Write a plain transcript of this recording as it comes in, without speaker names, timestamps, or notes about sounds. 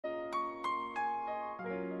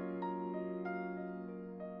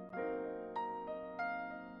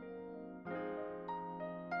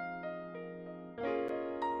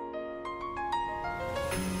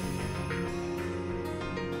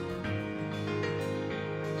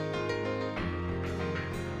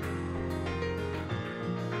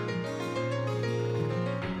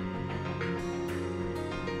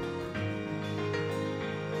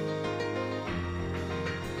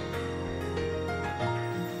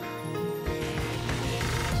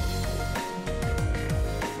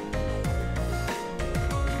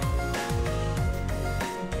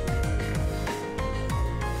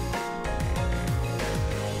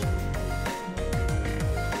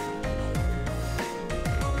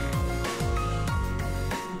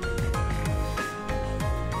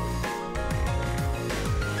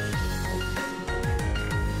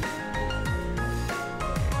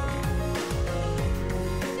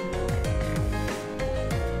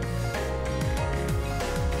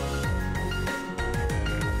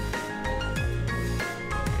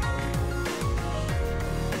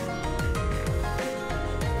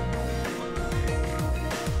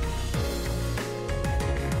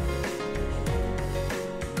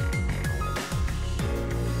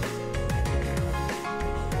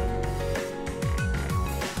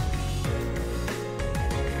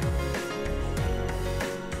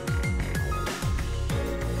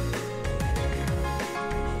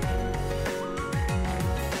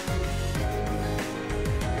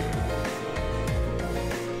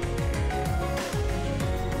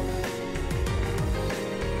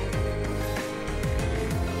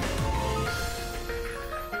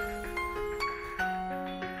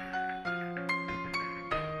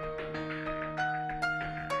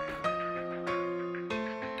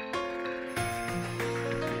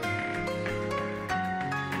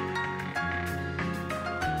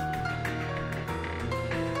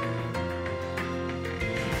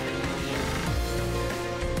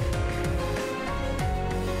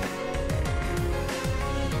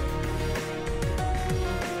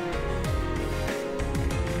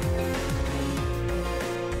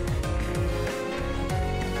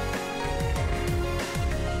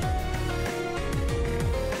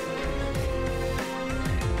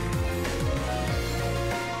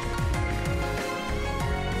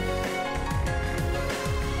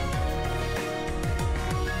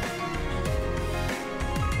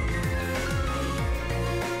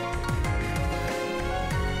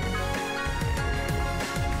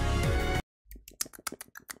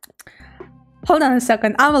Hold on a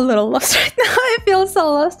second. I'm a little lost right now. I feel so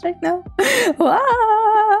lost right now.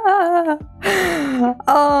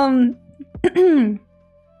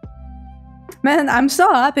 Man, I'm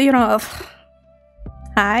so happy, you know.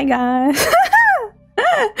 Hi, guys.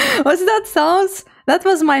 What's that sounds? That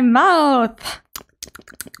was my mouth.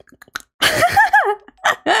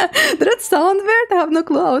 Did it sound weird? I have no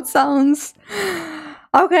clue how it sounds.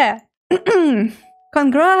 Okay.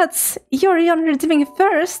 Congrats! You're redeeming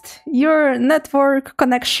first. Your network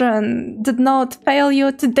connection did not fail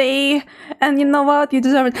you today. And you know what? You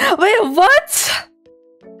deserve it. Wait, what?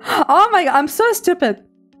 Oh my god, I'm so stupid.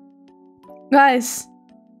 Guys,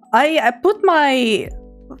 I put my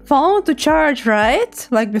phone to charge, right?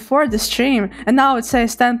 Like before the stream. And now it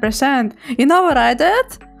says 10%. You know what I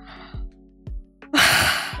did?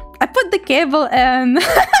 I put the cable in.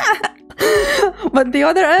 But the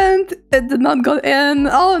other end, it did not go in.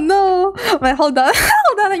 Oh no! Wait, hold on.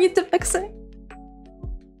 Hold on, I need to fix it.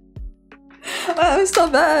 Oh, I'm so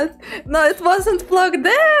bad. No, it wasn't plugged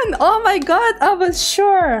in. Oh my god, I was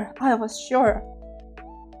sure. I was sure.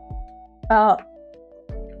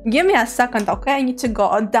 Give me a second, okay? I need to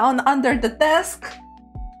go down under the desk.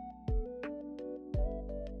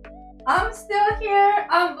 I'm still here.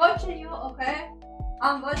 I'm watching you, okay?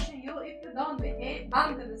 I'm watching you. If you don't behave,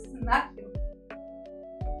 I'm gonna smack you.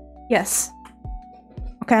 Yes.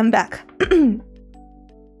 Okay, I'm back.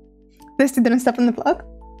 This didn't stop in the vlog?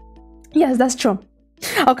 Yes, that's true.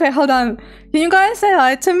 Okay, hold on. Can you guys say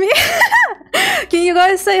hi to me? Can you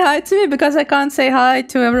guys say hi to me? Because I can't say hi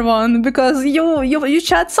to everyone. Because you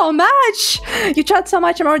chat so much. You chat so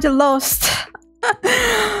much, I'm already lost.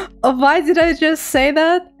 Why did I just say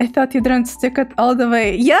that? I thought you didn't stick it all the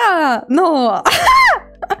way. Yeah, no.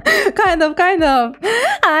 kind of.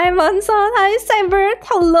 I'm Monson. Hi, Cybert.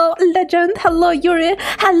 Hello, Legend. Hello, Yuri.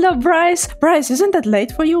 Hello, Bryce. Bryce, isn't that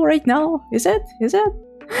late for you right now? Is it?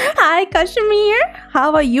 Hi, Kashmir.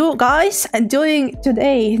 How are you guys doing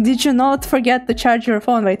today? Did you not forget to charge your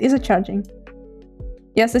phone? Wait, is it charging?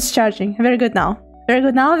 Yes, it's charging. Very good now. We're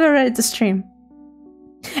ready to stream.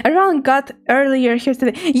 Everyone got earlier here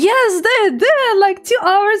today. Yes, they did! Like 2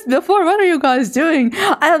 hours before. What are you guys doing?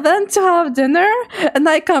 I went to have dinner and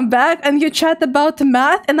I come back and you chat about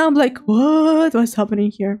math and I'm like, what? What's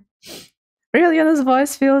happening here? Real Yuna's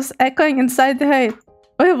voice feels echoing inside the head.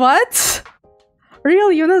 Wait, what?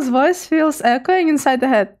 Real Yuna's voice feels echoing inside the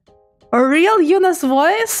head. Real Yuna's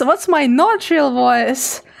voice? What's my not real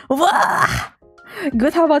voice? Wah!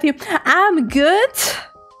 Good, how about you? I'm good.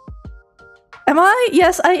 Am I?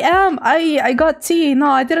 Yes, I am. I got tea. No,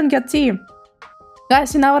 I didn't get tea.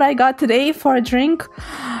 Guys, you know what I got today for a drink?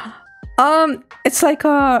 It's like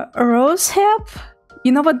a rose hip.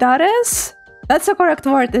 You know what that is? That's the correct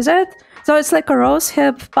word, is it? So it's like a rose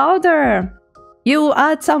hip powder. You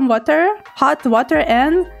add some water, hot water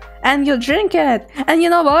in, and you drink it. And you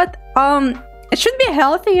know what? It should be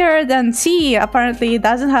healthier than tea. Apparently, it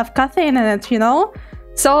doesn't have caffeine in it, you know?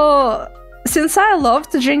 So since I love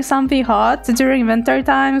to drink something hot during winter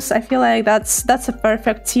times, I feel like that's a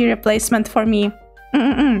perfect tea replacement for me.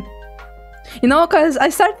 You know, because I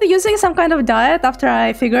started using some kind of diet after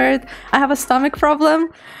I figured I have a stomach problem.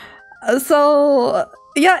 So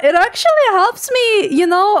yeah, it actually helps me, you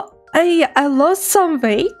know. I lost some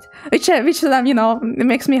weight, which you know, it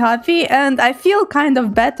makes me happy, and I feel kind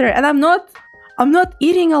of better, and I'm not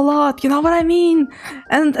eating a lot, you know what I mean?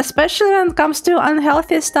 And especially when it comes to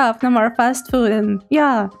unhealthy stuff, no more fast food, and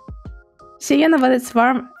yeah. See, you know, but it's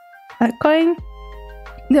warm echoing.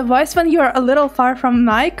 The voice when you're a little far from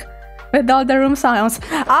mic without the room sounds.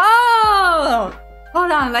 Oh!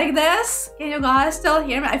 Hold on, like this? Can you guys still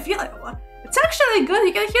hear me? I feel like it's actually good.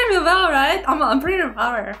 You can hear me well, right? I'm pretty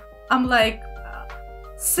far. I'm like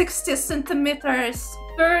 60 centimeters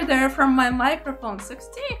further from my microphone.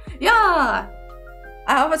 60? Yeah!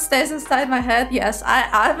 I hope it stays inside my head. Yes,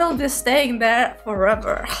 I will be staying there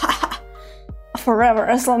forever. Forever,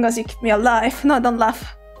 as long as you keep me alive. No, don't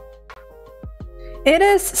laugh. It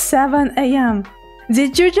is 7 AM.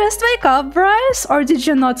 Did you just wake up, Bryce? Or did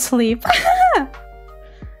you not sleep?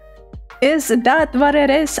 Is that what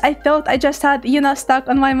it is? I thought I just had Yuna stuck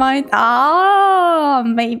on my mind. Oh,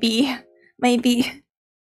 maybe.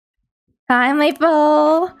 Hi,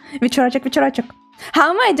 Maple. Vichorachik.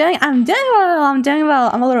 How am I doing? I'm doing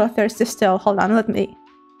well. I'm a little thirsty still. Hold on, let me.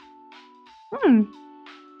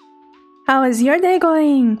 How is your day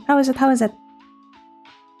going? How is it?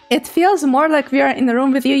 It feels more like we are in the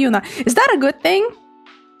room with you, Yuna. Is that a good thing?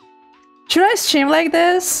 Should I stream like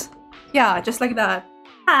this? Yeah, just like that.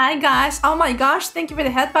 Hi guys, oh my gosh, thank you for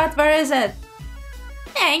the headband, where is it?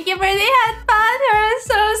 Thank you for the headband, you're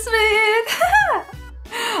so sweet!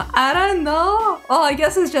 I don't know. Oh, I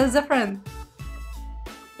guess it's just different.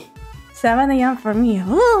 7 a.m. for me.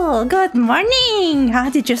 Oh, good morning. How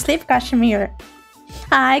did you sleep, Kashmir?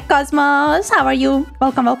 Hi, Cosmos. How are you?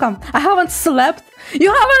 Welcome, welcome. I haven't slept.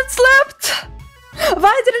 You haven't slept?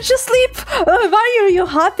 Why didn't you sleep? Why are you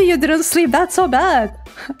happy you didn't sleep? That's so bad.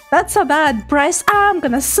 That's so bad. Bryce, I'm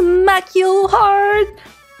gonna smack you hard.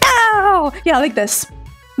 Ow! Yeah, like this.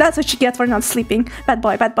 That's what you get for not sleeping. Bad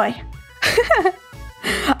boy, bad boy.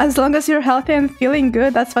 As long as you're healthy and feeling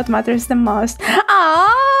good, that's what matters the most.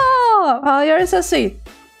 Oh, you're so sweet.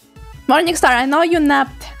 Morningstar, I know you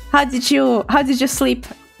napped. How did you sleep?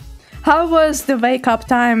 How was the wake up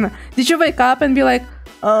time? Did you wake up and be like,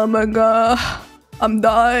 oh my god, I'm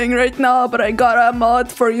dying right now, but I gotta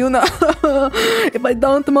mod for Yuna. If I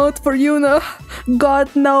don't mod for Yuna,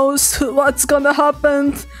 God knows what's gonna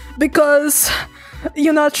happen, because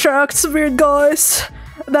Yuna attracts weird guys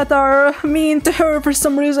that are mean to her for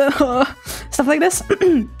some reason. Stuff like this.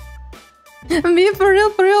 Me, for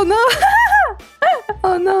real, no.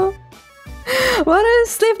 Oh no. What is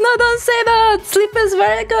sleep? No, don't say that. Sleep is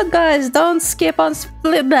very good, guys. Don't skip on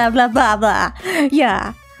sleep, blah blah blah blah.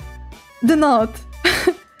 Yeah, do not.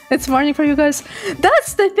 It's morning for you guys.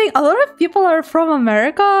 That's the thing. A lot of people are from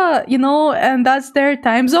America, you know, and that's their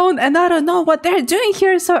time zone, and I don't know what they're doing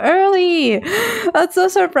here so early. That's so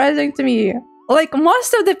surprising to me. Like,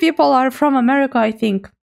 most of the people are from America, I think.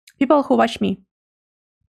 People who watch me.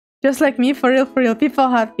 Just like me, for real, people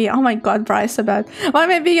happy. Oh my god, Bryce, so bad. Why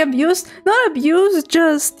am I being abused? Not abused,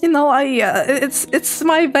 just, you know, it's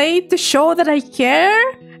my way to show that I care.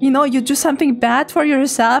 You know, you do something bad for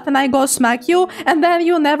yourself and I go smack you, and then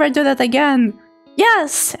you never do that again.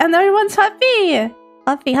 Yes, and everyone's happy.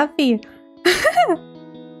 Happy.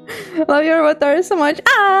 Love your avatar so much.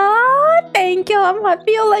 Ah, thank you. I'm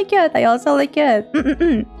happy you like it. I also like it.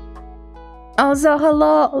 Also,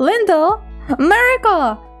 hello, Linda.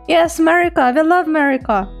 America. Yes, America. We love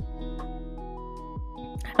America.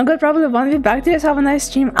 I'm good. Probably won't be back to this. Have a nice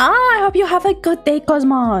stream. I hope you have a good day,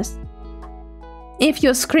 Cosmos. If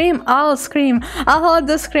you scream, I'll scream. I'll hold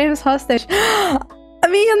the screams hostage. I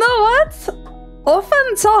mean, you know what?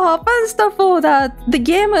 Often so happens, Tofu, that the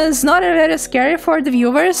game is not very scary for the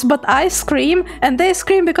viewers, but I scream and they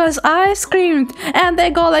scream because I screamed, and they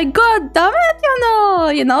go like, God damn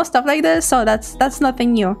it, you know, stuff like this. So that's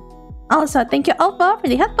nothing new. Also, thank you, Alpha, for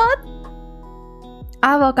the headbot.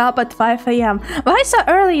 I woke up at 5 a.m. Why so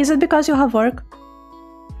early? Is it because you have work?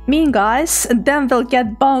 Mean guys, and then they'll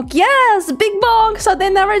get bonk. Yes, big bonk, so they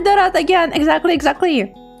never do that again.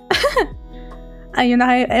 Exactly. You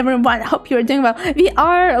know, everyone, I hope you're doing well. We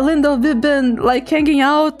are, Linda, we've been like hanging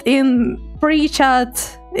out in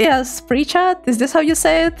pre-chat. Yes, pre-chat? Is this how you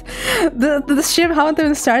say it? The stream haven't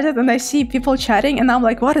even started and I see people chatting and I'm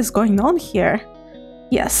like, what is going on here?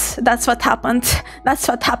 Yes, that's what happened. That's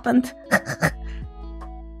what happened.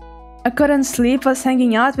 I couldn't sleep, was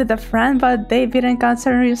hanging out with a friend, but they didn't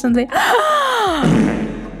answer recently.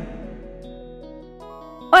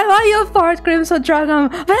 Why are you fart, Crimson Dragon?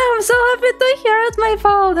 But I'm so happy to hear it, my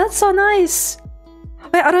phone. That's so nice.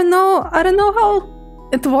 Wait, I don't know how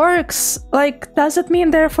it works. Like, does it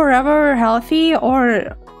mean they're forever healthy,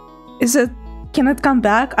 or can it come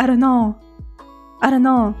back? I don't know.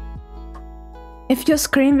 If you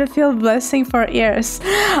scream, we feel blessing for ears.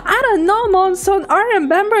 I don't know, Monsoon. I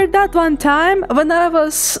remember that one time when I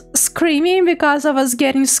was screaming because I was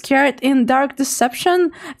getting scared in Dark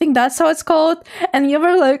Deception. I think that's how it's called. And you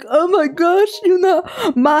were like, oh my gosh, you know,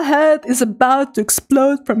 my head is about to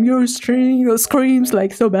explode from your screams,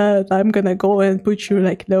 like, so bad. I'm gonna go and put you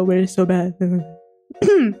like nowhere, so bad.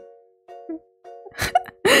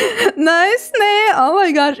 Nice name. Oh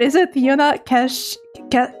my gosh, is it Yuna Kesho?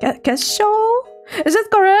 Is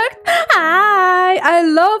it correct? Hi! I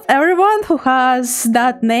love everyone who has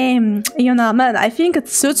that name. Yuna, man, I think it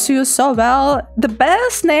suits you so well. The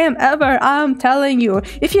best name ever, I'm telling you.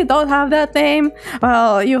 If you don't have that name,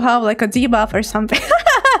 well, you have like a debuff or something.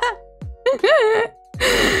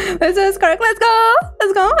 This is correct. Let's go,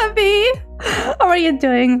 Happy. How are you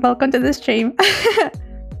doing? Welcome to the stream.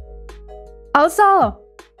 Also,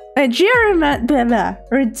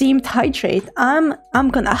 redeemed hydrate. I'm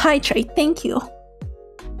gonna hydrate. Thank you.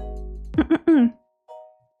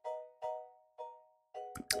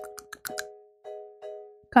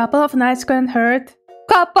 Couple of nights couldn't hurt.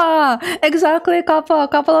 Kappa! Exactly, Kappa.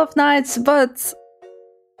 Couple of nights, but...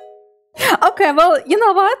 Okay, well, you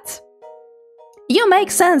know what? You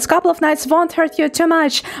make sense. Couple of nights won't hurt you too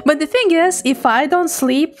much. But the thing is, if I don't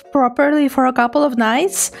sleep properly for a couple of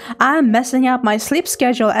nights, I'm messing up my sleep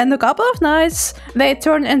schedule. And a couple of nights, they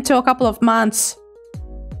turn into a couple of months.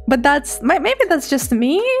 But maybe that's just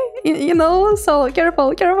me, you know? So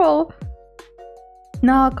careful, careful.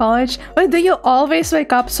 No, college. Wait, do you always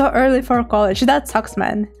wake up so early for college? That sucks,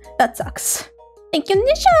 man. That sucks. Thank you,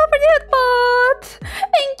 Nisha, for the headbutt!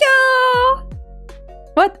 Thank you!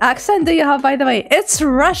 What accent do you have, by the way? It's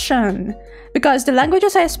Russian! Because the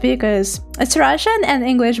languages I speak it's Russian and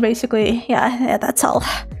English, basically. Yeah, that's all.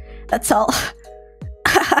 That's all.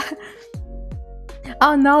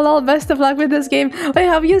 Oh no, lol, best of luck with this game. Wait,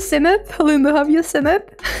 have you seen it? Linda, have you seen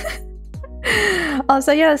it?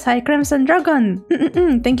 Also, yes, hi Crimson Dragon.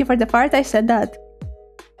 Thank you for the part, I said that.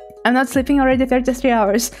 I'm not sleeping already 33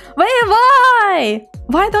 hours. Wait, why?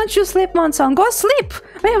 Why don't you sleep, Monson? Go sleep!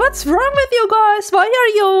 Wait, what's wrong with you guys? Why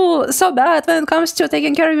are you so bad when it comes to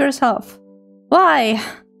taking care of yourself? Why?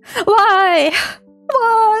 Why?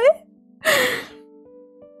 Why?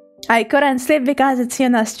 I couldn't sleep because it's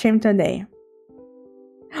Yuna's stream today.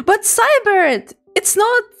 But Cybert! It's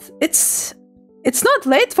not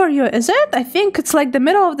late for you, is it? I think it's like the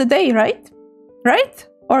middle of the day, right? Right?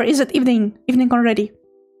 Or is it evening? Evening already.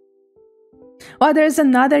 Oh, there's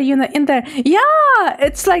another Yuna in there. Yeah!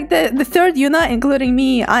 It's like the third Yuna, including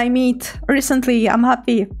me, I meet recently. I'm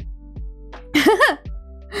happy.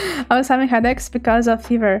 I was having headaches because of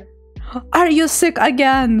fever. Are you sick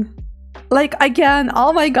again? Like again?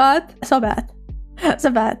 Oh my god. So bad.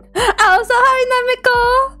 So bad. Also, hi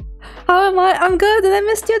Namiko! How am I? I'm good and I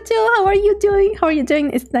missed you too. How are you doing? How are you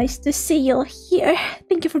doing? It's nice to see you here.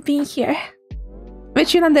 Thank you for being here.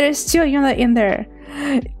 Which Yuna? There is two Yuna in there.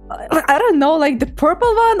 I don't know, like the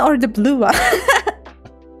purple one or the blue one?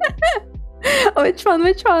 Which one?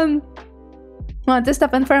 Which one? Want to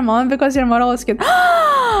step in for a moment because your model is cute.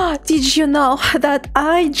 Did you know that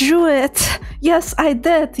I drew it? Yes, I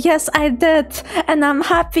did. Yes, I did. And I'm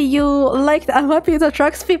happy you liked it. I'm happy it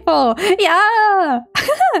attracts people. Yeah!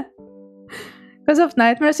 Because of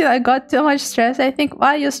nightmares, I got too much stress. I think,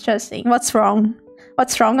 why are you stressing? What's wrong?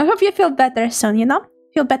 What's wrong? I hope you feel better soon, you know?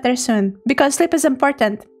 Feel better soon. Because sleep is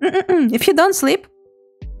important. If you don't sleep,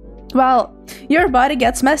 well, your body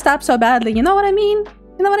gets messed up so badly. You know what I mean?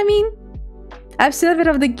 You know what I mean? I've seen a bit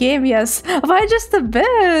of the game, yes. Why just a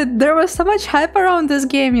bit? There was so much hype around this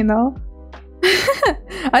game, you know?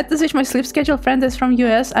 I had to switch my sleep schedule. Friend is from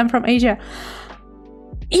US, I'm from Asia.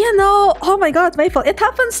 You know, oh my god, Maple, it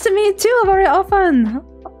happens to me too very often.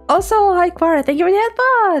 Also, hi Quara, thank you for the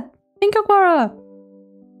headbutt. Thank you, Quara.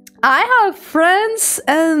 I have friends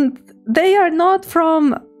and they are not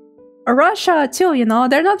from Russia too, you know?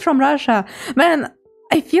 They're not from Russia. Man,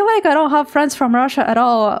 I feel like I don't have friends from Russia at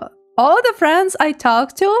all. All the friends I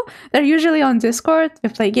talk to, they're usually on Discord. We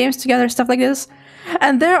play games together, stuff like this.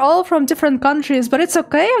 And they're all from different countries, but it's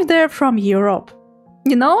okay if they're from Europe.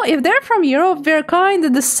 You know, if they're from Europe, we're kind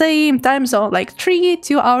of the same time zone, like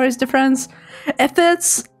 2 hours difference. If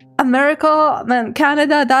it's America and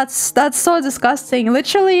Canada, that's so disgusting.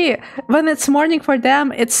 Literally, when it's morning for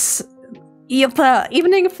them, it's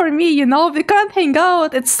evening for me, you know? We can't hang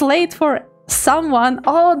out. It's late for someone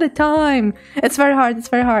all the time. It's very hard. It's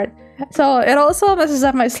very hard. So it also messes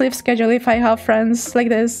up my sleep schedule if I have friends like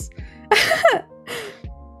this.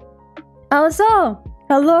 Also,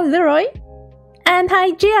 hello Leroy and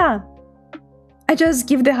hi Gia. I just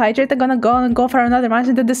give the hydrate. I'm gonna go for another month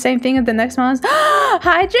and do the same thing in the next month.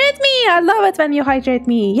 Hydrate me! I love it when you hydrate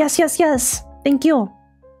me. Yes, yes, yes. Thank you.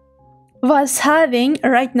 Was having,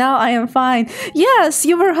 right now I am fine. Yes,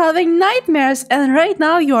 you were having nightmares and right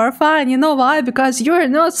now you are fine. You know why? Because you're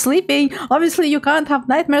not sleeping. Obviously you can't have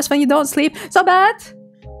nightmares when you don't sleep. So bad.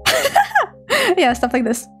 Yeah, stuff like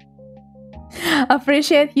this.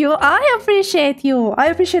 Appreciate you. I appreciate you. I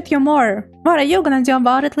appreciate you more. What are you gonna do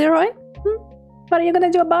about it, Leroy? What are you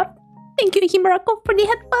gonna do about it? Thank you, Himurako, for the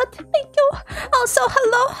headbutt. Thank you. Also,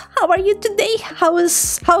 hello. How are you today? How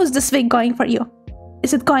is this week going for you?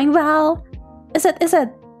 Is it going well? Is it?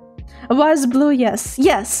 Was blue? Yes.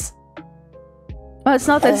 Yes. Well, it's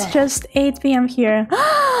not. It's just 8 p.m. here.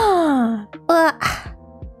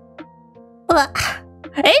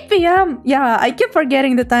 8 p.m. Yeah, I keep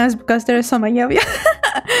forgetting the times because there are so many of you.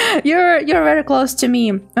 You're very close to me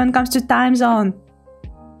when it comes to time zone.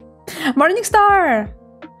 Morningstar!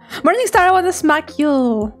 Morningstar, I want to smack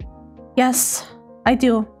you. Yes, I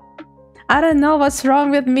do. I don't know what's wrong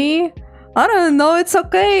with me. I don't know, it's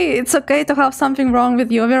okay. It's okay to have something wrong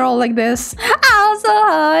with you. We're all like this. Also,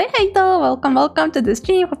 hi, Heito. Welcome to the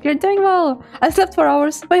stream. Hope you're doing well. I slept 4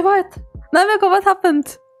 hours. Wait, what? Nameko, what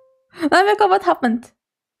happened? Nameko, what happened?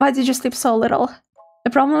 Why did you sleep so little?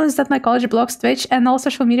 The problem is that my college blocks Twitch and all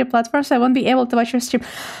social media platforms, so I won't be able to watch your stream.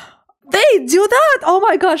 They do that? Oh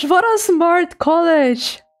my gosh, what a smart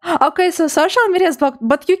college. Okay, so social media is blocked,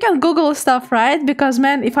 but you can Google stuff, right? Because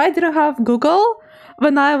man, if I didn't have Google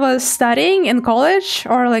when I was studying in college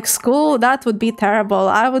or like school, that would be terrible.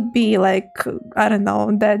 I would be like, I don't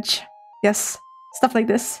know, dead. Yes, stuff like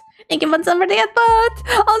this. Thank you for the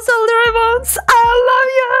headbutt. Also, Leroy Bones, I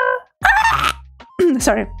love you.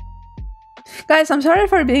 Sorry. Guys, I'm sorry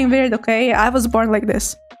for being weird, okay? I was born like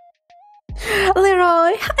this.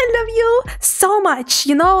 Leroy, I love you so much.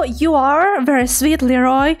 You know, you are very sweet,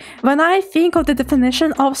 Leroy. When I think of the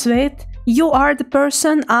definition of sweet, you are the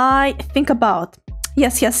person I think about.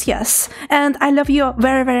 Yes, yes, yes. And I love you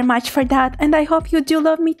very, very much for that. And I hope you do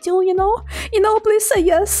love me too, you know? You know, please say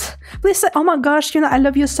yes. Please say, oh my gosh, you know, I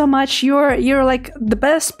love you so much. You're like the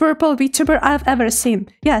best purple VTuber I've ever seen.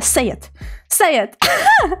 Yeah, say it. Say it.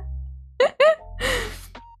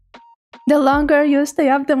 The longer you stay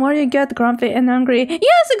up, the more you get grumpy and angry.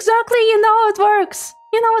 Yes, exactly. You know how it works.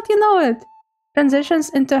 You know what? You know it.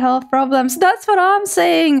 Transitions into health problems. That's what I'm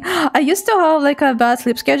saying. I used to have like a bad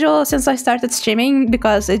sleep schedule since I started streaming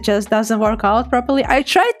because it just doesn't work out properly. I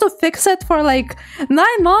tried to fix it for like 9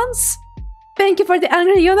 months. Thank you for the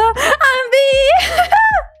angry Yuna.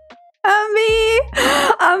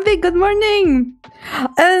 Ambi, good morning.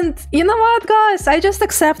 And you know what, guys? I just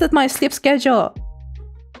accepted my sleep schedule.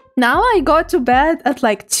 Now I go to bed at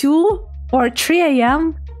like 2 or 3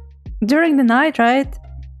 a.m. during the night, right?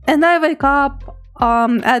 And I wake up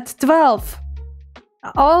at 12.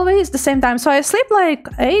 Always the same time. So I sleep like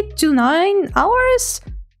 8 to 9 hours,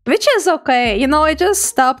 which is okay. You know, I just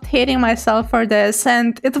stopped hating myself for this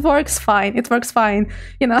and it works fine. It works fine,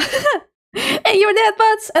 you know. And you're dead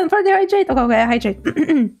butts and for the hydrate. Okay, hydrate.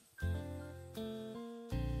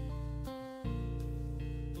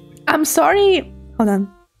 I'm sorry. Hold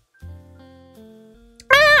on.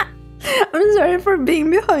 I'm sorry for being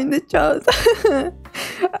behind the chat.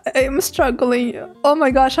 I'm struggling. Oh my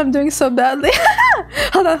gosh, I'm doing so badly.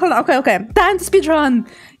 Hold on. Okay. Time to speedrun.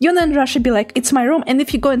 Yuna and Rush should be like, it's my room, and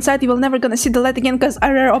if you go inside, you will never gonna see the light again because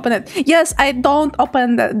I rarely open it. Yes, I don't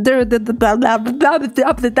open the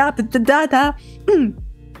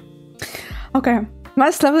Okay.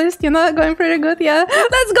 Most loveliest, you know, going pretty good, yeah.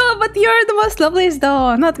 Let's go, but you're the most loveliest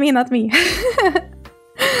though. Not me.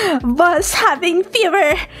 Was having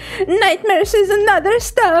fever. Nightmares is another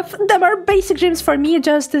stuff. Them are basic dreams for me.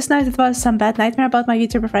 Just this night it was some bad nightmare about my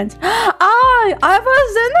YouTuber friends. I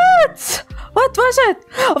was in it. What was it?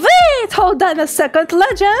 Wait, hold on a second.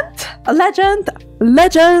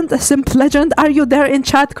 Legend, simp legend. Are you there in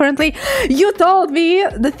chat currently? You told me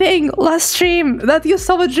the thing last stream that you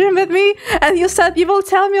saw a dream with me and you said you will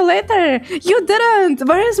tell me later. You didn't.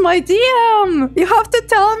 Where is my DM? You have to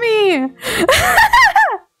tell me.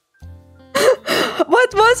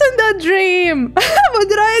 What was in that dream? What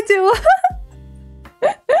did I do?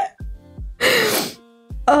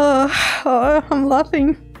 I'm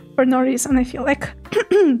laughing for no reason, I feel like.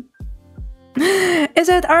 Is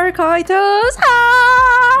it Architos?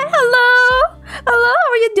 Hi! Hello! Hello,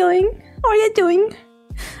 how are you doing?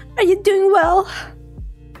 Are you doing well?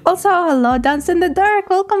 Also, hello, Dance in the Dark.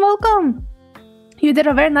 Welcome. You did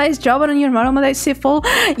a very nice job on your Marmalade Siffle.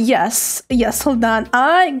 Yes, hold on.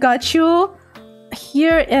 I got you.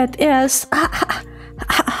 Here it is.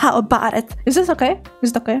 How about it? Is this okay?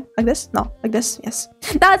 Is it okay? Like this? No, like this? Yes.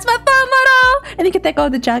 That's my phone model! And you can take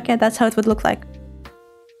out the jacket. That's how it would look like.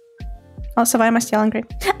 Also, why am I still angry?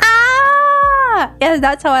 Yes,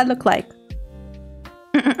 that's how I look like.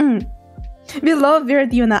 We love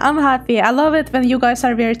weird Yuna. I'm happy. I love it when you guys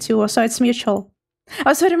are weird too, so it's mutual. I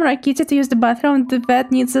was waiting for Rakiti to use the bathroom. The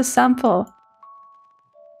vet needs a sample.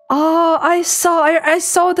 Oh, I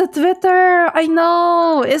saw the Twitter. I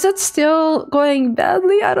know. Is it still going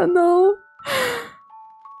badly? I don't know.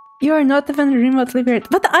 You are not even remotely weird.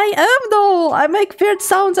 But I am though. I make weird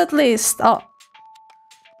sounds at least. Oh.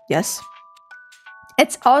 Yes.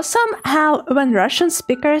 It's awesome how when Russian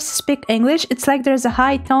speakers speak English, it's like there's a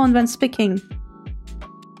high tone when speaking.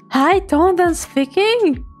 High tone when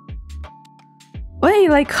speaking? Wait,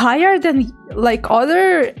 like higher than like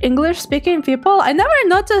other English-speaking people? I never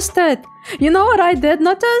noticed it. You know what I did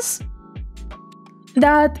notice?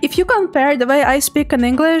 That if you compare the way I speak in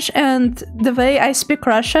English and the way I speak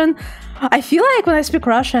Russian, I feel like when I speak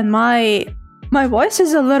Russian, my voice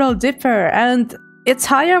is a little deeper and it's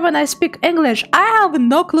higher when I speak English. I have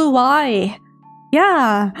no clue why.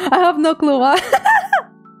 Yeah, I have no clue why.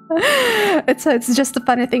 It's just a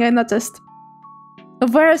funny thing I noticed.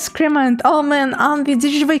 Where's Screamant? Oh man, Ambi,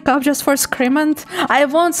 did you wake up just for Screamant? I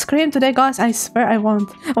won't scream today, guys. I swear I won't.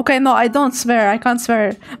 Okay, no, I don't swear. I can't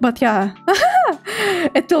swear. But yeah,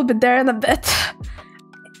 it will be there in a bit.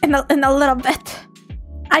 In a little bit.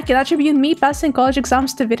 I can attribute me passing college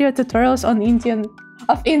exams to video tutorials on Indian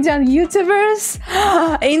YouTubers.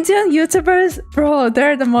 Indian YouTubers, bro,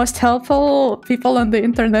 they're the most helpful people on the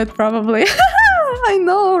internet, probably. I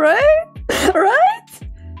know, right? Right?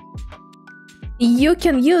 You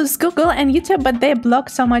can use Google and YouTube, but they block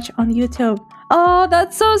so much on YouTube. Oh,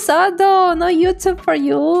 that's so sad though. No YouTube for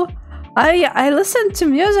you. I listen to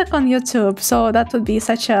music on YouTube, so that would be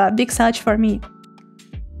such a big search for me.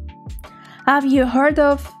 Have you heard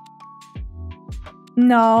of...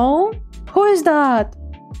 No? Who is that?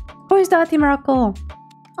 Who is that, Miracle?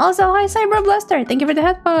 Also, hi Cyber Blaster, thank you for the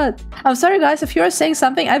headbutt. I'm sorry guys, if you're saying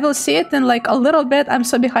something, I will see it in like a little bit. I'm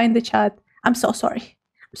so behind the chat. I'm so sorry.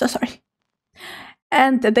 I'm so sorry.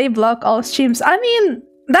 And they block all streams. I mean,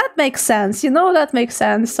 that makes sense. You know, that makes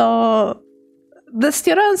sense. So the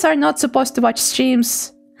students are not supposed to watch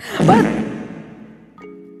streams. But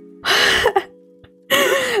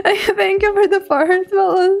thank you for the part,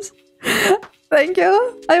 fellas. Thank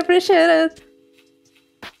you. I appreciate it.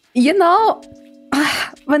 You know,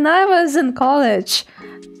 when I was in college,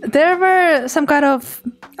 there were some kind of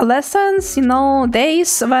lessons, you know,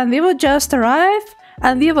 days when we would just arrive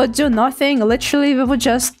and we would do nothing. Literally, we would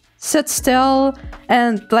just sit still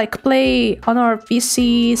and like play on our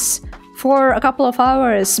PCs for a couple of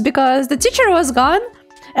hours because the teacher was gone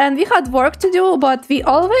and we had work to do, but we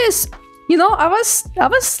always, you know, I was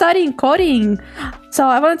studying coding, so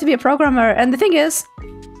I wanted to be a programmer. And the thing is,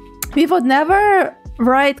 we would never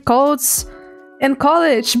write codes in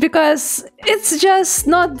college because it's just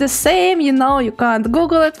not the same, you know, you can't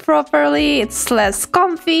Google it properly, it's less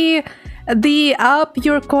comfy. The app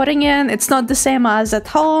you're coding in, it's not the same as at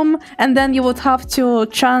home, and then you would have to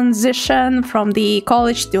transition from the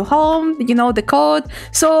college to home, you know, the code.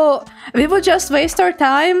 So we would just waste our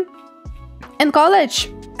time in college,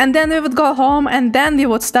 and then we would go home, and then we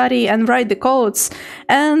would study and write the codes.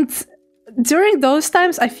 And during those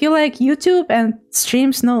times, I feel like YouTube and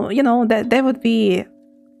streams, no, you know, that they would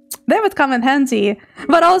come in handy.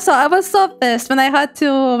 But also, I was so pissed when I had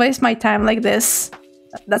to waste my time like this.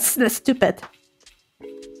 That's stupid.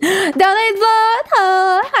 Downlight Blood!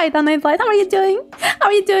 Hi, Downlight Blood. How are you doing? How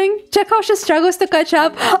are you doing? Check how she struggles to catch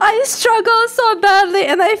up. I struggle so badly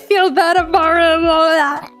and I feel bad about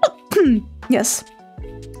it. Yes,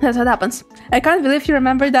 that's what happens. I can't believe you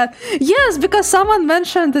remember that. Yes, because someone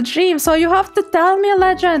mentioned the dream, so you have to tell me,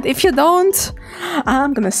 Legend. If you don't,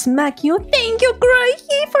 I'm gonna smack you. Thank you,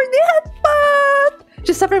 Grahi, for the headbutt.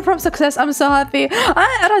 She's suffering from success. I'm so happy.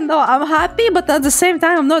 I don't know. I'm happy, but at the same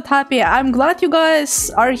time, I'm not happy. I'm glad you guys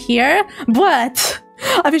are here, but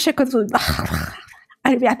I wish I could...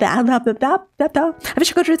 I wish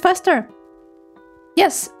I could read faster.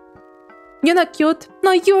 Yes. You're not cute.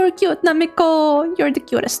 No, you're cute, Namiko. You're the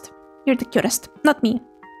cutest. You're the cutest. Not me.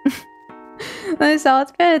 Nice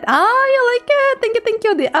outfit. Ah, you like it. Thank you, thank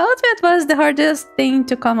you. The outfit was the hardest thing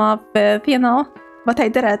to come up with, you know. But I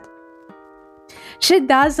did it. She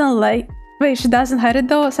doesn't like... Wait, she doesn't hide it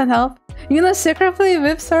though? Send help. You know, secretly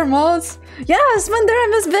whips her mouths. Yes, when they're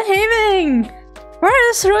misbehaving.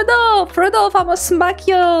 Where is Rudolph? Rudolph, I must smack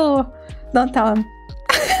you. Don't tell him.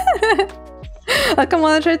 Come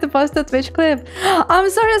on, try to post a Twitch clip. I'm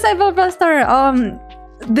sorry, Cyberbuster.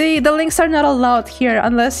 The links are not allowed here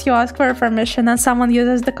unless you ask for permission and someone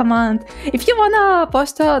uses the command. If you wanna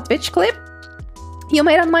post a Twitch clip you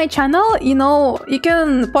made on my channel, you know, you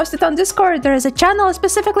can post it on Discord. There is a channel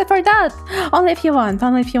specifically for that. Only if you want,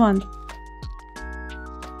 only if you want.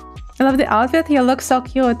 I love the outfit, you look so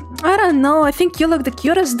cute. I don't know, I think you look the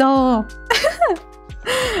cutest though.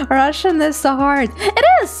 Russian is so hard. It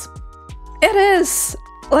is! It is!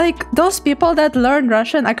 Like, those people that learn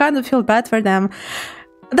Russian, I kind of feel bad for them.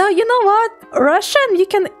 Though, you know what? Russian, you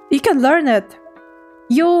can learn it.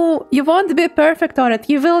 You won't be perfect on it.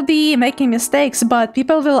 You will be making mistakes, but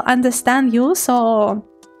people will understand you. So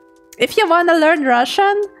if you want to learn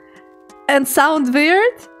Russian and sound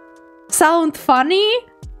weird, sound funny,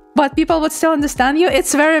 but people would still understand you,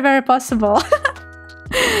 it's very, very possible.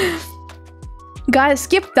 Guys,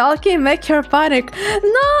 keep talking, make her panic.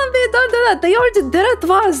 No, they don't do that. They already did it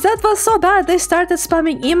once. That was so bad. They started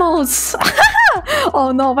spamming emotes.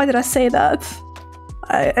 Oh no, why did I say that?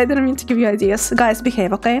 I didn't mean to give you ideas. Guys,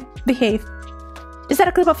 behave, okay? Behave. Is that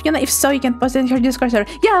a clip of Yuna? If so, you can post it in your Discord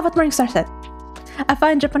server. Yeah, what Morningstar said. I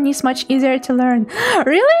find Japanese much easier to learn.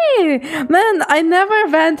 Really? Man, I never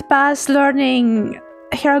went past learning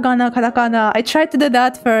hiragana, katakana. I tried to do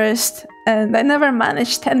that first, and I never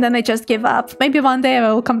managed, and then I just gave up. Maybe one day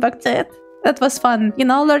I will come back to it. That was fun. You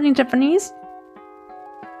know, learning Japanese?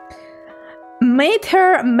 Made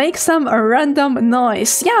her make some random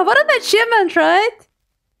noise. Yeah, what an achievement, right?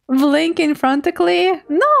 Blinking frantically.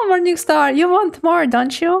 No, Morningstar, you want more,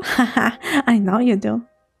 don't you? I know you do.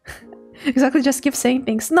 Exactly, just keep saying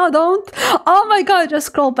things. No, don't. Oh my god, just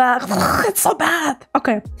scroll back. It's so bad.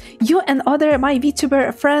 Okay. You and other my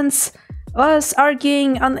VTuber friends was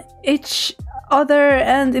arguing on each other,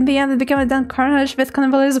 and in the end it became a damn carnage with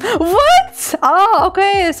cannibalism. What? Oh,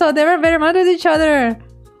 okay. So they were very mad at each other.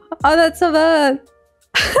 Oh, that's so bad.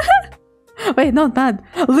 Wait, not bad.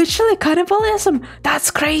 Literally cannibalism.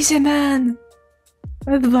 That's crazy, man.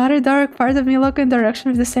 The bloody dark part of me look in direction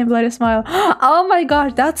with the same bloody smile. Oh my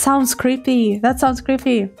gosh, that sounds creepy. That sounds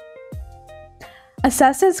creepy.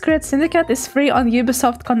 Assassin's Creed Syndicate is free on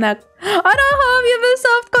Ubisoft Connect. I don't have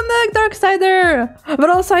Ubisoft Connect, Darksider! But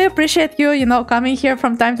also I appreciate you, you know, coming here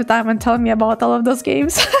from time to time and telling me about all of those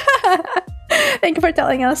games. Thank you for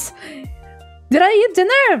telling us. Did I eat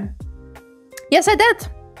dinner? Yes, I did.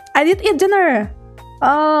 I did eat dinner.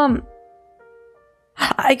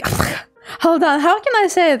 Hold on, how can I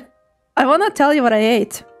say it? I want to tell you what I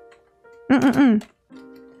ate.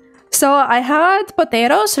 So I had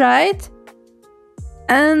potatoes, right?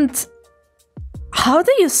 And how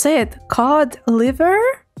do you say it? Cod liver?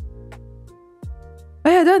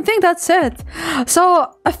 I don't think that's it.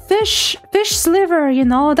 So a fish liver, you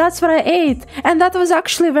know, that's what I ate. And that was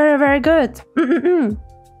actually very, very good.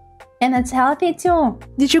 And it's healthy too.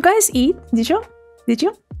 Did you guys eat? Did you? Did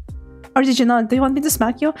you? Or did you not? Do you want me to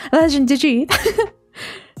smack you? Legend, did you eat?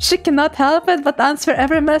 She cannot help it but answer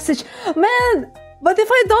every message. Man, but if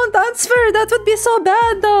I don't answer, that would be so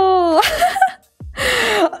bad though.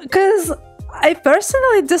 Because I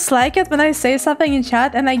personally dislike it when I say something in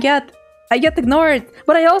chat and I get ignored.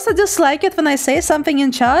 But I also dislike it when I say something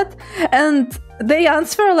in chat and they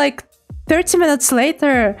answer like 30 minutes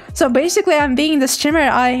later. So basically I'm being the streamer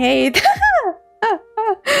I hate.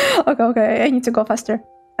 Okay, I need to go faster.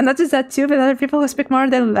 And notice that too with other people who speak more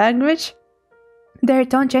than language. Their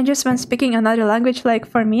tone changes when speaking another language. Like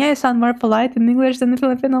for me, I sound more polite in English than in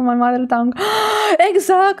Filipino, my mother tongue.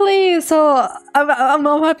 Exactly! So I'm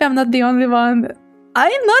happy I'm not the only one. I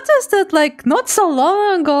noticed it like not so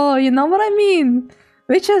long ago, you know what I mean?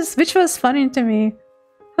 Which was funny to me.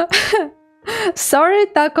 Sorry,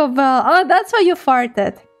 Taco Bell. Oh, that's why you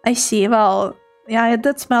farted. I see. Well, yeah, it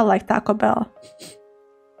did smell like Taco Bell.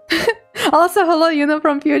 Also, hello, Yuna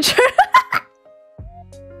from future.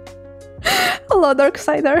 Hello,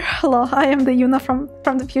 Darksider. Hello, I am the Yuna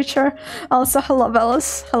from the future. Also, hello,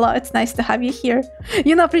 Velos. Hello, it's nice to have you here.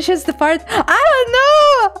 Yuna appreciates the part. I don't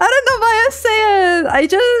know why I say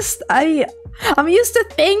it. I'm used to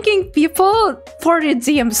thanking people for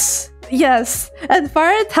redeems. Yes, and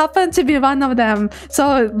Fart happened to be one of them.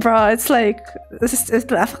 So, bro, it's like...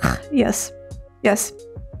 Yes. Yes.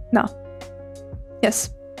 No.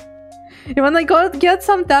 Yes. You wanna go get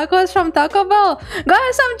some tacos from Taco Bell?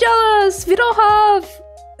 Guys, I'm jealous! We don't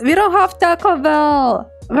have Taco Bell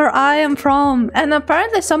where I am from. And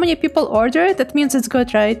apparently so many people order it, that means it's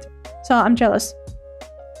good, right? So I'm jealous.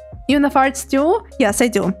 You know farts too? Yes, I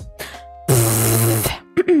do.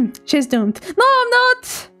 She's doomed. No, I'm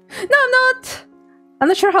not! No, I'm not! I'm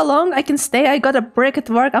not sure how long I can stay. I got a break at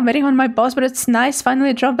work. I'm waiting on my boss, but it's nice.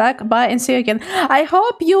 Finally drop back. Bye and see you again. I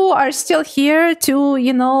hope you are still here to,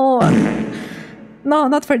 you know... No,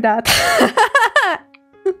 not for that.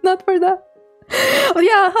 Not for that. Well,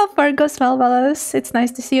 yeah, how far goes well, Velos. It's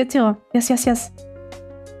nice to see you too. Yes, yes, yes.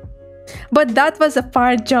 But that was a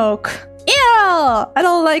fart joke. Ew! I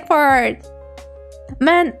don't like fart.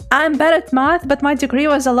 Man, I'm bad at math, but my degree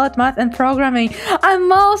was a lot math and programming.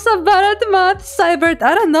 I'm also bad at math, Cybert.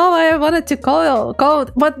 I don't know why I wanted to code.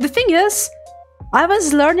 But the thing is, I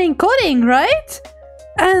was learning coding, right?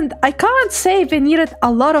 And I can't say we needed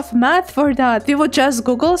a lot of math for that. We would just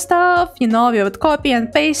Google stuff, you know, we would copy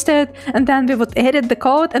and paste it, and then we would edit the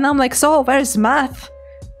code. And I'm like, so where's math?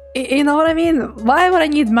 You know what I mean? Why would I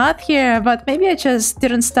need math here? But maybe I just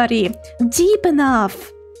didn't study deep enough.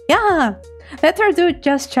 Yeah. Let her do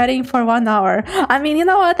just chatting for 1 hour. I mean, you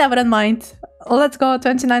know what? I wouldn't mind. Let's go,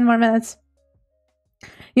 29 more minutes.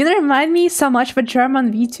 You remind me so much of a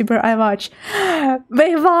German VTuber I watch.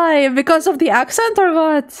 Wait, why? Because of the accent or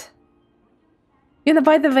what? You know,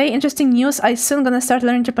 by the way, interesting news. I soon gonna start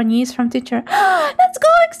learning Japanese from teacher. Let's go!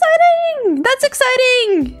 Exciting! That's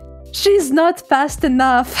exciting! She's not fast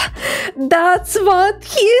enough. That's what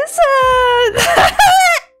he said!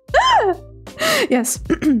 Yes.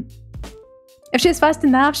 If she's fast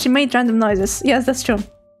enough, she made random noises. Yes, that's true.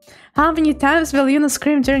 How many times will Yuna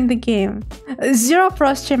scream during the game? Zero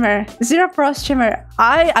pro streamer. Zero pro streamer.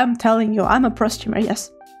 I am telling you, I'm a pro streamer, yes.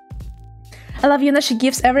 I love Yuna, she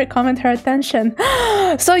gives every comment her attention.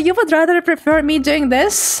 So you would rather prefer me doing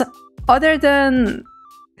this other than...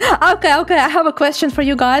 Okay, okay, I have a question for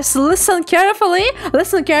you guys. Listen carefully.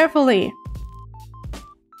 Listen carefully.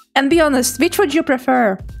 And be honest, which would you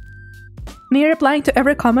prefer? Me replying to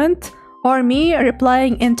every comment or me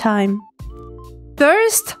replying in time?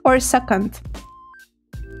 First or second?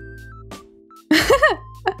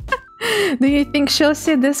 Do you think she'll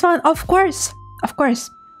see this one? Of course. Of course.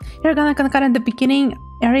 You're gonna cut in the beginning.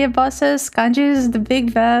 Area bosses, kanjis, the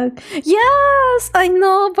big bag. Yes, I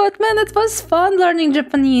know, but man, it was fun learning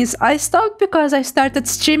Japanese. I stopped because I started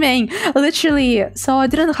streaming, literally, so I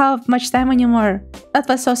didn't have much time anymore. That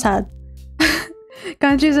was so sad.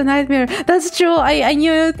 Kanji is a nightmare. That's true. I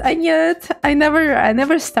knew it. I knew it. I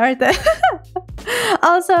never started.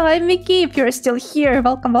 Also, hi Mickey, if you're still here,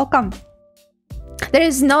 welcome, welcome. There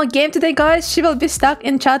is no game today, guys. She will be stuck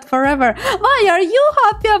in chat forever. Why are you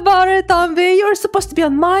happy about it, Tombi? You're supposed to be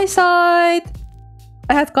on my side.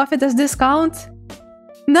 I had coffee. Does this count?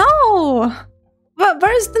 No. But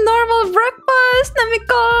where's the normal breakfast,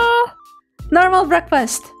 Namiko? Normal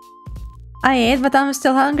breakfast. I ate, but I'm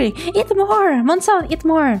still hungry. Eat more, Monson. Eat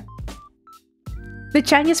more. The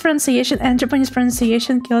Chinese pronunciation and Japanese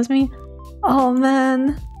pronunciation kills me. Oh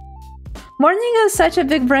man. Morning is such a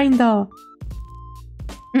big brain, though.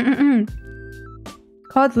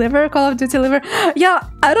 Code liver, Call of Duty liver. Yeah,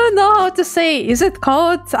 I don't know how to say. Is it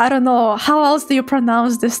code? I don't know. How else do you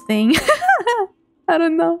pronounce this thing? I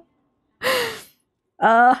don't know.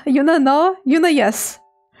 Yuna, no? Yuna, yes.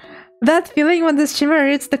 That feeling when the streamer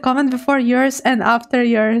reads the comment before yours and after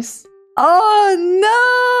yours. Oh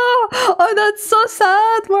no! Oh, that's so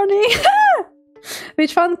sad, Morning.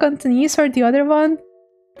 Which one, Cantonese or the other one?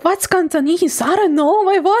 What's Cantonese? I don't know.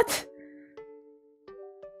 Wait, what?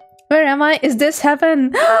 Where am I? Is this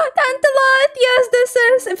heaven? Tantalite! Yes, this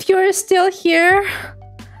is! If you're still here,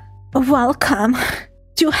 welcome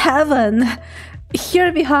to heaven.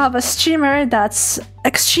 Here we have a streamer that's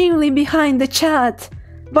extremely behind the chat,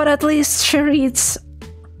 but at least she reads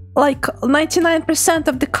like 99%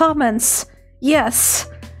 of the comments. Yes,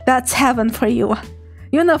 that's heaven for you.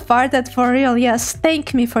 You know, farted for real. Yes,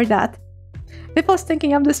 thank me for that. People's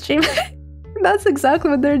thinking of the stream. That's exactly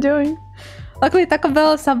what they're doing. Luckily, Taco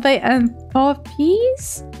Bell, Subway, and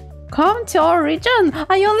Poppies come to our region.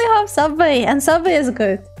 I only have Subway, and Subway is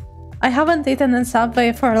good. I haven't eaten in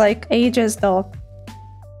Subway for like ages though.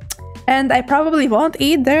 And I probably won't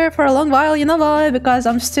eat there for a long while. You know why? Because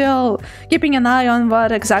I'm still keeping an eye on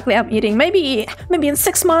what exactly I'm eating. Maybe in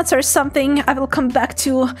 6 months or something, I will come back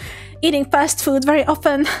to eating fast food very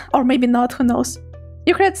often. Or maybe not, who knows.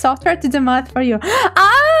 You create software to do math for you.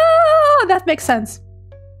 Oh, that makes sense.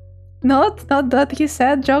 Not that he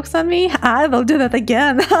said jokes on me. I will do that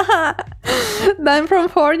again. I'm from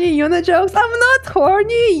horny Yuna jokes. I'm not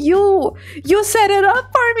horny. You set it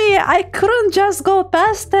up for me. I couldn't just go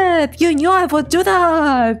past it. You knew I would do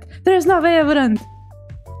that. There's no way I wouldn't.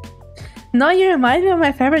 No, you remind me of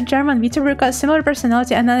my favorite German VTuber because similar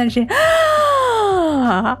personality and energy.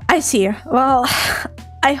 I see. Well,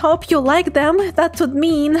 I hope you like them. That would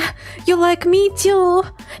mean you like me too.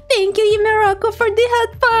 Thank you, Yimirako, for the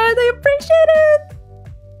headband. I appreciate it.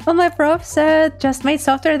 Well, my prof said just made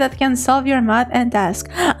software that can solve your math and task.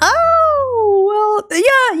 Oh, well,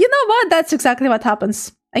 yeah, you know what? That's exactly what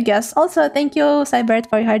happens, I guess. Also, thank you, Cybert,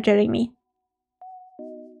 for hydrating me.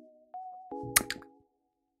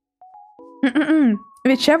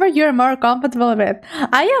 Whichever you're more compatible with.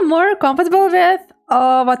 I am more compatible with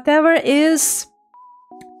whatever is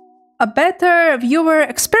a better viewer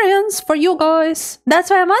experience for you guys. That's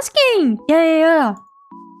why I'm asking. Yeah.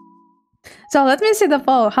 So let me see the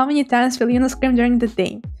poll. How many times will Yuna scream during the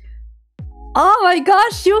day? Oh my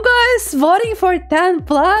gosh, you guys voting for 10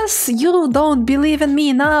 plus. You don't believe in me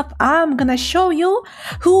enough. I'm gonna show you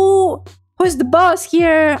who's the boss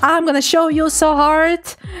here. I'm gonna show you so hard.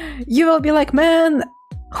 You will be like, man,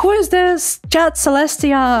 who is this Chat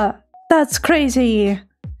Celestia? That's crazy.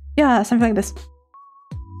 Yeah, something like this.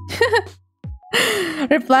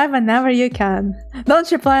 Reply whenever you can.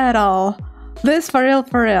 Don't reply at all. This for real,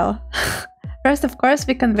 for real. First, of course,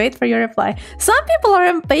 we can wait for your reply. Some people are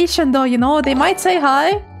impatient though, you know. They might say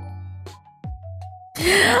hi.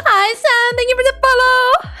 Hi, Sam. Thank you for the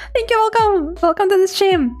follow. Thank you. Welcome. Welcome to the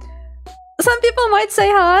stream. Some people might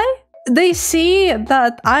say hi. They see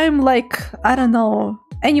that I'm like, I don't know,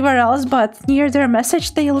 anywhere else, but near their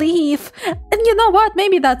message, they leave. And you know what?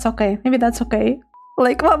 Maybe that's okay. Maybe that's okay.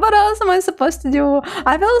 Like, what else am I supposed to do?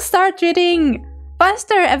 I will start reading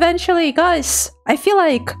faster eventually, guys. I feel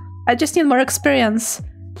like I just need more experience.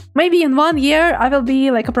 Maybe in 1 year, I will be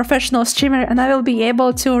like a professional streamer and I will be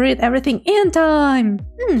able to read everything in time.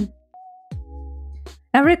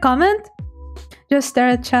 Every comment? Just stare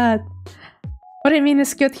at chat. What do you mean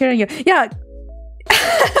it's cute hearing you? Yeah.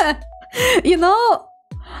 You know,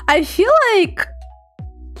 I feel like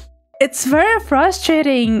it's very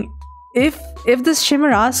frustrating if the streamer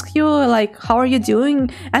asks you like how are you doing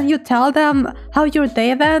and you tell them how your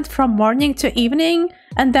day went from morning to evening,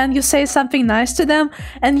 and then you say something nice to them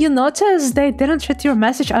and you notice they didn't read your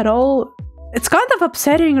message at all. It's kind of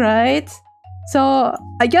upsetting, right? So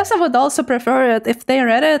I guess I would also prefer it if they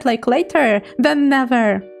read it like later than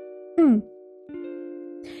never.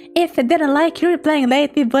 If I didn't like you replying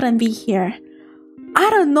late, we wouldn't be here. I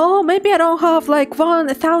don't know, maybe I don't have like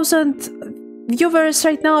 1,000 viewers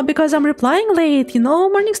right now because I'm replying late, you know,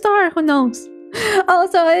 Morningstar, who knows?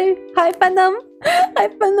 Also, hi Phantom. Hi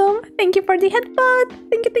Phantom. Thank you for the headbutt.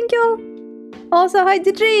 Thank you. Also, hi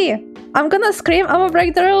Digi. I'm gonna scream, I'm gonna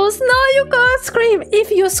break the rules. No, you can't scream.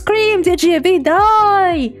 If you scream, Digi, we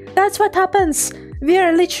die. That's what happens. We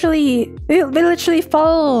literally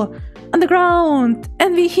fall on the ground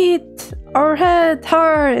and we hit our head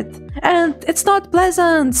hard. And it's not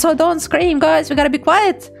pleasant, so don't scream, guys. We gotta be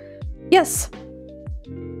quiet. Yes.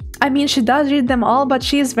 I mean, she does read them all, but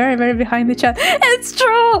she is very, very behind the chat. It's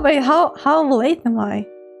true! Wait, how late am I?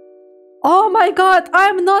 Oh my god,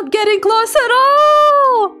 I'm not getting close at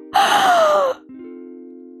all!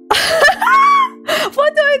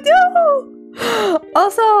 What do I do?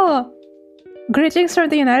 Also, greetings from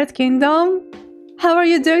the United Kingdom. How are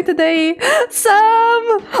you doing today?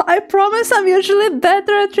 Sam! I promise I'm usually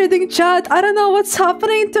better at reading chat. I don't know what's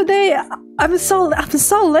happening today. I'm so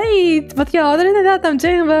late. But yeah, other than that, I'm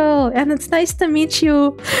doing well. And it's nice to meet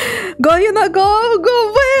you. Go, Yuna,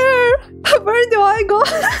 go where? Where do I go?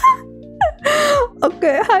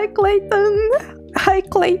 Okay, hi Clayton. Hi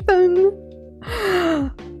Clayton.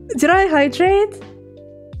 Did I hydrate?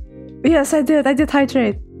 Yes, I did. I did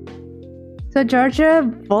hydrate. So Georgia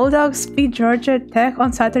Bulldogs beat Georgia Tech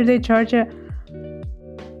on Saturday, Georgia.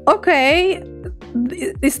 Okay,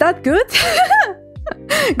 is that good?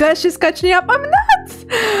 Guys, she's catching up. I'm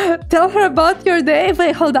not! Tell her about your day.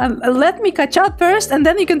 Wait, hold on. Let me catch up first and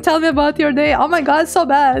then you can tell me about your day. Oh my god, so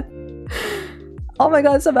bad. Oh my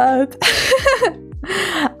god, so bad.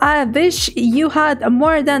 I wish you had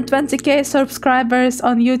more than 20k subscribers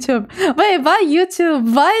on YouTube. Wait, why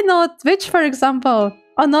YouTube? Why not Twitch, for example?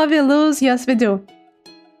 Oh no, we lose. Yes, we do.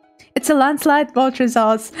 It's a landslide, both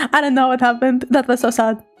results. I don't know what happened. That was so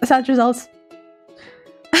sad. Sad results.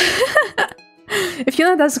 If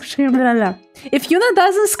Yuna doesn't scream, if Yuna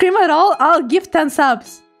doesn't scream at all, I'll give 10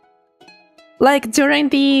 subs. Like during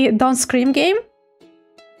the Don't Scream game.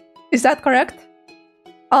 Is that correct?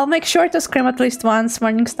 I'll make sure to scream at least once,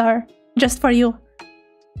 Morningstar. Just for you.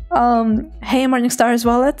 Hey Morningstar's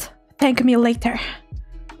wallet. Thank me later.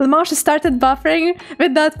 Lamarche started buffering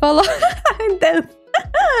with that follow. I did.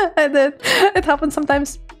 I did. It happens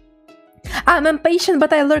sometimes. I'm impatient,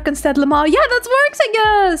 but I lurk instead, Lamar. Yeah, that works, I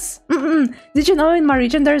guess. Did you know in my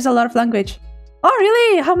region there's a lot of language? Oh,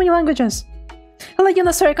 really? How many languages? Hello,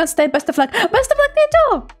 Yuna. Sorry, I can't stay. Best of luck. Best of luck to you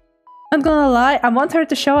too. I'm gonna lie. I want her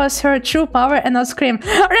to show us her true power and not scream.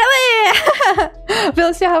 Really?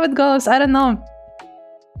 We'll see how it goes. I don't know.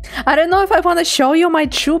 I don't know if I want to show you my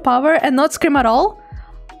true power and not scream at all.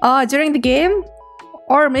 During the game,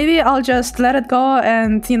 or maybe I'll just let it go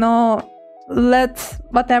and, you know, let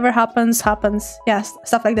whatever happens happens. Yes,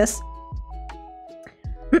 stuff like this.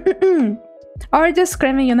 Or just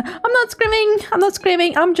screaming, you know. I'm not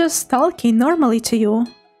screaming, I'm just talking normally to you.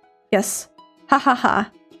 Yes. Ha ha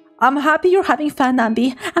ha. I'm happy you're having fun,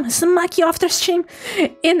 Nambi. I'm gonna smack you after stream.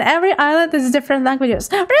 In every island there's different languages.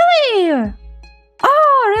 Really?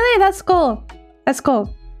 Oh, really? That's cool. That's cool.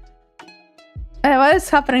 Hey, what is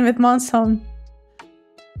happening with Monsoon?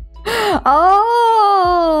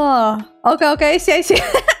 Oh! Okay, I see.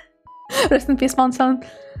 Rest in peace, Monsoon.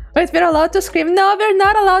 Wait, we're allowed to scream? No, we're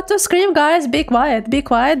not allowed to scream, guys. Be quiet, be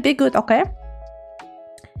good, okay?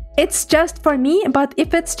 It's just for me, but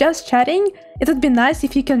if it's just chatting, it would be nice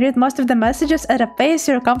if you can read most of the messages at a pace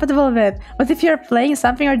you're comfortable with. But if you're playing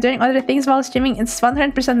something or doing other things while streaming, it's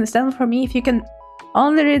 100% understandable for me if you can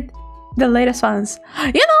only read the latest ones.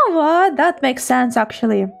 You know what? That makes sense,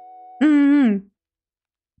 actually.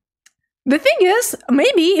 The thing is,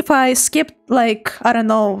 maybe if I skipped, like, I don't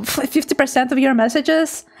know, 50% of your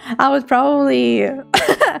messages, I would probably...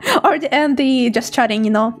 or end the just chatting,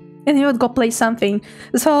 you know? And you would go play something.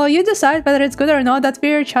 So you decide whether it's good or not that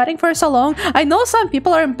we're chatting for so long. I know some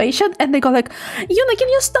people are impatient and they go like, Yuna, can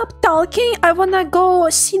you stop talking? I wanna go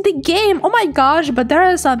see the game. Oh my gosh. But there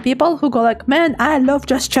are some people who go like, man, I love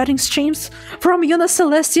just chatting streams from Yuna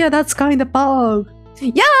Celestia. That's kind of pog.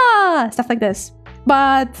 Yeah, stuff like this.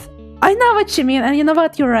 But I know what you mean, and you know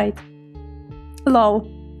what? You're right. Low.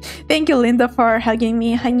 Thank you, Linda, for hugging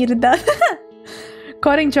me. I needed that.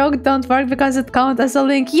 Coding joke don't work because it counts as a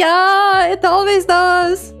link. Yeah, it always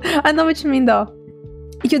does. I know what you mean, though.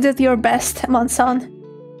 You did your best, Monson.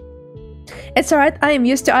 It's alright, I am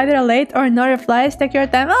used to either late or no replies. Take your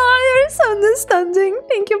time. Oh, you're so understanding.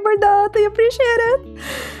 Thank you for that. I appreciate it.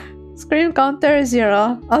 Scream counter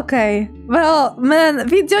 0. Okay. Well, man,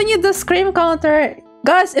 we do need the scream counter.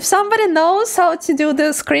 Guys, if somebody knows how to do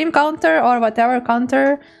the scream counter or whatever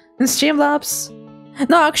counter in Streamlabs...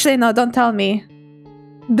 No, actually, no, don't tell me.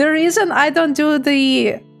 The reason I don't do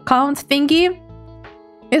the count thingy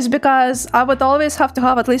is because I would always have to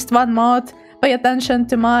have at least one mod pay attention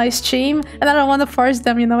to my stream, and I don't want to force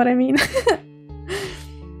them, you know what I mean?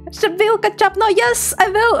 Shabil, catch up. No, yes, I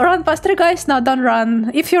will. Run faster, guys. No, don't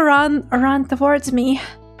run. If you run, run towards me.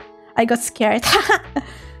 I got scared.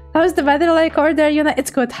 How's the weather like over there, Yuna?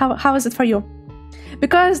 It's good. How is it for you?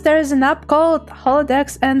 Because there is an app called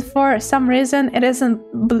Holodex, and for some reason it isn't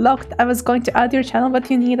blocked. I was going to add your channel,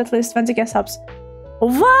 but you need at least 20k subs.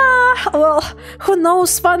 Wow! Well, who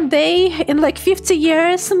knows, one day, in like 50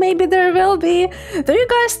 years, maybe there will be. Do you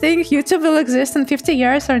guys think YouTube will exist in 50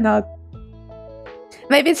 years or not?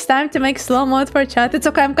 Maybe it's time to make slow mode for chat. It's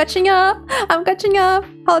okay, I'm catching up! I'm catching up!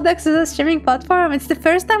 Holodex is a streaming platform. It's the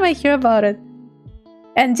first time I hear about it.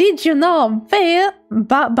 And did you know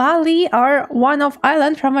Bali are one of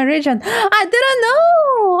island from my region? I didn't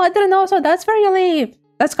know! I didn't know, so that's where you live.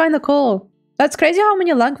 That's kind of cool. That's crazy how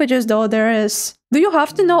many languages though there is. Do you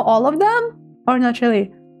have to know all of them? Or not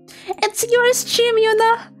really? It's your stream,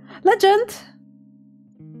 Yuna! Legend!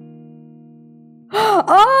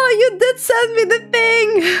 Oh, you did send me the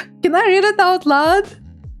thing! Can I read it out loud?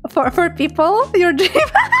 For people? Your dream?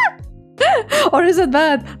 Or is it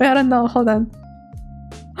bad? Wait, I don't know, hold on.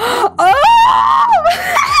 Oh!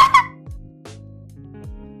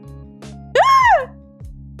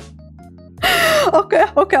 Okay.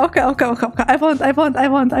 I won't.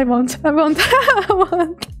 I'm dying.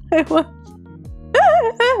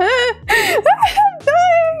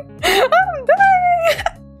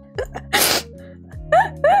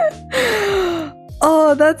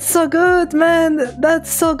 Oh, that's so good, man. That's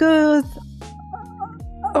so good.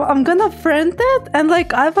 I'm gonna print it and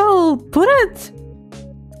like I will put it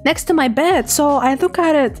next to my bed, so I look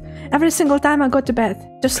at it every single time I go to bed.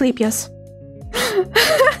 To sleep, yes.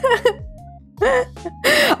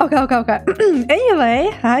 Okay.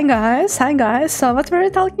 Anyway, hi guys. So what were we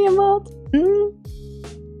talking about?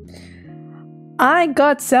 I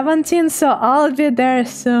got 17, so I'll be there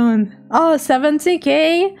soon. Oh,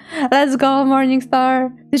 70k? Let's go,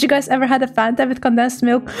 Morningstar. Did you guys ever had a Fanta with condensed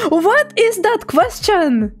milk? What is that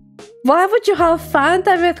question? Why would you have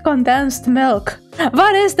Fanta with condensed milk?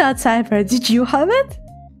 What is that, Cypher? Did you have it?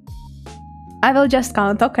 I will just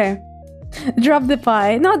count, okay. Drop the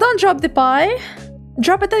pie. No, don't drop the pie.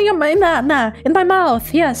 Drop it in your in my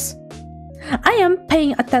mouth, yes. I am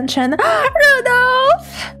paying attention.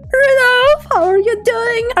 Rudolph! Rudolph, how are you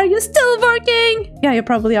doing? Are you still working? Yeah, you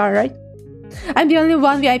probably are, right? I'm the only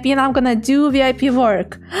one VIP and I'm gonna do VIP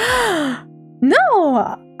work.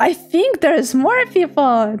 No, I think there's more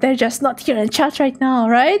people. They're just not here in chat right now,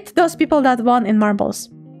 right? Those people that won in marbles.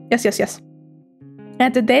 Yes.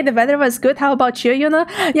 And today the weather was good. How about you, Yuna?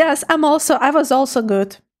 Yes, I was also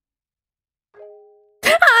good.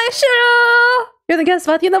 Hi, Shiro! Yuna, guess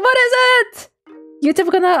what? Yuna, what is it?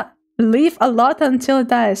 YouTube gonna live a lot until it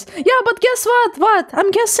dies. Yeah, but guess what? What? I'm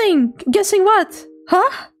guessing. Guessing what?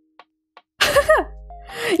 Huh?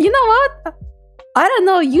 You know what? I don't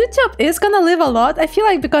know. YouTube is gonna live a lot. I feel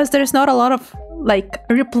like because there's not a lot of like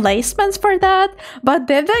replacements for that, but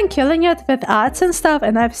they've been killing it with ads and stuff,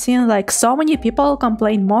 and I've seen like so many people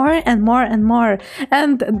complain more and more and more,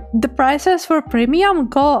 and the prices for premium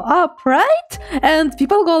go up, right? And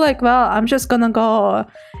people go like, well, I'm just gonna go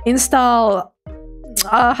install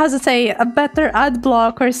how's it say, a better ad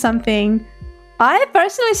block or something. I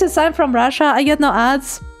personally, since I'm from Russia, I get no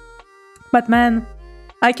ads, but man,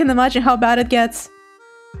 I can imagine how bad it gets.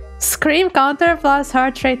 Scream counter plus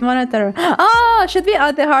heart rate monitor. Oh, should we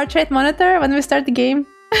add the heart rate monitor when we start the game?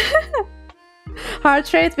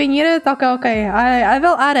 Heart rate, we need it? Okay. I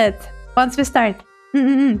will add it once we start.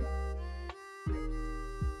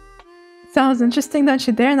 Sounds interesting, don't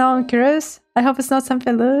you dare? Now I'm curious. I hope it's not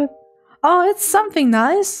something lewd. Oh, it's something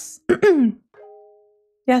nice.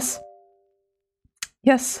 Yes.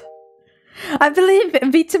 I believe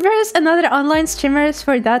VTubers and other online streamers,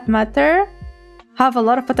 for that matter, have a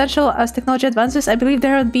lot of potential as technology advances. I believe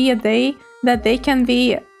there will be a day that they can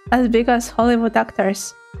be as big as Hollywood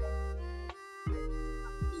actors.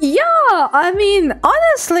 Yeah, I mean,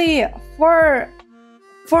 honestly, for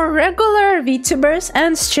for regular VTubers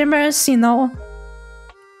and streamers, you know,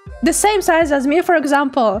 the same size as me, for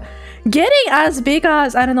example, getting as big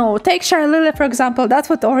as, I don't know, take Shylily, for example, that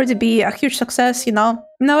would already be a huge success, you know?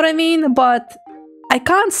 You know what I mean? But I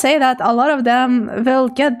can't say that a lot of them will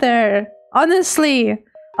get there. Honestly.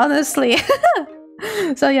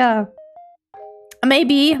 So yeah.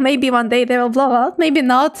 Maybe one day they will blow out. Maybe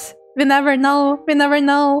not. We never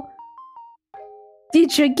know.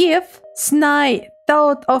 Did you give Sny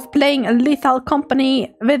thought of playing a Lethal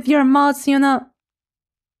Company with your mods, you know?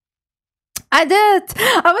 I did!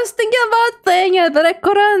 I was thinking about playing it, but I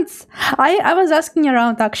couldn't. I was asking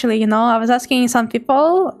around, actually, you know? I was asking some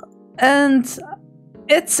people, and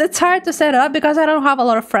it's hard to set up because I don't have a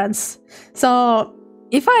lot of friends. So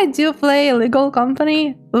if I do play Legal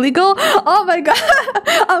Company... Legal? Oh my god!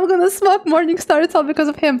 I'm gonna smoke Morningstar, it's all because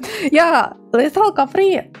of him. Yeah, Lethal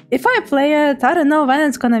Company, if I play it, I don't know when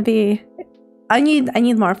it's gonna be. I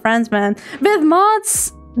need more friends, man. With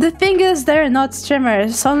mods, the thing is they're not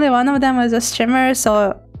streamers. Only one of them is a streamer,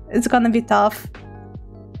 so it's gonna be tough.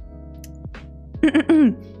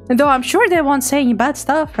 Though I'm sure they won't say any bad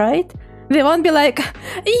stuff, right? They won't be like,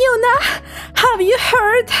 Yuna, have you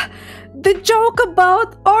heard the joke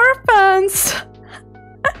about orphans?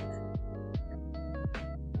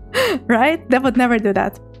 Right? They would never do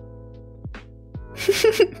that.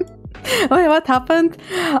 Wait, what happened?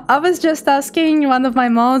 I was just asking one of my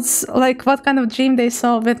mods, like, what kind of dream they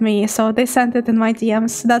saw with me, so they sent it in my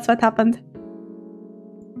DMs. That's what happened.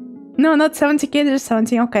 No, not 70k, there's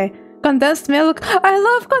 70, okay. Condensed milk. I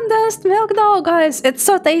love condensed milk though, guys. It's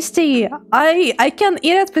so tasty. I can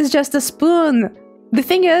eat it with just a spoon. The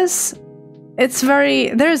thing is, it's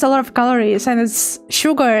there's a lot of calories and it's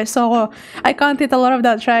sugar, so I can't eat a lot of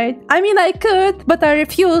that, right? I mean, I could, but I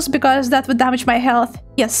refuse because that would damage my health.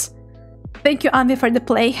 Yes. Thank you, Andy, for the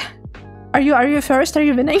play. Are you first? Are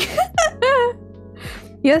you winning?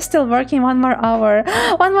 Yes, still working 1 more hour.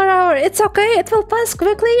 1 more hour. It's okay. It will pass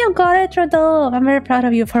quickly. You got it, Rodolphe. I'm very proud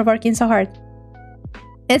of you for working so hard.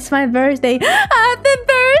 It's my birthday. Happy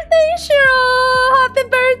birthday, Shiro! Happy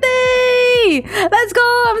birthday! Let's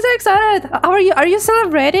go! I'm so excited. How are you? Are you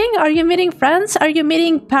celebrating? Are you meeting friends? Are you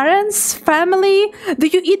meeting parents? Family? Do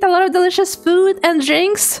you eat a lot of delicious food and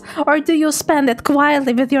drinks? Or do you spend it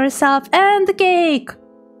quietly with yourself and the cake?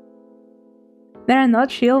 There are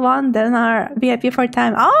not real ones, then are VIP for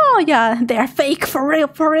time. Oh yeah, they are fake, for real,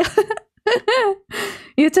 for real.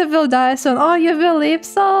 YouTube will die soon. Oh, you will leave?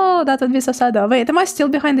 So that would be so sad though. Wait, am I still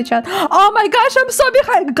behind the chat? Oh my gosh, I'm so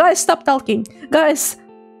behind. Guys, stop talking. Guys,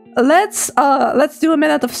 let's do a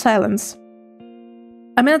minute of silence.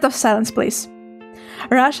 A minute of silence, please.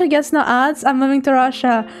 Russia gets no ads. I'm moving to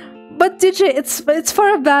Russia. But DJ, it's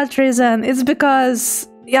for a bad reason. It's because,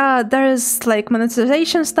 yeah, there's like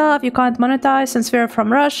monetization stuff. You can't monetize since we're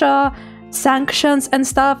from Russia. Sanctions and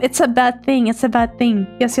stuff. It's a bad thing. It's a bad thing.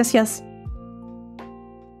 Yes, yes, yes.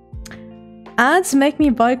 Ads make me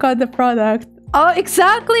boycott the product. Oh,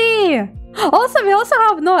 exactly! Also, we also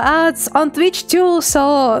have no ads on Twitch too,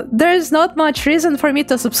 so there's not much reason for me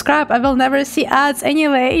to subscribe. I will never see ads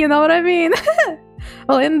anyway, you know what I mean?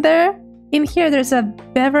 Well, in here, there's a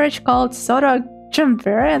beverage called Soda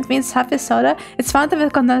Jambira, and means happy soda. It's Fanta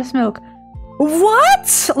with condensed milk.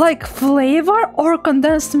 What? Like flavor or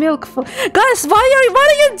condensed milk? Guys, what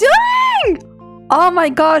are you doing? Oh my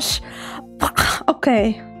gosh.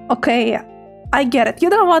 Okay, okay. I get it. You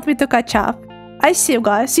don't want me to catch up. I see you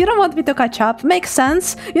guys. You don't want me to catch up. Makes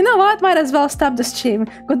sense. You know what? Might as well stop the stream.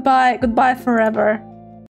 Goodbye. Goodbye forever.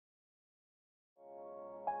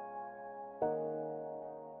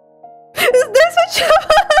 Is this what you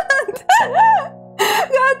want?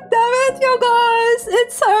 God damn it, you guys.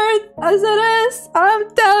 It's hard as it is. I'm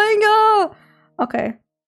telling you. Okay.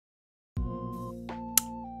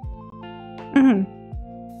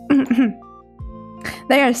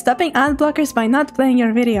 They are stopping ad blockers by not playing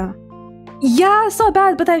your video. Yeah, so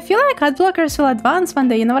bad, but I feel like ad blockers will advance one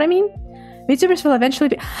day, you know what I mean? VTubers will eventually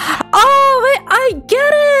be... Oh, wait, I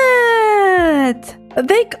get it!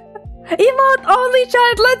 They... Emote only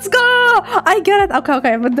chat, let's go! I get it. Okay,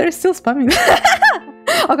 okay, but they're still spamming.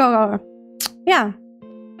 Okay, okay, okay. Yeah.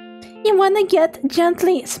 You wanna get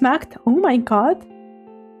gently smacked? Oh my god.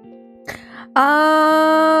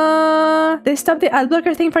 They stopped the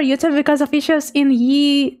adblocker thing for YouTube because of issues in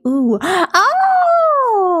Ooh.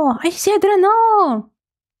 Oh, I see. I didn't know.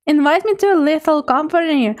 Invite me to a Lethal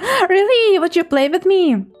Company. Really? Would you play with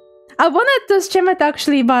me? I wanted to stream it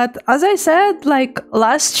actually, but as I said, like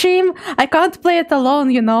last stream, I can't play it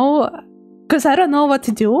alone, you know, because I don't know what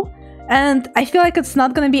to do. and I feel like it's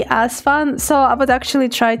not gonna be as fun, so I would actually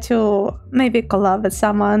try to maybe collab with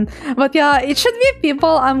someone. But yeah, it should be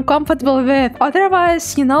people I'm compatible with.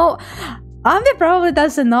 Otherwise, you know, Ambi probably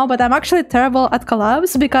doesn't know, but I'm actually terrible at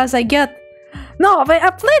collabs because I get... No, but I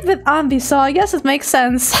played with Ambi, so I guess it makes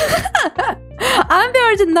sense. Ambi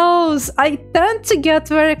already knows. I tend to get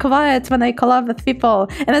very quiet when I collab with people,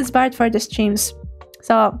 and it's bad for the streams.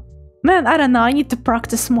 So, man, I don't know, I need to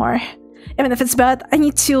practice more. Even if it's bad, I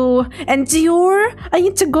need to endure. I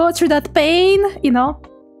need to go through that pain, you know?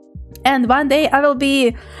 And one day I will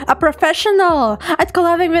be a professional at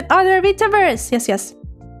collabing with other VTubers. Yes, yes.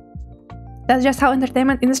 That's just how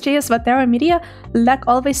entertainment industry is. Whatever media, luck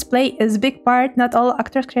always play is big part. Not all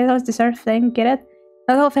actors, creators deserve fame. Get it?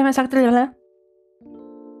 Not all famous actors... Blah, blah.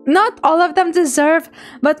 Not all of them deserve,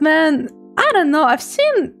 but man, I don't know. I've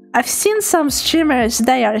seen some streamers,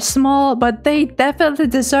 they are small, but they definitely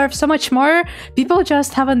deserve so much more. People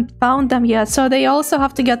just haven't found them yet, so they also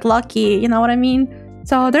have to get lucky, you know what I mean?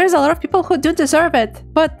 So there's a lot of people who do deserve it,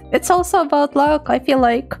 but it's also about luck, I feel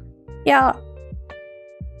like. Yeah.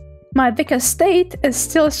 My biggest state is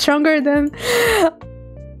still stronger than...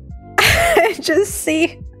 I just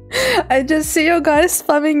see you guys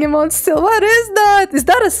spamming emotes still. What is that? Is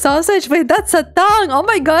that a sausage? Wait, that's a tongue! Oh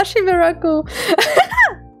my gosh, Miracle!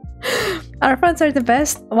 Our friends are the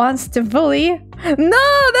best ones to bully.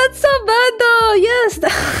 No, that's so bad though! Yes!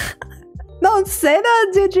 Don't say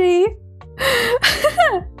that, Gigi!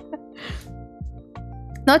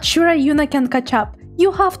 Not sure Yuna can catch up.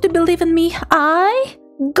 You have to believe in me. I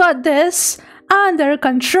got this under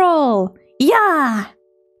control. Yeah!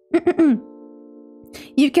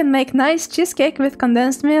 You can make nice cheesecake with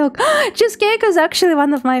condensed milk. Cheesecake is actually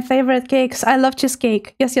one of my favorite cakes. I love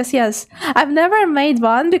cheesecake. Yes, yes, yes. I've never made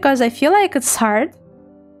one because I feel like it's hard.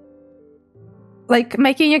 Like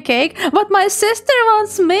making a cake. But my sister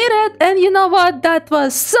once made it, and you know what? That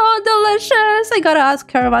was so delicious. I gotta ask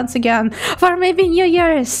her once again. For maybe New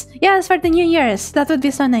Year's. Yes, for the New Year's. That would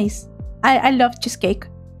be so nice. I love cheesecake.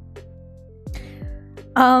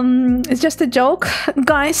 It's just a joke.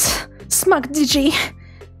 Guys, smack Digi.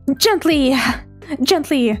 Gently.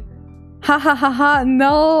 Gently. Ha ha ha ha.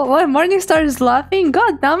 No. Why Morningstar is laughing?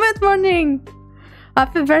 God damn it, Morning.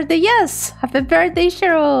 Happy birthday. Yes. Happy birthday,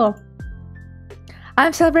 Cheryl.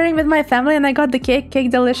 I'm celebrating with my family and I got the cake.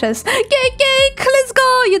 Cake delicious. Cake! Let's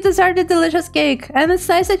go! You deserve the delicious cake. And it's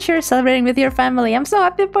nice that you're celebrating with your family. I'm so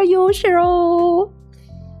happy for you, Cheryl.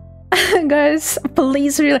 Guys,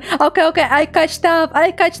 please really... Okay, I catched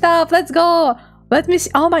up. Let's go. Let me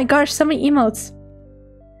see. Oh my gosh, so many emotes.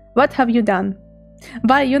 What have you done?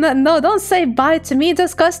 Bye, Yuna. No, don't say bye to me.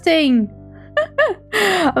 Disgusting.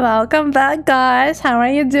 Welcome back, guys. How are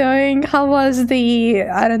you doing? How was the,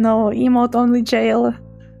 I don't know, emote only jail?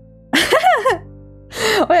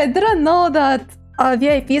 Wait, I didn't know that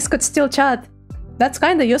VIPs could still chat. That's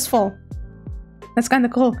kind of useful. That's kind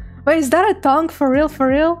of cool. Wait, is that a tongue for real? For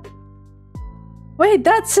real? Wait,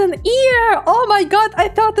 that's an ear! Oh my god, I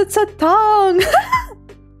thought it's a tongue!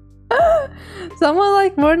 Someone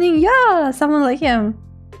like Morning, yeah, someone like him.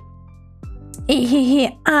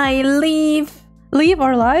 I leave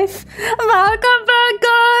or life. Welcome back,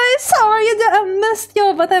 guys! How are you doing? I missed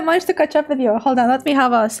you, but I managed to catch up with you. Hold on, let me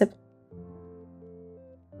have a sip.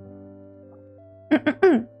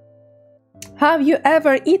 Have you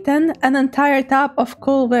ever eaten an entire tub of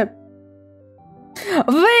Cool Whip?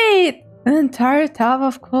 Wait! An entire tub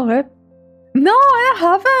of Cool Whip? No, I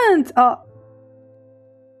haven't! Oh.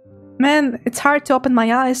 Man, it's hard to open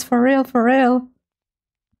my eyes, for real, for real.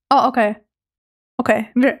 Oh, okay.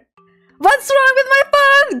 Okay. What's wrong with my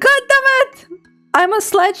phone? God damn it! I'm a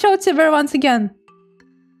slideshow tuber once again.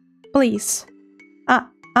 Please.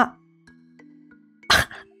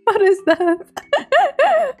 What is that?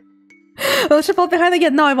 Will she fall behind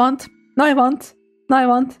again? No, I won't. No, I won't. No, I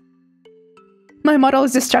won't. My model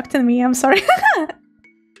is distracting me. I'm sorry.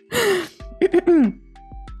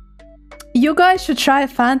 You guys should try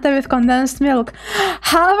Fanta with condensed milk.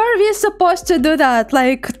 How are we supposed to do that?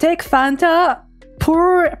 Like, take Fanta,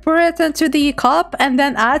 pour it into the cup, and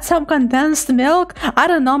then add some condensed milk? I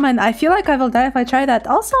don't know, man. I feel like I will die if I try that.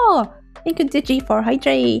 Also, thank you, Digi, for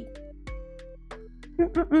hydrate.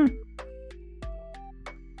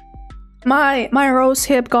 My rose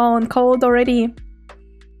hip gone cold already.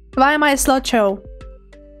 Why am I a slut show?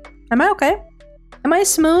 Am I okay? Am I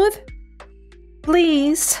smooth?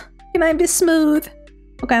 Please, can I be smooth?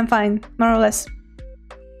 Okay, I'm fine, more or less.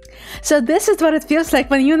 So this is what it feels like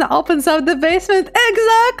when Yuna opens up the basement.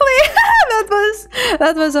 Exactly!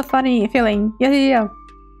 That was a funny feeling. Yeah.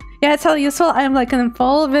 Yeah, it's all useful. I'm like in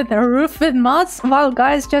full with a roof with mods, while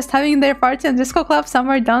guys just having their party and disco club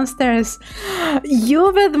somewhere downstairs.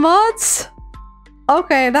 You with mods?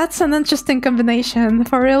 Okay, that's an interesting combination.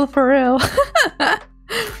 For real, for real.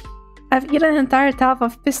 I've eaten an entire tub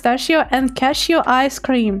of pistachio and cashew ice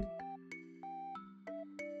cream.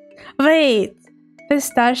 Wait,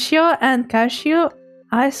 pistachio and cashew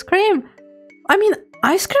ice cream? I mean,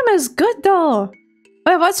 ice cream is good though.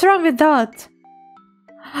 Wait, what's wrong with that?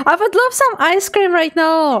 I would love some ice cream right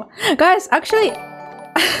now. Guys, actually...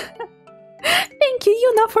 Thank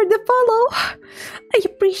you, Yuna, for the follow. I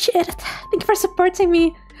appreciate it. Thank you for supporting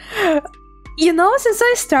me. You know, since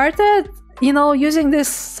I started, you know, using this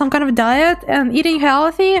some kind of diet and eating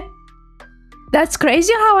healthy, that's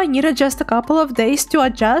crazy how I needed just a couple of days to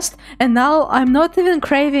adjust, and now I'm not even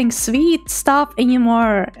craving sweet stuff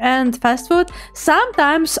anymore and fast food.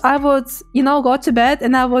 Sometimes I would, you know, go to bed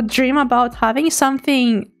and I would dream about having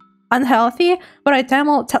something unhealthy, but I tell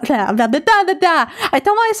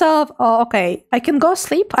myself, oh, okay, I can go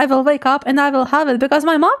sleep, I will wake up and I will have it, because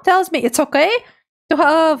my mom tells me it's okay to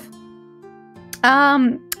have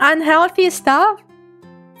unhealthy stuff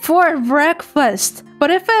for breakfast, but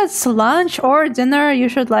if it's lunch or dinner, you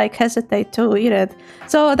should like hesitate to eat it.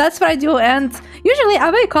 So that's what I do, and usually I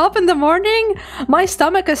wake up in the morning, my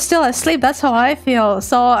stomach is still asleep. That's how I feel,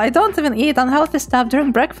 so I don't even eat unhealthy stuff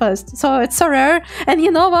during breakfast. So it's so rare, and you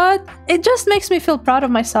know what, it just makes me feel proud of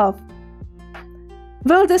myself.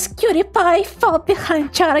 Will this cutie pie fall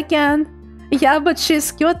behind chat again? Yeah, but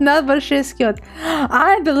she's cute, not but she's cute.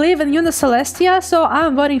 I believe in Yuna Celestia, so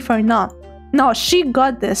I'm voting for no. No, she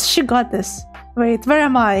got this. She got this. Wait, where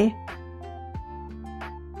am I?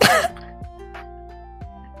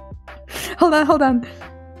 Hold on, hold on.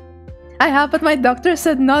 I have, but my doctor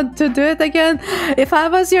said not to do it again. If I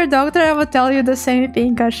was your doctor, I would tell you the same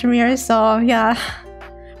thing, Kashmir. So, yeah.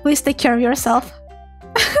 Please take care of yourself.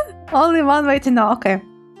 Only one way to know. Okay.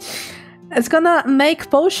 It's gonna make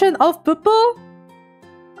potion of poo-poo?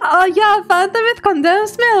 Oh yeah, Fanta with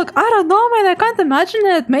condensed milk. I don't know, man, I can't imagine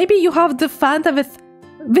it. Maybe you have the Fanta with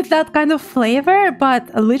that kind of flavor,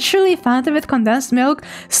 but literally Fanta with condensed milk.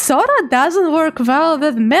 Soda doesn't work well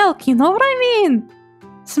with milk, you know what I mean?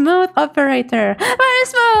 Smooth operator. Very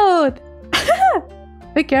smooth!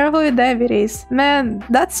 Be careful with diabetes. Man,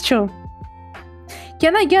 that's true.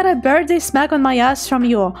 Can I get a birthday smack on my ass from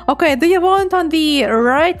you? Okay, do you want on the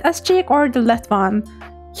right ass cheek or the left one?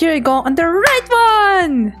 Here you go, on the right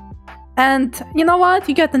one! And you know what?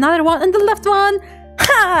 You get another one on the left one.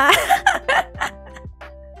 Ha!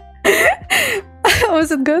 Was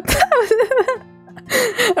it good?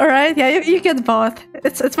 Alright, yeah, you get both.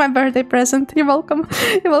 It's my birthday present. You're welcome.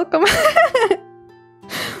 You're welcome.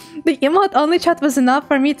 The emote only chat was enough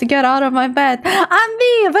for me to get out of my bed.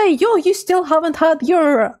 Andy, wait, you still haven't had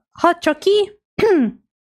your hot chocolate?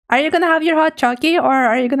 Are you gonna have your hot chocolate, or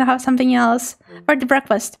are you gonna have something else for the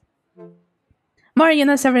breakfast? More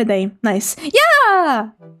Yunas every day. Nice. Yeah!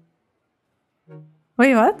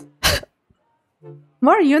 Wait, what?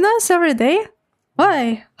 More Yunas every day?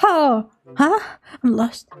 Why? How? Huh? I'm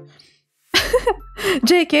lost.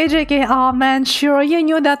 JK. Oh man, sure, you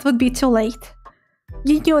knew that would be too late.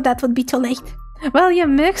 You knew that would be too late. Well, you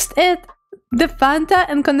mixed it, the Fanta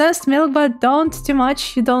and condensed milk, but don't too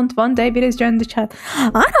much. You don't want diabetes during the chat.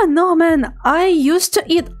 I don't know, man. I used to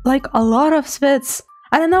eat like a lot of sweets.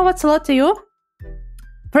 I don't know what's a lot to you.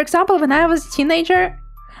 For example, when I was a teenager,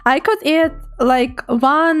 I could eat like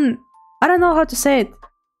one, I don't know how to say it,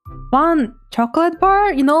 one chocolate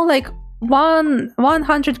bar, you know, like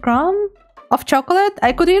 100 gram of chocolate.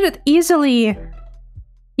 I could eat it easily.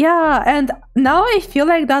 Yeah, and now I feel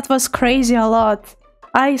like that was crazy a lot.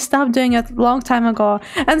 I stopped doing it a long time ago.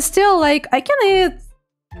 And still, like, I can eat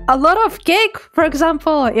a lot of cake, for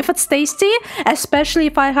example, if it's tasty, especially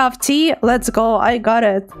if I have tea, let's go, I got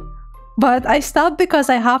it. But I stopped because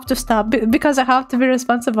I have to stop, because I have to be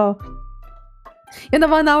responsible. You know,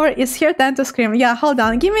 1 hour is here, time to scream. Yeah, hold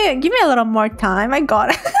on, give me a little more time, I got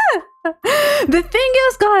it. The thing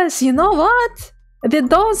is, guys, you know what? The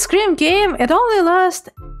Don't Scream game, it only lasts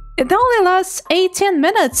 18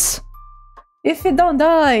 minutes. If you don't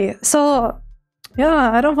die. So,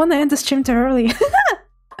 yeah, I don't want to end the stream too early.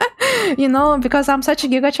 You know, because I'm such a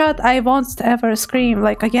giga chat, I won't ever scream,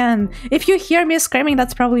 like, again. If you hear me screaming,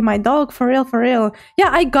 that's probably my dog, for real, for real.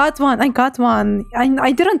 Yeah, I got one. I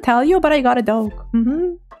didn't tell you, but I got a dog.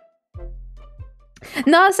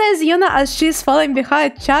 Now says Yuna as she's falling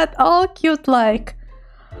behind chat, all cute like.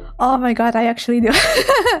 Oh my god, I actually do.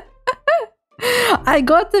 I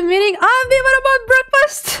got the meeting. Andy, what about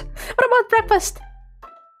breakfast? What about breakfast?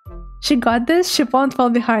 She got this. She won't fall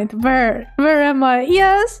behind. Where am I?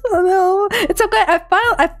 Yes. Oh, no. It's okay. I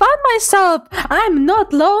found myself. I'm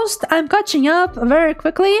not lost. I'm catching up very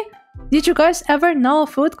quickly. Did you guys ever know a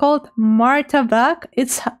food called martabak?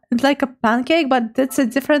 It's like a pancake, but it's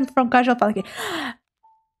different from casual pancake.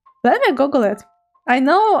 Let me Google it. I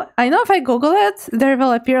know if I Google it, there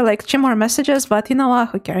will appear like 2 more messages, but you know what?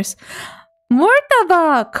 Who cares?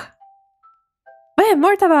 Martabak! Wait,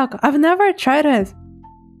 martabak! I've never tried it.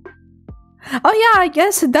 Oh yeah, I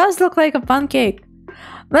guess it does look like a pancake.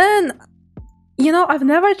 Man, you know, I've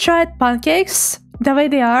never tried pancakes the way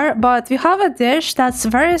they are, but we have a dish that's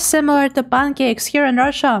very similar to pancakes here in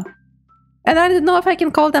Russia. And I don't know if I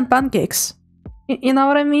can call them pancakes. You know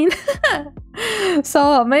what I mean?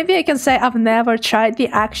 So maybe I can say I've never tried the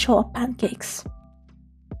actual pancakes.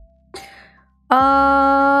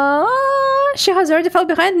 She has already fell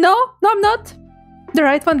behind. No, I'm not. The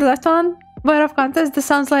right one, the left one. Out of context. This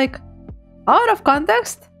sounds like out of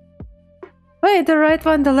context. Wait, the right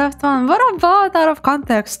one, the left one. What about out of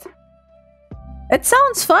context? It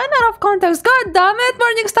sounds fine out of context. God damn it,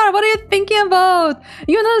 Morningstar, what are you thinking about?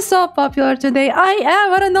 You're not so popular today. I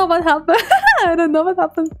am. I don't know what happened. I don't know what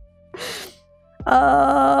happened.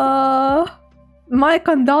 My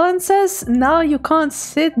condolences. Now you can't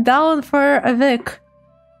sit down for a week.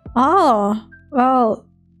 Oh, well,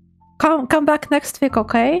 come back next week,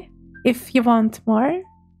 okay? If you want more.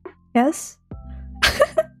 Yes?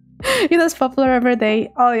 You're not popular every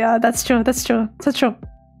day. Oh yeah, that's true. That's true. So true.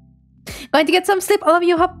 Going to get some sleep. All of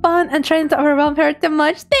you have fun and trying to overwhelm her too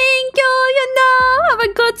much. Thank you, you know. Have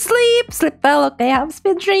a good sleep. Sleep well, okay? Have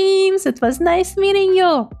sweet dreams. It was nice meeting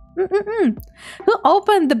you. Who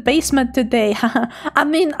opened the basement today? I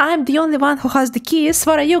mean, I'm the only one who has the keys.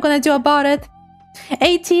 What are you gonna do about it?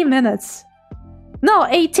 18 minutes. No,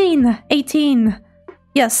 18. 18.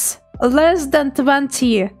 Yes, less than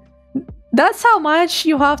 20. That's how much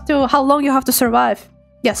you have to, how long you have to survive.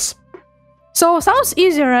 Yes. So, sounds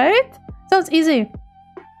easy, right? Sounds easy.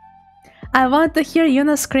 I want to hear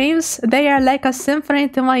Yuna screams. They are like a symphony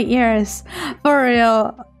to my ears. For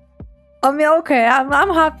real. I mean, okay,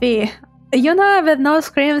 I'm happy. Yuna with no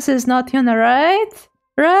screams is not Yuna, right?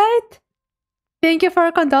 Right? Thank you for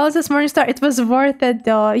your condolences, Morningstar. It was worth it,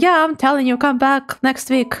 though. Yeah, I'm telling you, come back next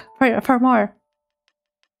week for more.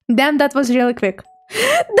 Damn, that was really quick.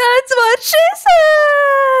 That's what she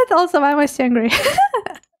said! Also, why am I so angry?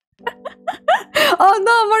 Oh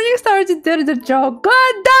no, Morningstar did the joke.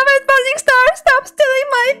 God damn it, Morningstar! Stop stealing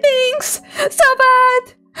my things! So bad!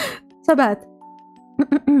 So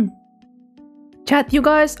bad. Chat, you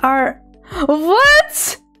guys are...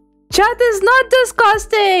 What? Chat is not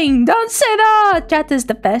disgusting! Don't say that! Chat is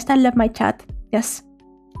the best. I love my chat. Yes.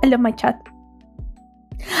 I love my chat.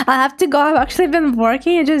 I have to go. I've actually been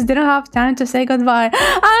working. I just didn't have time to say goodbye.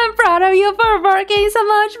 I'm proud of you for working so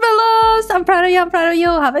much, Belos. I'm proud of you. I'm proud of you.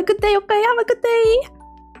 Have a good day, okay? Have a good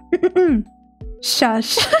day.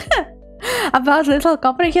 Shush. About Little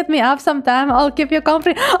Company, hit me up sometime. I'll keep you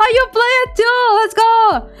company. Oh, you play it too! Let's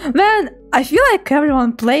go! Man, I feel like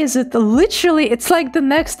everyone plays it. Literally, it's like the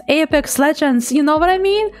next Apex Legends. You know what I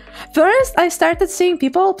mean? First, I started seeing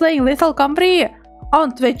people playing Little Company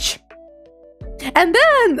on Twitch. And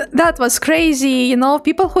then, that was crazy, you know,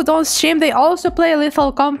 people who don't stream, they also play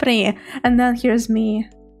Little Company. And then here's me.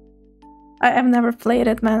 I've never played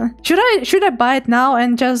it, man. Should I buy it now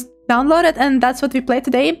and just download it and that's what we play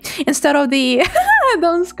today? Instead of the...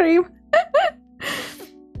 Don't scream.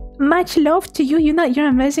 Much love to you, you're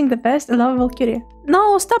amazing, the best, I love Valkyrie.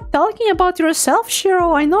 No, stop talking about yourself,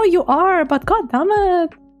 Shiro. I know you are, but god damn it.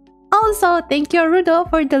 Also, thank you, Rudo,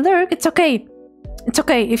 for the lurk. It's okay. It's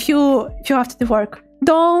okay if you have to do work.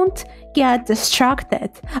 Don't get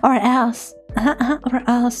distracted, or else. Or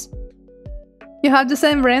else. You have the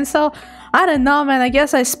same brain cell? I don't know, man. I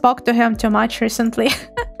guess I spoke to him too much recently.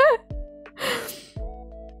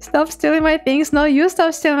 Stop stealing my things. No, you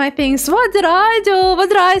stop stealing my things. What did I do? What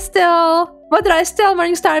did I steal? What did I steal,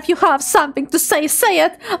 Morningstar? If you have something to say, say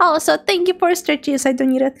it. Also, thank you for stretches. I don't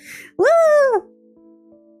need it. Woo!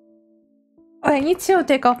 I need to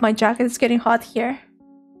take off my jacket. It's getting hot here.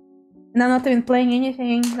 And I'm not even playing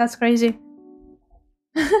anything. That's crazy.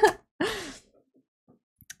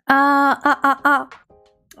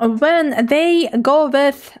 When they go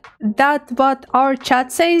with that what our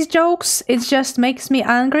chat says jokes, it just makes me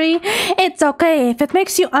angry. It's okay. If it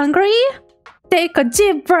makes you angry, take a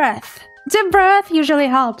deep breath. Deep breath usually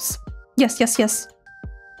helps. Yes, yes, yes.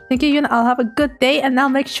 Thank you, Yuna. I'll have a good day and I'll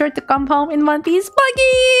make sure to come home in one piece.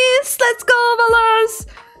 Buggies! Let's go, Valors!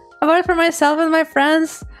 I bought it for myself and my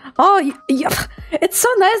friends. Oh, yeah. It's so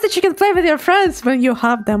nice that you can play with your friends when you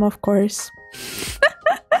have them, of course.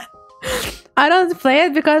 I don't play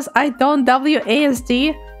it because I don't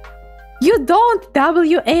WASD. You don't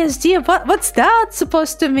WASD? What's that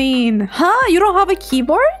supposed to mean? Huh? You don't have a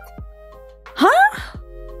keyboard? Huh?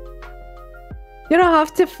 You don't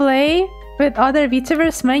have to play with other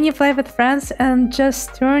VTubers when you play with friends and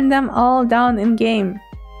just turn them all down in game.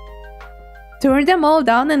 Turn them all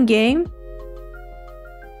down in game?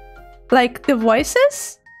 Like the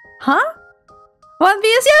voices? Huh? One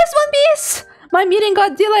Piece? Yes, One Piece! My meeting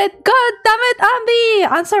got delayed. God damn it, Ambi!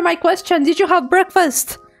 Answer my question. Did you have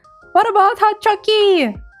breakfast? What about Hot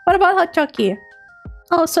Chucky? What about Hot Chucky?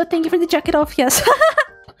 Oh, so thank you for the jacket off, yes.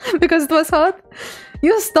 Because it was hot.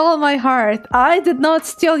 You stole my heart. I did not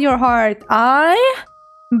steal your heart. I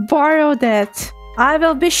borrowed it. I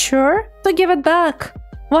will be sure to give it back.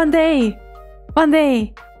 One day. One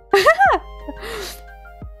day.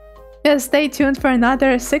 Yes, stay tuned for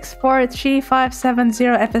another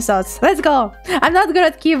 643-570 episodes. Let's go! I'm not good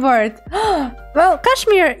at keyboard. Well,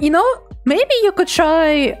 Kashmir, you know, maybe you could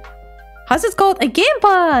try... How's it called? A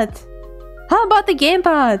gamepad! How about the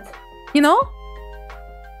gamepad? You know?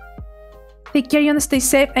 Take care, you stay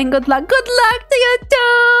safe, and good luck. Good luck to you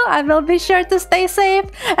too! I will be sure to stay safe,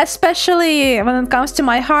 especially when it comes to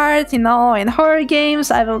my heart, you know, in horror games.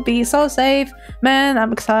 I will be so safe. Man,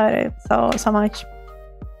 I'm excited so much.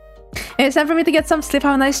 It's time for me to get some sleep.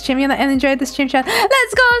 Have a nice stream, and enjoy the stream chat.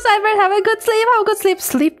 Let's go, Cyber! Have a good sleep! Have a good sleep!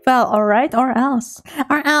 Sleep well, alright? Or else.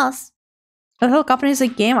 Or else. Little Company is a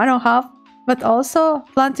game I don't have, but also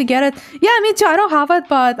plan to get it. Yeah, me too. I don't have it,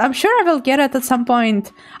 but I'm sure I will get it at some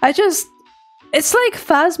point. It's like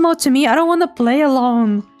Phasmo to me. I don't want to play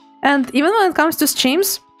alone. And even when it comes to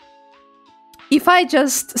streams, if I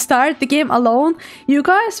just start the game alone, you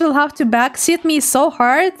guys will have to backseat me so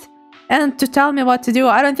hard and to tell me what to do.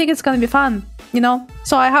 I don't think it's gonna be fun, you know?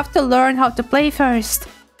 So I have to learn how to play first.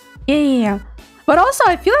 Yeah. But also,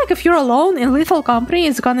 I feel like if you're alone in Lethal Company,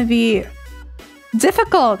 it's gonna be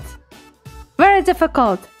difficult. Very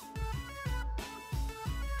difficult.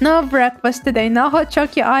 No breakfast today. No Hot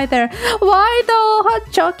Chucky either. Why though?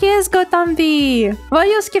 Hot Chucky is Gotambi. Why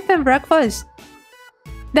you skipping breakfast?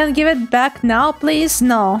 Then give it back now, please?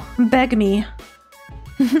 No. Beg me.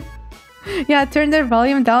 Yeah, turn their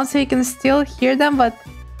volume down so you can still hear them, but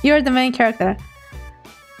you're the main character.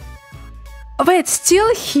 Wait,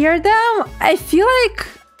 still hear them? I feel like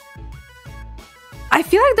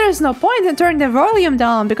there's no point in turning the volume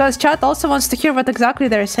down, because chat also wants to hear what exactly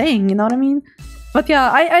they're saying, you know what I mean? But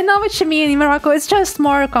yeah, I know what you mean, Morocco. It's just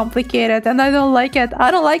more complicated, and I don't like it.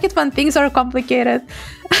 I don't like it when things are complicated.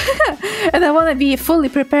 And I want to be fully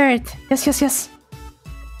prepared. Yes, yes, yes.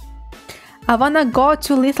 I wanna go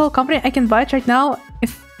to Lethal Company. I can buy it right now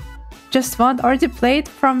if just want. Already played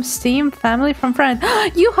from Steam, family, from friend.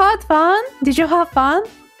 You had fun? Did you have fun?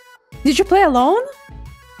 Did you play alone?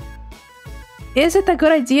 Is it a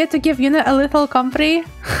good idea to give Yuna a Lethal Company?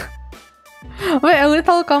 Wait, a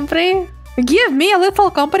Lethal Company? Give me a Lethal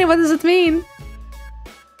Company? What does it mean?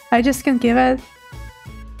 I just can't give it.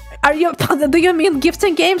 Do you mean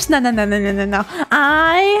gifting games? No.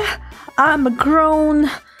 I'm a grown...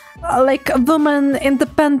 like a woman,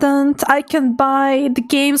 independent. I can buy the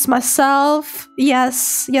games myself.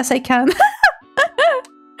 Yes, I can.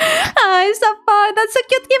 Hi, Sapphire. That's a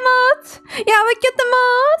cute emote. Yeah, a cute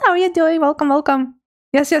emote. How are you doing? Welcome, welcome.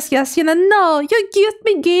 Yes. You know, no, you gift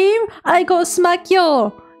me game, I go smack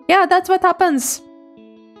you. Yeah, that's what happens.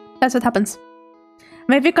 That's what happens.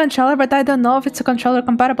 Maybe controller, but I don't know if it's a controller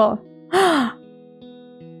compatible.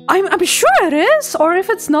 I'm sure it is, or if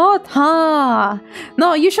it's not,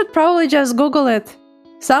 no, you should probably just Google it.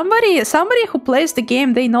 Somebody who plays the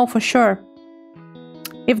game, they know for sure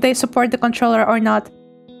if they support the controller or not.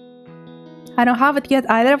 I don't have it yet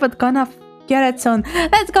either, but gonna get it soon.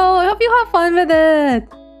 Let's go! I hope you have fun with it!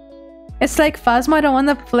 It's like Phasmo, I don't want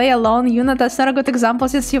to play alone. Yuna, that's not a good example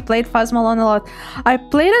since you played Phasmo alone a lot. I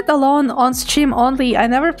played it alone on stream only. I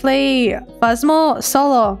never play Phasmo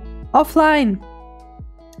solo, offline.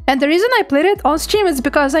 And the reason I played it on stream is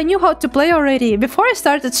because I knew how to play already. Before I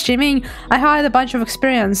started streaming, I had a bunch of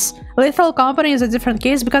experience. Lethal Company is a different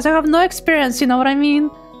case because I have no experience, you know what I mean?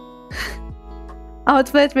 I would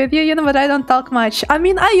play it with you, but I don't talk much. I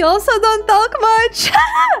mean, I also don't talk much!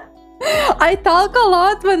 I talk a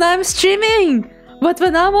lot when I'm streaming! But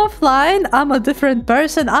when I'm offline, I'm a different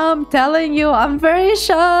person. I'm telling you, I'm very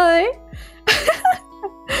shy!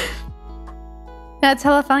 That's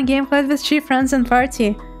hella fun game played with 3 friends and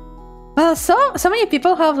party. Well, so many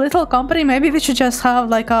people have Lethal Company. Maybe we should just have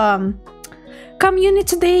like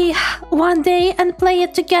community day one day and play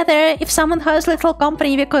it together. If someone has Lethal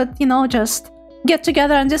Company, we could, you know, just get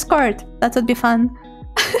together on Discord. That would be fun.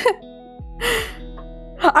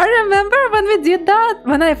 I remember when we did that,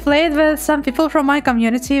 when I played with some people from my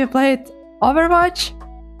community. We played Overwatch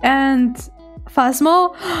and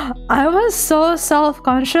Phasmo. I was so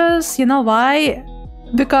self-conscious. You know why?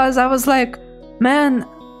 Because I was like, man,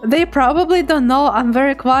 they probably don't know I'm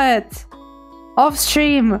very quiet off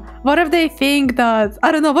stream. What if they think that,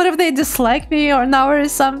 I don't know, what if they dislike me or now or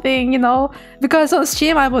something, you know? Because on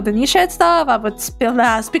stream I would initiate stuff, I would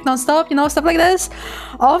speak non-stop, you know, stuff like this.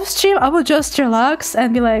 Off stream I would just relax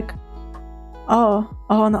and be like, oh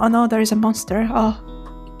no, there is a monster. Oh,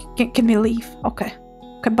 can we leave? Okay,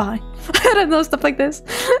 bye. I don't know, stuff like this.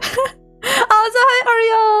 Also, hi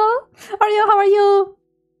Oreo! Oreo, how are you?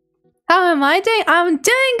 How am I doing? I'm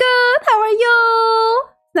doing good! How are you?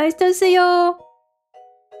 Nice to see you.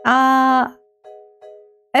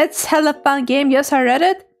 It's hella fun game. Yes, I read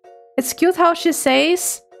it. It's cute how she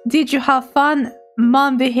says, did you have fun?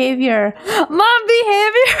 Mom behavior. Mom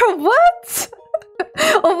behavior? What?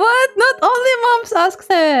 What? Not only moms ask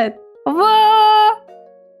that. What?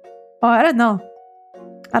 Oh, I don't know.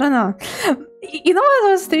 You know what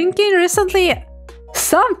I was thinking recently?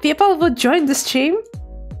 Some people would join the stream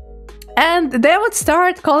and they would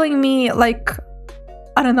start calling me like,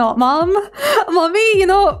 I don't know, mommy, you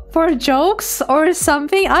know, for jokes or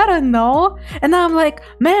something, I don't know. And I'm like,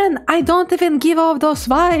 man, I don't even give off those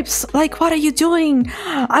vibes. Like, what are you doing?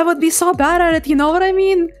 I would be so bad at it, you know what I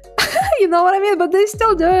mean? You know what I mean? But they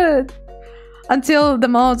still do it. Until the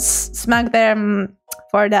mods smack them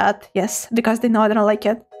for that, yes, because they know I don't like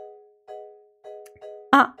it.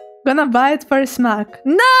 Gonna buy it for smack.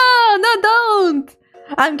 No, don't!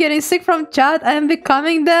 I'm getting sick from chat. I'm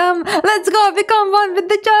becoming them. Let's go, become one with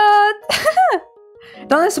the chat.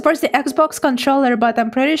 It only supports the Xbox controller, but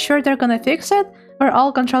I'm pretty sure they're gonna fix it where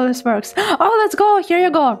all controllers works. Oh, let's go. Here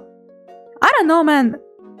you go. I don't know, man.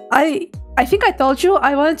 I think I told you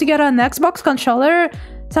I wanted to get an Xbox controller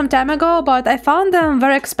some time ago, but I found them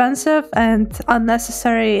very expensive and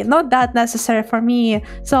unnecessary. Not that necessary for me,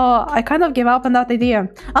 so I kind of gave up on that idea.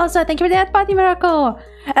 Also, thank you for that party miracle.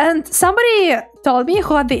 And somebody told me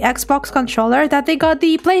who had the Xbox controller that they got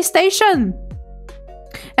the PlayStation.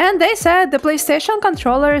 And they said the PlayStation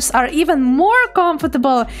controllers are even more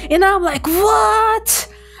comfortable. And I'm like, what?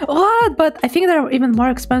 What? But I think they're even more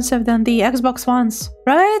expensive than the Xbox ones,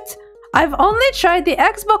 right? I've only tried the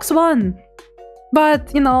Xbox One.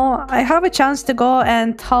 But, you know, I have a chance to go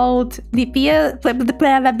and hold the PlayStation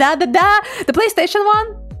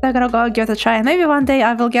one. I gotta go give it a try. Maybe one day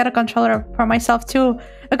I will get a controller for myself too.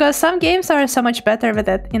 Because some games are so much better with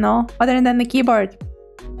it, you know, other than the keyboard.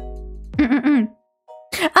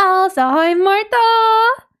 Also, hi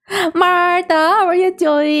Marta! Marta, how are you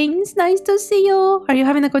doing? It's nice to see you. Are you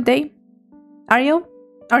having a good day? Are you?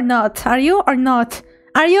 Or not? Are you or not?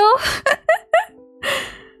 Are you?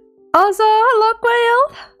 Also, hello,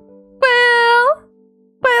 Quail!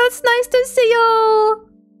 Quail, it's nice to see you!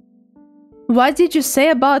 What did you say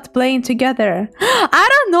about playing together? I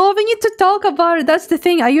don't know, we need to talk about it, that's the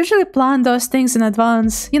thing. I usually plan those things in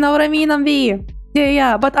advance. You know what I mean, Amvi?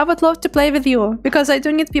 Yeah, but I would love to play with you, because I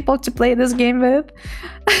do need people to play this game with.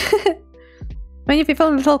 Many people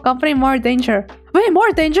in little company, more danger. Wait,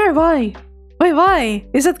 more danger? Why? Wait, why?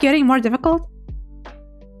 Is it getting more difficult?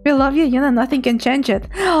 We love you, Yuna, nothing can change it.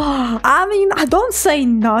 I mean, I don't say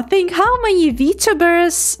nothing. How many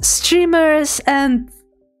VTubers, streamers, and...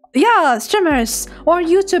 yeah, streamers or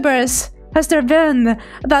YouTubers has there been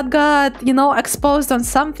that got, you know, exposed on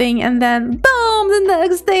something and then boom, the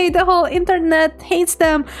next day the whole internet hates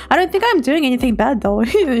them. I don't think I'm doing anything bad though.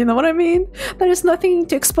 You know what I mean? There is nothing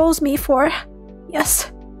to expose me for.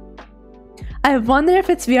 Yes. I wonder if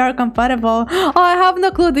it's VR compatible. Oh, I have no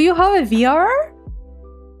clue. Do you have a VR?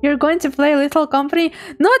 You're going to play Little Company?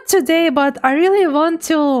 Not today, but I really want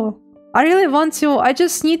to. I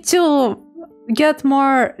just need to get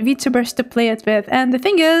more VTubers to play it with. And the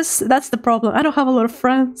thing is, that's the problem. I don't have a lot of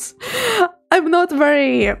friends. I'm not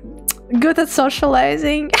very good at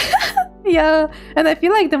socializing. Yeah, and I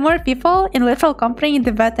feel like the more people in Little Company,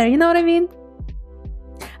 the better. You know what I mean?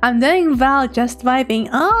 I'm doing well, just vibing.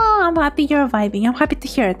 Oh, I'm happy you're vibing. I'm happy to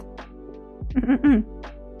hear it.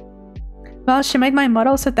 Well, she made my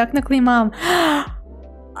model, so technically, Mom.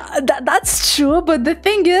 That's true, but the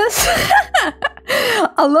thing is,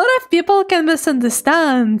 a lot of people can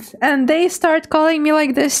misunderstand, and they start calling me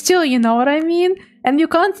like this too, you know what I mean? And you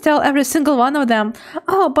can't tell every single one of them,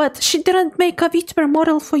 oh, but she didn't make a VTuber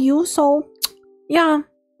model for you, so yeah.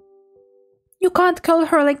 You can't call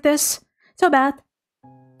her like this. So bad.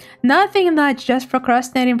 Nothing much, just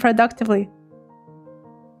procrastinating productively.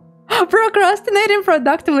 Procrastinating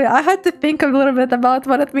productively. I had to think a little bit about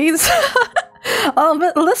what it means. Oh,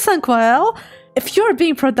 but listen, Quail. if you're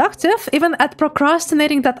being productive, even at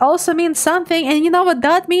procrastinating, that also means something. And you know what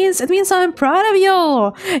that means? It means I'm proud of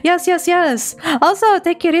you. Yes, yes, yes. Also,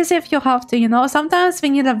 take it easy if you have to, you know? Sometimes we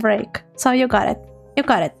need a break. So you got it. You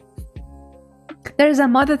got it. There's a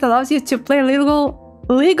mod that allows you to play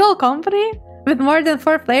legal company with more than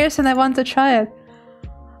 4 players, and I want to try it.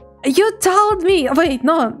 You told me. Wait,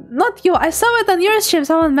 no, not you. I saw it on your stream.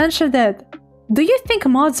 Someone mentioned it. Do you think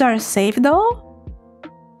mods are safe though?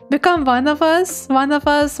 Become one of us, one of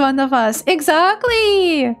us, one of us.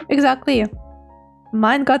 Exactly! Exactly.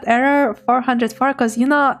 Mine got error 404 because, you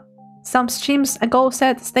know, some streams ago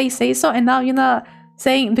said say so, and now, you know,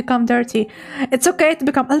 saying become dirty. It's okay to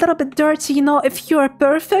become a little bit dirty, you know, if you're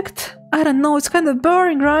perfect. I don't know, it's kind of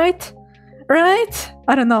boring, right? Right?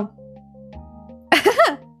 I don't know.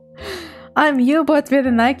 I'm you, but with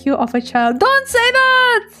an IQ of a child. Don't say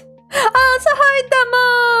that! Also, hi,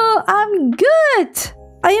 Damo! I'm good!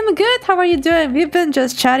 I am good. How are you doing? We've been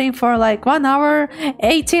just chatting for like 1 hour,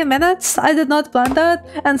 18 minutes. I did not plan that.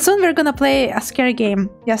 And soon we're gonna play a scary game.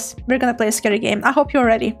 Yes, we're gonna play a scary game. I hope you're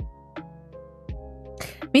ready.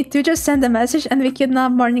 Me too, just send a message and we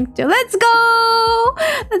kidnap Morning too. Let's go!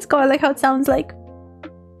 Let's go. I like how it sounds like.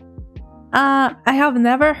 I have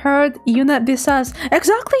never heard Yuna be sus.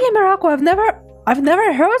 Exactly, Miracle. I've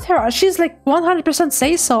never heard her. She's like 100%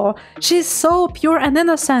 say so. She's so pure and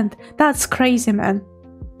innocent. That's crazy, man.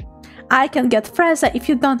 I can get Freza if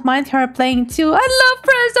you don't mind her playing too. I love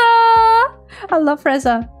Freza! I love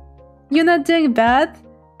Freza. Yuna doing bad?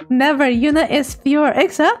 Never. Yuna is pure.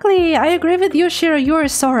 Exactly. I agree with you, Shiro. You are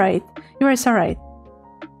so right. You are so right.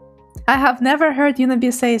 I have never heard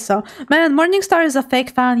Yuna say so. Man, Morningstar is a fake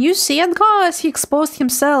fan. You see it, guys? He exposed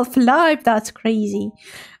himself live. That's crazy.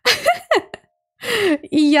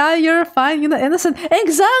 Yeah, you're fine. Yuna innocent.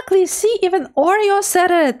 Exactly. See, even Oreo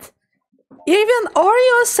said it. Even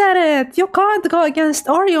Oreo said it! You can't go against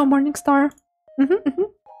Oreo, Morningstar.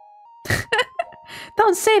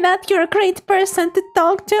 Don't say that, you're a great person to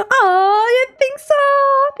talk to. Oh, you think so?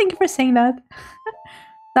 Thank you for saying that.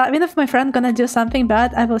 Now, even if my friend gonna do something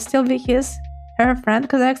bad, I will still be her friend,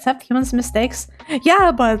 because I accept humans' mistakes.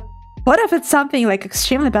 Yeah, but what if it's something like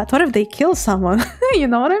extremely bad? What if they kill someone? You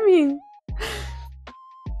know what I mean?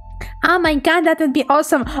 Oh my god, that would be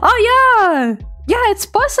awesome. Oh yeah! Yeah, it's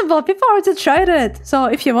possible. People already tried it. So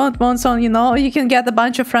if you want Monsoon, you know, you can get a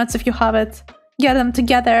bunch of friends if you have it. Get them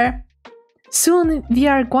together. Soon we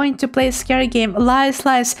are going to play a scary game. Lies,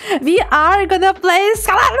 lies. We are gonna play.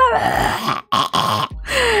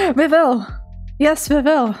 We will. Yes, we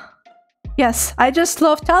will. Yes, I just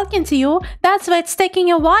love talking to you. That's why it's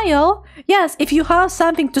taking a while. Yes, if you have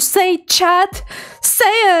something to say, chat, say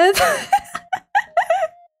it.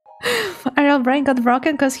 Our real brain got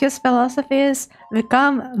broken because his philosophy is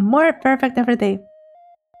become more perfect every day.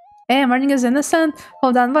 Hey, Morning is innocent?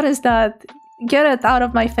 Hold on, what is that? Get it out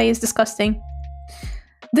of my face, disgusting.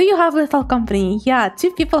 Do you have Little Company? Yeah,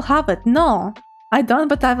 2 people have it. No, I don't,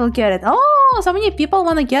 but I will get it. Oh, so many people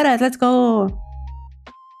want to get it. Let's go.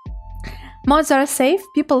 Mods are safe.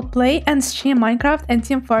 People play and stream Minecraft and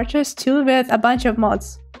Team Fortress 2 with a bunch of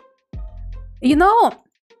mods. You know,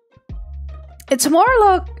 it's more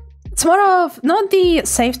of not the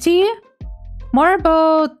safety, more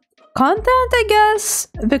about content, I guess,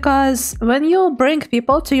 because when you bring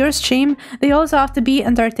people to your stream, they also have to be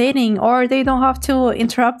entertaining, or they don't have to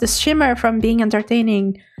interrupt the streamer from being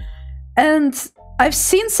entertaining. And I've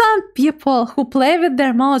seen some people who play with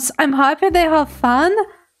their mods. I'm happy they have fun,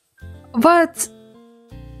 but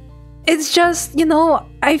it's just, you know,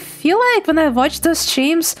 I feel like when I watch those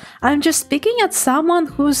streams, I'm just speaking at someone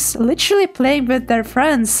who's literally playing with their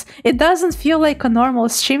friends. It doesn't feel like a normal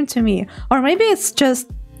stream to me. Or maybe it's just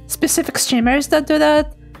specific streamers that do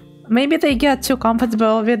that. Maybe they get too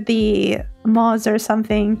comfortable with the mods or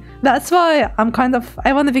something. That's why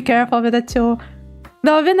I want to be careful with it too.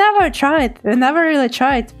 No, we never really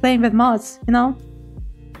tried playing with mods, you know?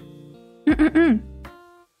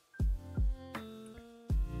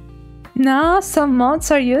 Now, some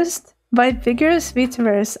mods are used by vigorous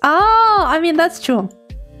VTubers. Oh, I mean, that's true.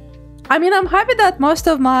 I mean, I'm happy that most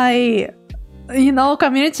of my, you know,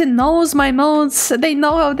 community knows my mods. They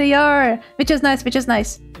know how they are, which is nice, which is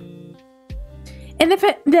nice. And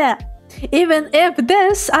even if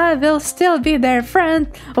this, I will still be their friend.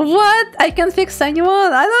 What? I can fix anyone?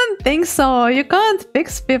 I don't think so. You can't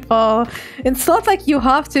fix people. It's not like you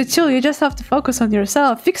have to too. You just have to focus on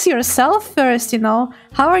yourself. Fix yourself first, you know?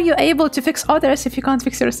 How are you able to fix others if you can't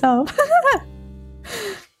fix yourself?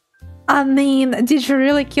 I mean, did you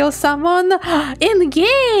really kill someone? In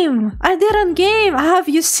game! I did in game! Have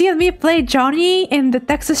you seen me play Johnny in the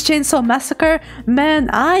Texas Chainsaw Massacre? Man,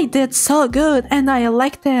 I did so good and I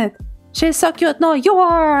liked it. She's so cute. No, you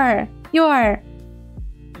are! You are.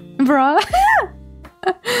 Bruh.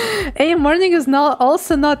 A morning is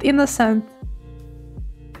also not innocent.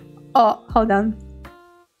 Oh, hold on.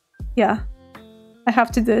 Yeah. I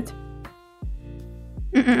have to do it.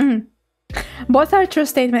 Both are true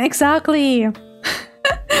statement. Exactly.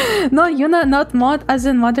 No, Yuna, not mod, as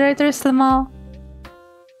in moderator, Slimo.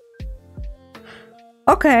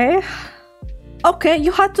 Okay. Okay,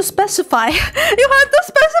 you had to specify. You had to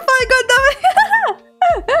specify, goddammit.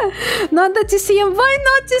 Not the TCM. Why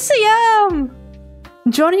not TCM?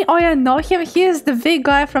 Johnny, oh yeah, know him. He is the big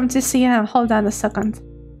guy from TCM. Hold on a second.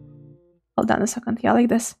 Hold on a second. Yeah, like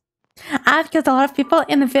this. I've killed a lot of people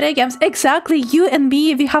in video games. Exactly, you and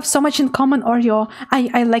me, we have so much in common, Oreo.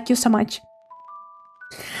 I like you so much.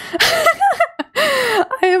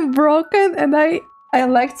 I am broken and I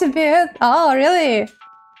like to be it. Oh, really?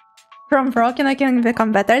 From broken I can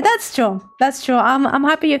become better. That's true. That's true. I'm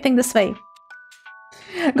happy you think this way.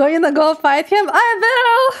 Going to go fight him? I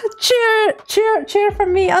will! Cheer for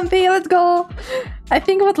me, Ambi, let's go! I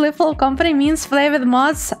think what Little Company means play with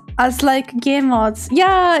mods as like game mods.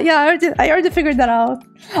 Yeah, I already figured that out.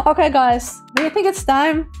 Okay, guys, do you think it's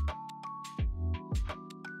time?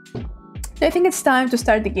 Do you think it's time to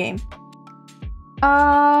start the game?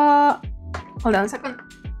 Hold on a second.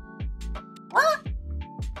 What?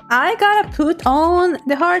 I gotta put on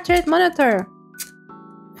the heart rate monitor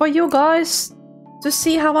for you guys to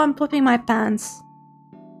see how I'm pooping my pants.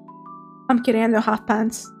 I'm kidding, I don't have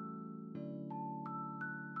pants.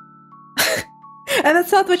 And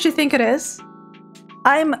that's not what you think it is.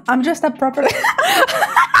 I'm dressed up properly.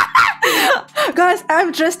 Guys,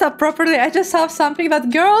 I'm dressed up properly. I just have something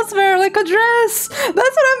that girls wear, like a dress. That's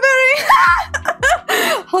what I'm wearing.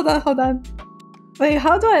 Hold on. Wait,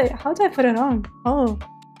 how do I put it on? Oh.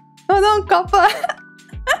 No, Kappa.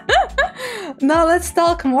 Now let's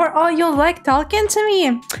talk more. Oh, you like talking to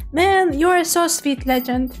me? Man, you are so sweet,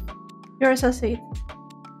 legend. You're so sweet.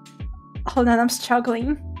 Hold on, I'm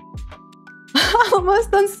struggling.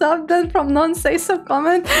 Almost unsubbed then from non-say-so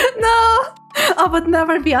comment. No! I would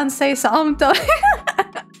never be unsay-so, I'm telling you.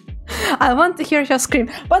 I want to hear your scream.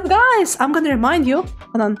 But guys, I'm gonna remind you.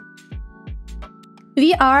 Hold on.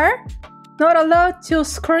 We are not allowed to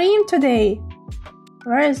scream today.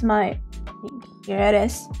 Where is my thing? Here it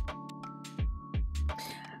is.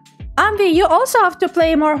 Ambi, you also have to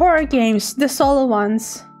play more horror games. The solo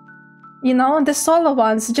ones. You know, the solo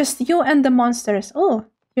ones. Just you and the monsters. Oh,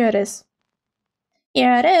 here it is.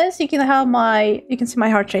 Here it is. You can have my... You can see my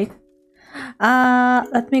heart rate.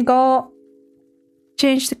 Let me go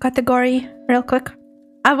change the category real quick.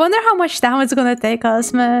 I wonder how much time it's gonna take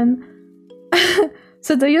us, man.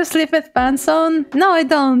 So do you sleep with pants on? No, I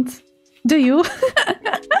don't. Do you?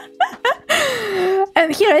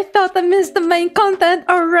 And here I thought I missed the main content.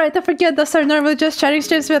 Alright, I forget those are normally just chatting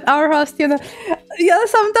streams with our host, you know. Yeah,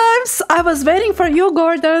 sometimes I was waiting for you,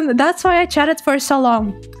 Gordon. That's why I chatted for so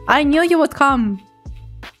long. I knew you would come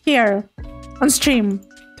here on stream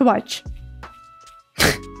to watch.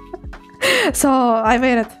 So I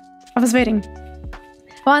waited. I was waiting.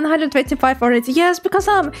 125 already. Yes, because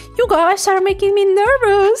you guys are making me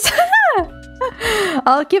nervous.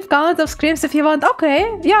 I'll keep count of screams if you want.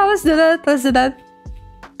 Okay, yeah, let's do that. Let's do that.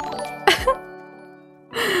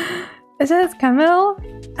 Is it Camille?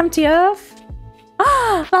 MTF?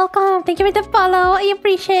 Ah, welcome. Thank you for the follow. I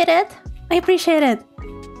appreciate it. I appreciate it.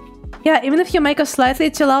 Yeah, even if you make a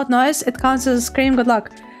slightly too loud noise, it counts as a scream. Good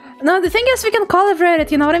luck. No, the thing is, we can calibrate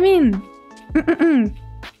it. You know what I mean?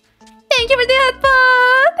 Thank you for the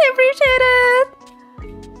headphones. I appreciate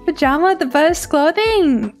it. Pajama, the best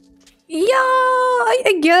clothing. Yeah,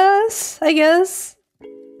 I guess.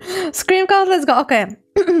 Scream count, let's go. Okay.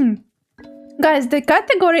 Guys, the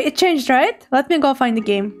category, it changed, right? Let me go find the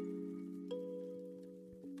game.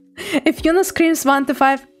 If Yuna screams 1 to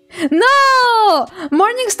 5... No!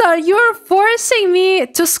 Morningstar, you're forcing me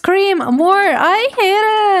to scream more. I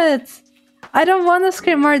hate it. I don't want to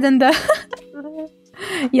scream more than that.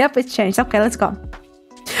 Yep, it changed. Okay, let's go.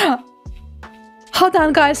 Hold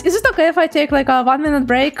on, guys. Is it okay if I take like a 1-minute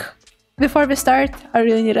break before we start? I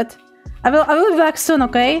really need it. I will be back soon,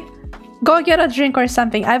 okay? Go get a drink or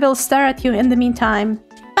something. I will stare at you in the meantime.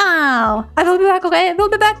 Ow! I will be back, okay? I will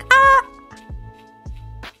be back. Ah!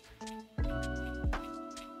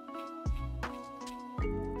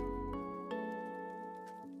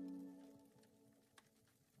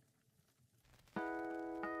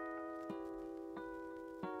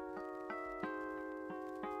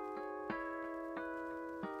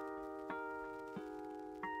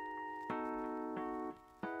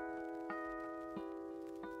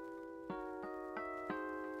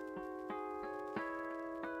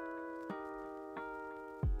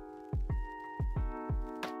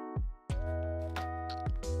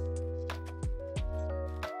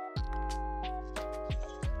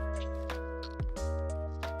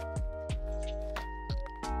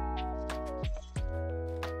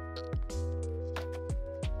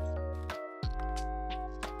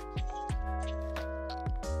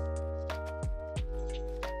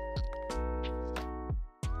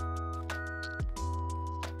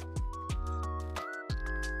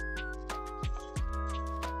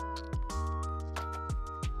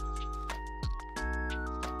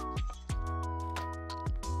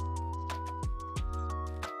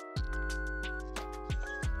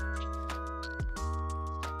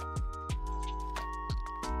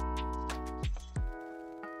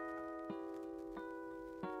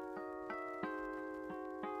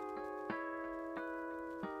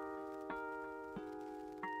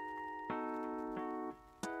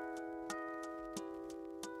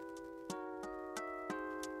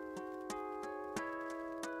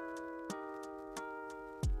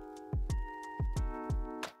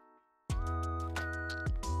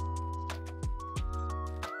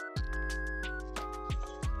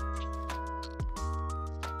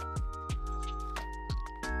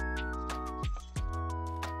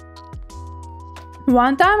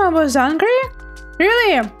 One time I was angry?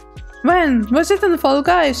 Really? When? Was it in Fall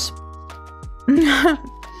Guys?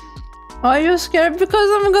 Are you scared? Because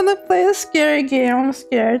I'm gonna play a scary game. I'm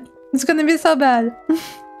scared. It's gonna be so bad.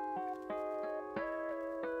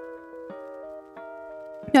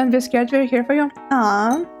 Don't be scared. We're here for you.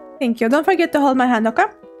 Ah, thank you. Don't forget to hold my hand, okay?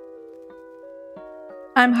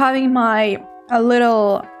 I'm having a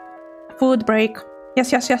little food break.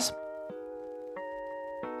 Yes, yes, yes.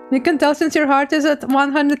 You can tell since your heart is at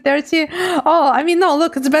 130. Oh, I mean, no,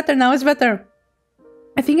 look, it's better now. It's better.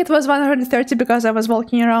 I think it was 130 because I was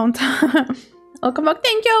walking around. Welcome back.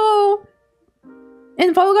 Thank you.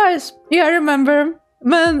 In Fall Guys. Yeah, I remember.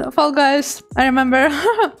 Man, Fall Guys. I remember.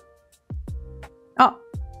 Oh.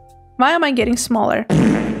 Why am I getting smaller?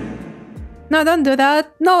 No, don't do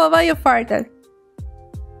that. No, why you farted?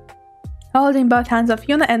 Holding both hands of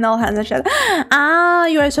Yuna and all hands of Shed. Ah,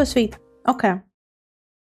 you are so sweet. Okay.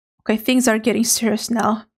 Okay, things are getting serious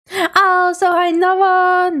now. Oh, so hi,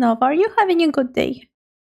 Nova. Nova, are you having a good day?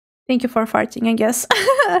 Thank you for farting, I guess.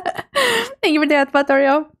 Thank you for that,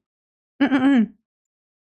 Patorio.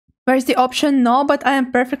 Where's the option? No, but I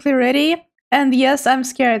am perfectly ready. And yes, I'm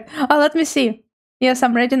scared. Oh, let me see. Yes,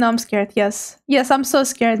 I'm ready. No, I'm scared. Yes. Yes, I'm so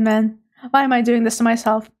scared, man. Why am I doing this to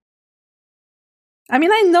myself? I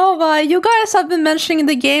mean, I know why. You guys have been mentioning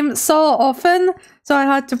the game so often, so I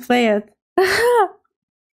had to play it.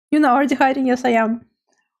 You're not already hiding? Yes, I am.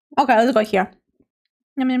 Okay, let's go here.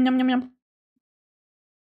 Yum, yum, yum, yum, yum.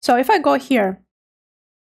 So if I go here,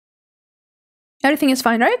 everything is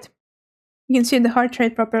fine, right? You can see the heart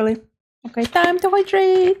rate properly. Okay, time to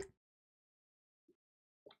hydrate.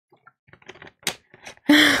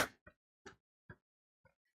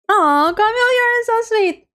 Oh, Camille, you're so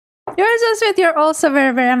sweet. You're so sweet. You're also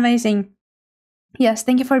very, very amazing. Yes,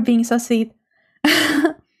 thank you for being so sweet.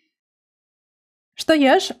 Что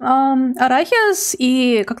ешь? Арахис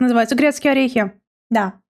и, как называется, грецкие орехи.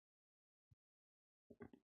 Да.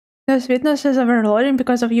 The sweetness is overloading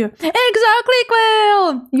because of you. Exactly,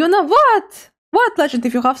 Quail! You know what? What, Legend,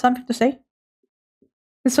 if you have something to say?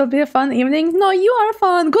 This will be a fun evening. No, you are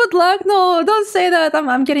fun. Good luck. No, don't say that.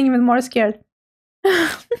 I'm getting even more scared.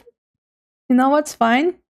 You know what's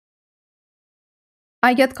fine?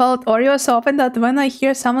 I get called Oreo so often that when I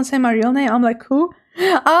hear someone say my real name, I'm like, who?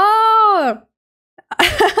 Oh!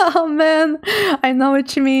 Oh, man. I know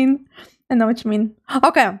what you mean. I know what you mean.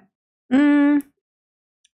 Okay.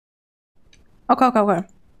 Okay.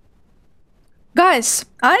 Guys,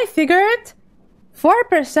 I figured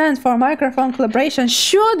 4% for microphone calibration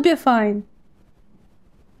should be fine.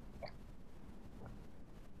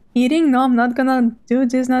 Eating? No, I'm not gonna do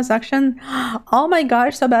this next action. Oh my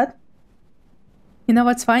gosh, so bad. You know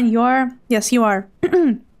what's fine? You are? Yes, you are.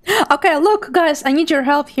 Okay, look, guys, I need your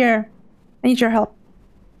help here. I need your help.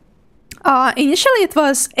 Initially it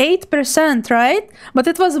was 8%, right? But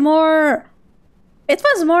it was more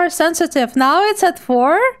sensitive. Now it's at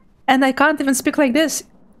 4, and I can't even speak like this.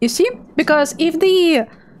 You see? Because if the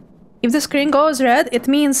screen goes red, it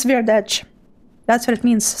means we're dead. That's what it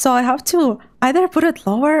means. So I have to either put it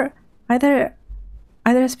lower, either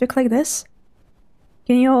speak like this.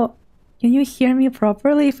 Can you hear me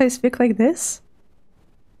properly if I speak like this?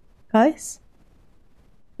 Guys?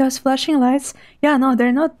 Those flashing lights? Yeah, no,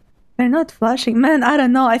 they're not flashing. Man, I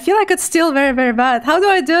don't know. I feel like it's still very, very bad. How do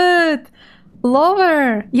I do it?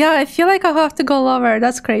 Lower. Yeah, I feel like I have to go lower.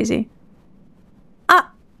 That's crazy.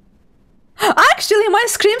 Actually, my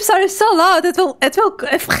screams are so loud. It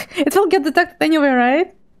will get detected anyway,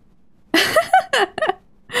 right?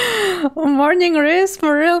 Morning Riz,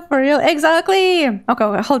 for real. Exactly.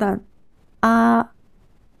 Okay, hold on.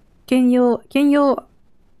 Can you?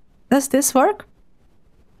 Does this work?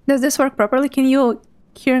 Does this work properly? Can you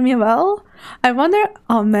hear me well? I wonder.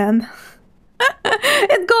 Oh man,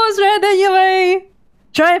 it goes red anyway.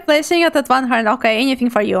 Try placing it at 100. Okay, anything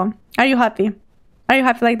for you. Are you happy? Are you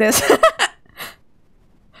happy like this?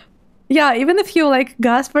 Yeah, even if you like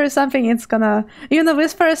gasp or something, it's gonna,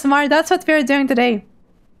 whisper smart. That's what we're doing today.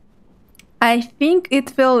 I think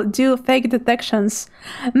it will do fake detections.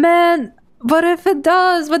 Man, what if it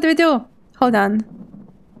does? What do we do? Hold on.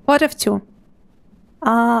 What if 2?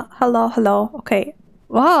 Hello. Okay.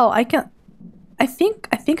 Wow, I think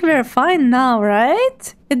we're fine now,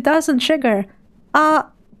 right? It doesn't trigger.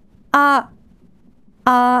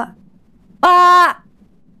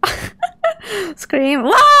 Scream.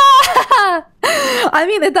 I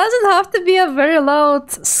mean, it doesn't have to be a very loud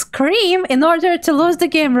scream in order to lose the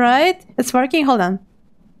game, right? It's working. Hold on.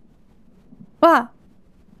 What?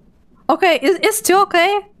 Okay, is 2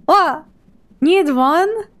 okay? What? Need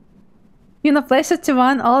 1? Place it to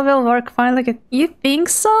 1, all will work fine. Like, you think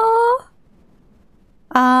so?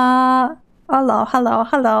 Hello, hello,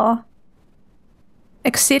 hello.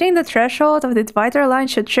 Exceeding the threshold of the divider line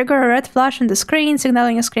should trigger a red flash on the screen,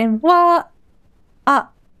 signaling a scream. What? What?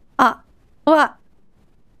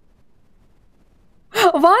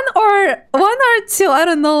 One or two, I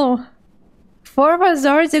don't know. 4 was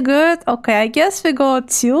already good. Okay, I guess we go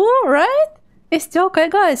 2, right? It's still okay,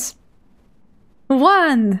 guys.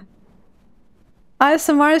 1.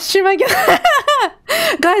 ASMR stream again.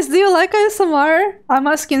 Guys, do you like ASMR? I'm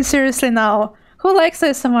asking seriously now. Who likes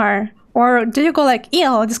ASMR? Or do you go like,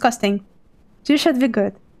 ew, disgusting? 2 should be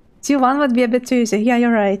good. 2-1 would be a bit too easy. Yeah,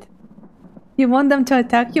 you're right. You want them to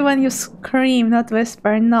attack you when you scream, not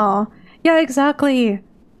whisper. No. Yeah, exactly.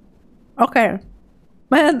 Okay.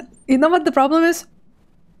 Man, you know what the problem is?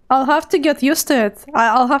 I'll have to get used to it.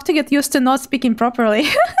 I'll have to get used to not speaking properly.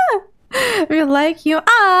 We like you.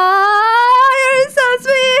 You're so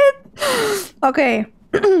sweet. Okay.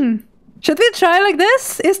 Should we try like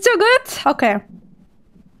this? It's too good? Okay.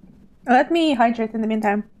 Let me hydrate in the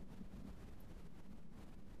meantime.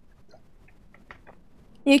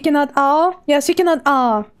 You cannot ow? Yes, you cannot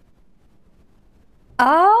ow.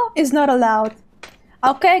 Ow is not allowed.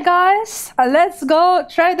 Okay, guys, let's go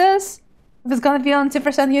try this. If it's gonna be on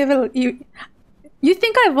 2%, you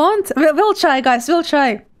think I won't? We'll try, guys. We'll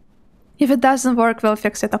try. If it doesn't work, we'll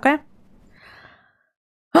fix it. Okay?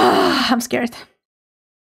 I'm scared.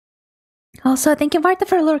 Also, thank you, Marta,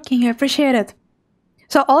 for lurking. I appreciate it.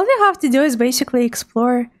 So all we have to do is basically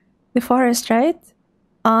explore the forest, right?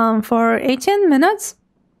 For 18 minutes.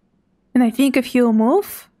 And I think if you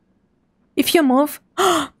move... I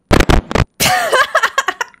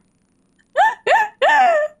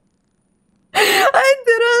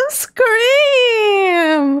didn't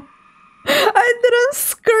scream! I didn't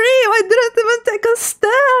scream! I didn't even take a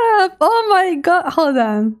step! Oh my god! Hold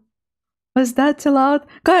on. Was that too loud?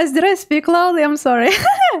 Guys, did I speak loudly? I'm sorry.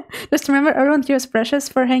 Just remember, everyone here is precious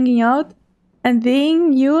for hanging out. And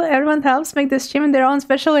being you, everyone helps make the stream in their own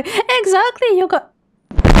special way. Exactly! You got...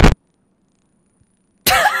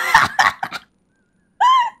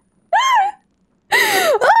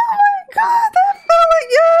 Oh my god! I fell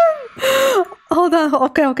again! Hold on.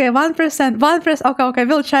 Okay. 1%. Okay.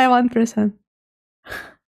 We'll try 1%.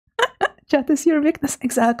 Chat is your weakness.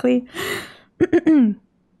 Exactly.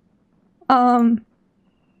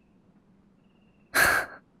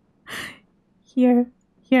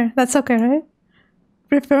 Here. That's okay, right?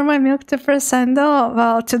 Prefer my milk to percento?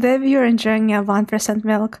 Well, today we are enjoying a 1%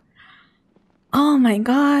 milk. Oh my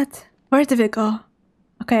god. Where did we go?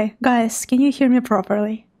 Okay, guys, can you hear me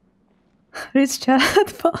properly? Reach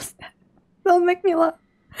chat post. Don't make me laugh.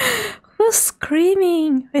 Who's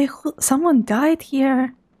screaming? Wait, someone died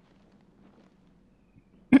here.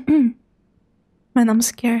 Man, I'm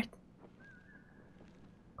scared.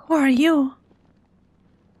 Who are you?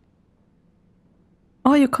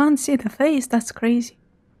 Oh, you can't see the face? That's crazy.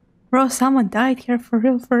 Bro, someone died here for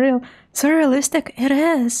real. So realistic, it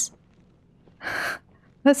is.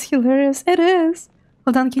 That's hilarious, it is.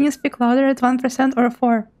 Hold on, can you speak louder at 1% or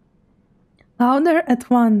 4? Louder at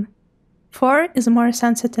 1. 4 is more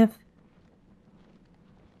sensitive.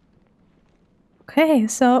 Okay,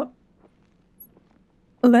 so...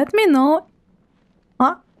 Let me know...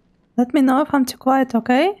 Let me know if I'm too quiet,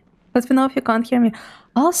 okay? Let me know if you can't hear me.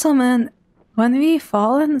 Also, man, when we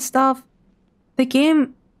fall and stuff, the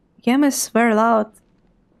game is very loud.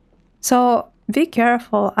 So, be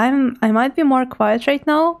careful. I might be more quiet right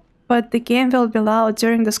now, but the game will be loud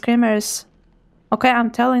during the screamers. Okay, I'm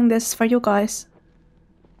telling this for you guys.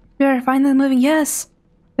 We are finally moving. Yes!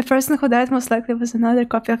 The person who died most likely was another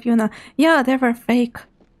copy of Yuna. Yeah, they were fake.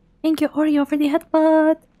 Thank you, Oreo, for the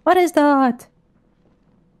headbutt. What is that?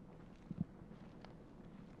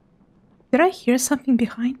 Did I hear something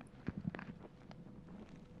behind?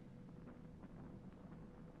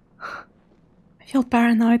 I feel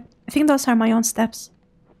paranoid. I think those are my own steps.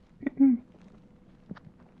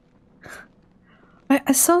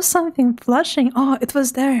 I saw something flashing. Oh, it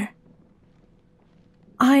was there.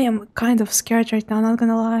 I am kind of scared right now, not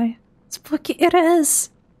gonna lie. Spooky, it is.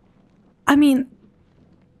 I mean,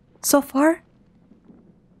 so far,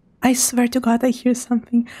 I swear to God I hear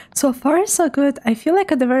something. So far, so good. I feel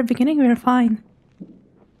like at the very beginning we were fine.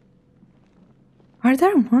 Are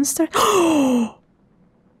there monsters? Oh!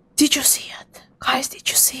 Did you see it? Guys, did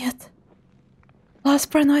you see it?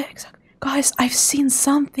 Last paranoia, exactly. Guys, I've seen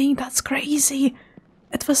something that's crazy.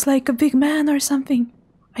 It was like a big man or something.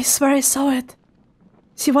 I swear I saw it.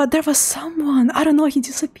 See what? There was someone. I don't know, he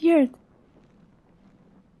disappeared.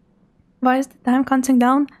 Why is the time counting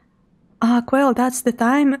down? Quail, that's the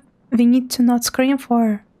time we need to not scream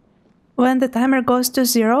for. When the timer goes to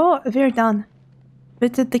 0, we're done. We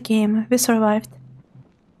did the game. We survived.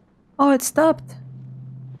 Oh, it stopped.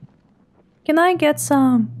 Can I get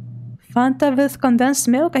some Fanta with condensed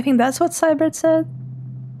milk? I think that's what Cybert said.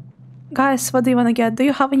 Guys, what do you want to get? Do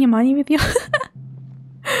you have any money with you?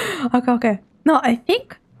 Okay. No, I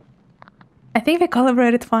think we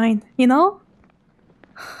calibrated fine, you know?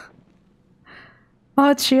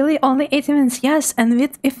 Oh, chili, only 80 minutes. Yes, and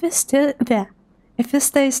if we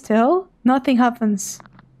stay still, nothing happens.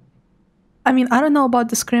 I mean, I don't know about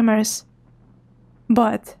the screamers,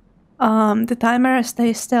 but the timer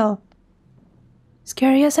stays still.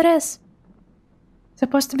 Scary as it is.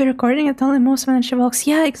 Supposed to be recording, it only moves when she walks.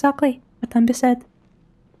 Yeah, exactly what Tambi said.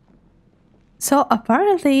 So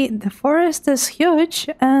apparently the forest is huge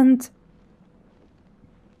and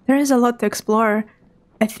there is a lot to explore.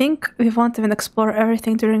 I think we won't even explore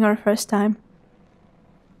everything during our first time.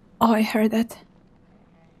 Oh, I heard it.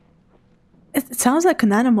 It sounds like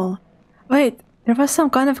an animal. Wait, there was some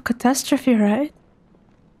kind of catastrophe, right?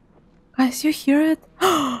 Guys, you hear it?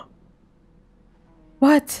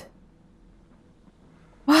 What?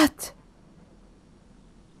 What?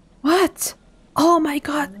 What? Oh my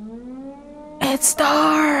god. It's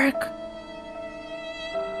dark.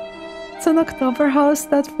 It's an October house,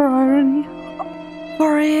 that for irony.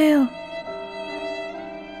 For real.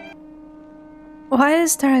 Why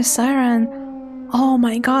is there a siren? Oh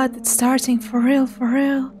my god, it's starting for real, for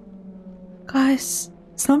real. Guys,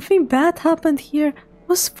 something bad happened here.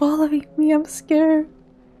 Who's following me? I'm scared.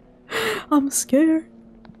 I'm scared.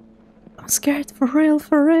 I'm scared for real,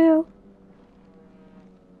 for real.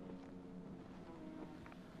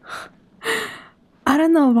 I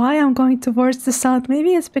don't know why I'm going towards the sound.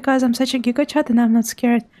 Maybe it's because I'm such a Giga Chat and I'm not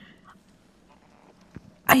scared.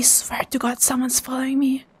 I swear to god someone's following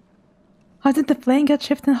me. How did the plane get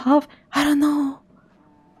shifted in half? I don't know.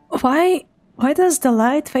 Why does the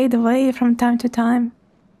light fade away from time to time?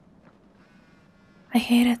 I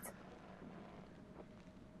hate it.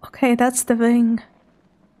 Okay, that's the wing.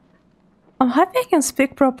 I'm happy I can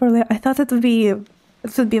speak properly. I thought it would be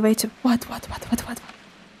way too... What?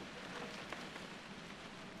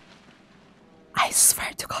 I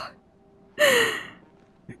swear to god.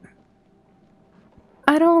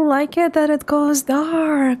 I don't like it that it goes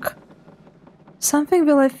dark. Something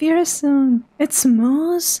will appear soon. It's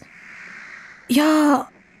Moose? Yeah,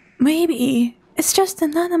 maybe. It's just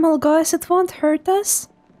an animal, guys. It won't hurt us.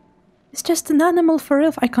 It's just an animal for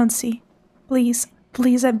real. I can't see. Please,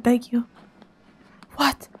 please, I beg you.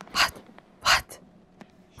 What?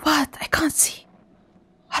 I can't see.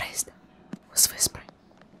 What is that? Who's whispering?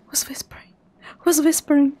 Who's whispering? Who's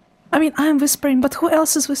whispering? I mean, I'm whispering, but who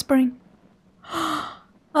else is whispering?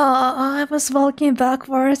 I was walking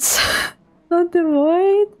backwards. Not the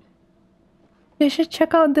void. You should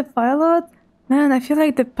check out the pilot. Man, I feel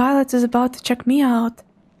like the pilot is about to check me out.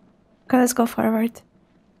 Okay, let's go forward.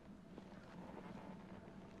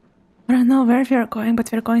 I don't know where we are going,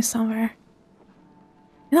 but we're going somewhere.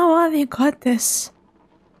 You know what? We got this.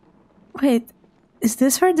 Wait, is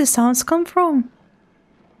this where the sounds come from?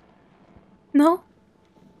 No?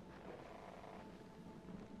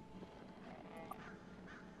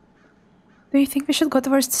 Do you think we should go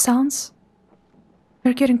towards the sounds?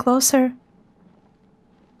 We're getting closer.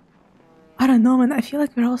 I don't know, man. I feel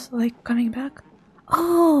like we're also, like, coming back.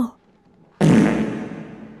 Oh!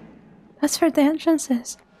 That's where the entrance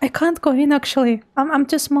is. I can't go in, actually. I'm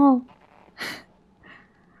too small.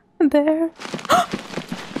 There.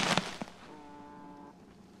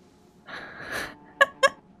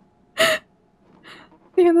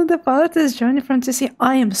 You know, the pilot is journey from TC.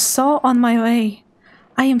 I am so on my way.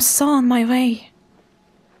 I am so on my way.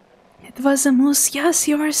 It was a moose. Yes,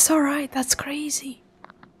 you are so right. That's crazy.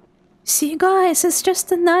 See, guys, it's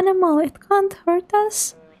just an animal. It can't hurt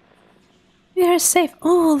us. We are safe.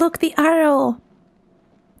 Oh, look, the arrow.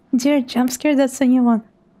 Dear jump scare, that's a new one.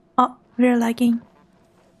 Oh, we're lagging.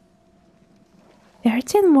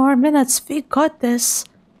 13 more minutes. We got this.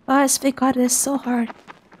 Guys, we got this so hard.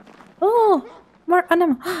 Oh, more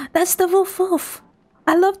animal. That's the wolf wolf.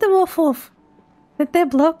 I love the wolf wolf. Did they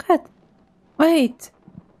block it? Wait.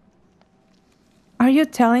 Are you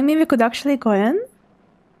telling me we could actually go in?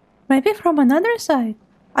 Maybe from another side.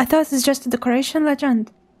 I thought it's just a decoration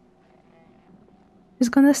legend. He's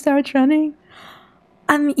gonna start running.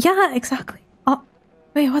 Yeah, exactly. Oh,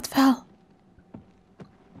 wait, what fell?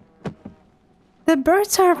 The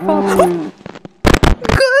birds are falling.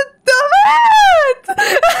 God damn it!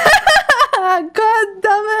 God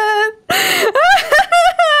damn it!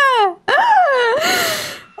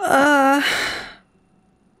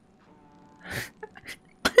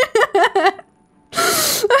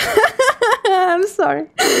 I'm sorry.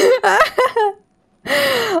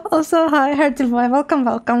 Also, hi, Hearty Boy. Welcome,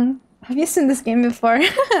 welcome. Have you seen this game before?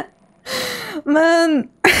 Man,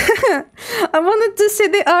 I wanted to see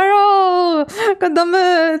the arrow. God damn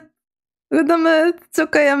it. God damn it. It's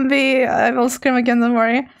okay, MB. I will scream again, don't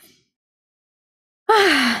worry.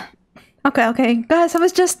 Okay. Guys, I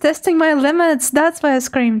was just testing my limits. That's why I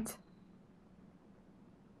screamed.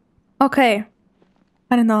 Okay.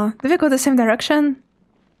 I don't know. Did we go the same direction?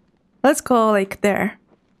 Let's go, like, there.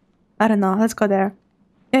 I don't know. Let's go there.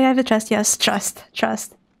 Yeah, I have a trust. Yes, trust.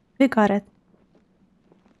 We got it.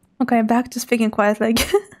 Okay, back to speaking quiet, like...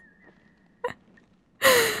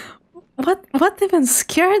 What even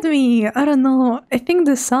scared me? I don't know. I think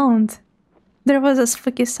the sound. There was a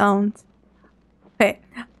spooky sound. Okay,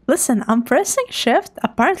 listen, I'm pressing shift.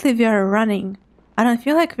 Apparently we are running. I don't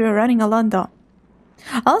feel like we're running alone though.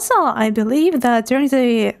 Also, I believe that during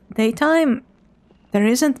the daytime, there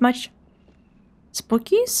isn't much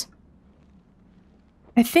spookies.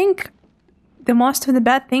 I think the most of the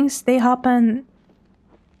bad things, they happen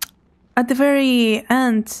at the very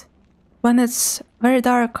end when it's very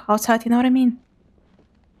dark outside, you know what I mean?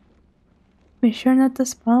 Be sure not to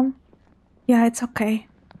spam. Yeah, it's okay.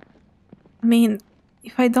 I mean,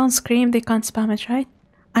 if I don't scream, they can't spam it, right?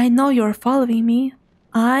 I know you're following me.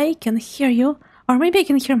 I can hear you. Or maybe I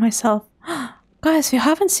can hear myself. Guys, we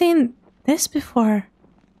haven't seen this before.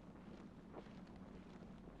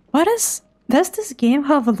 Does this game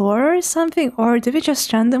have lore or something? Or do we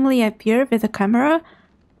just randomly appear with a camera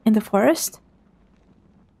in the forest?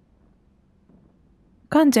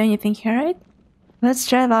 Can't do anything here, right? Let's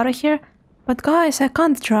drive out of here. But guys, I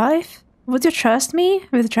can't drive. Would you trust me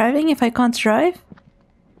with driving if I can't drive?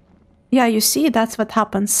 Yeah, you see, that's what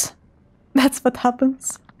happens. That's what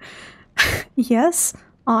happens. Yes?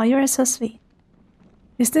 Aw, you're so sweet.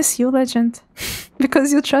 Is this you, Legend?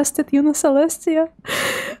 Because you trusted Yuna Celestia?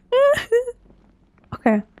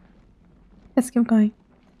 Okay. Let's keep going.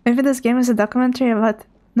 Maybe this game is a documentary about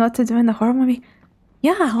not to do in a horror movie.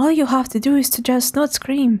 Yeah, all you have to do is to just not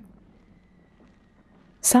scream.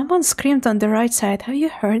 Someone screamed on the right side. Have you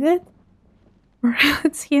heard it?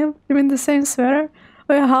 It's him. You mean the same sweater?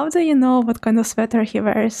 Well, how do you know what kind of sweater he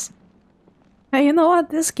wears? Hey, you know what?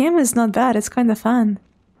 This game is not bad. It's kind of fun.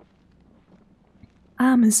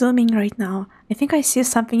 I'm zooming right now. I think I see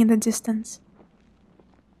something in the distance.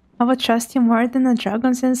 I would trust you more than a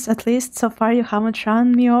dragon since at least so far you haven't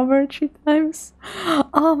run me over 3 times.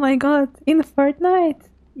 Oh my god, in Fortnite?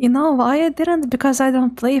 You know why I didn't? Because I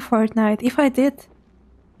don't play Fortnite. If I did,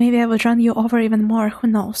 maybe I would run you over even more. Who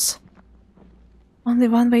knows? Only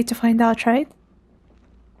one way to find out, right?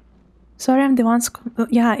 Sorry, I'm the one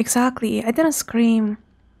yeah, exactly. I didn't scream.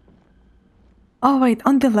 Oh wait,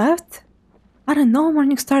 on the left? I don't know,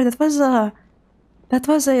 Morningstar. That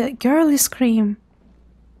was a girly scream.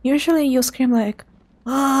 Usually you scream like,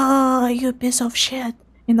 "Ah, you piece of shit."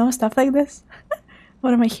 You know, stuff like this.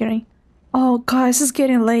 What am I hearing? Oh guys, it's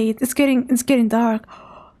getting late. It's getting dark.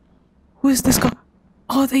 Who is this guy?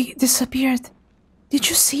 Oh, they disappeared. Did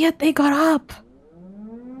you see it? They got up.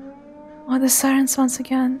 Oh, the sirens once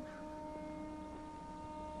again.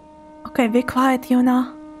 Okay, be quiet,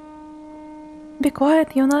 Yuna. Be quiet,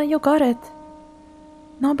 Yuna, you got it.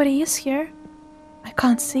 Nobody is here. I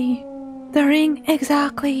can't see. The ring,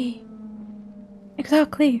 exactly.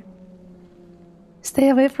 Exactly. Stay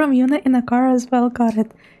away from Yuna in a car as well, got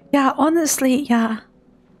it. Yeah, honestly, yeah.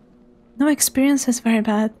 No experience is very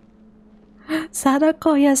bad.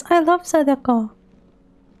 Sadako, yes, I love Sadako.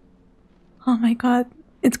 Oh my god,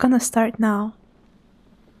 it's gonna start now.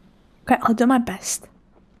 Okay, I'll do my best.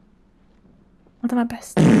 I'll do my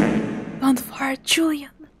best. Don't fart,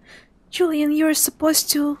 Julian. Julian, you're supposed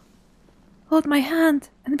to hold my hand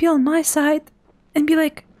and be on my side and be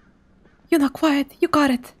like, you're not quiet, you got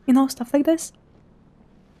it. You know, stuff like this.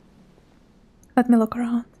 Let me look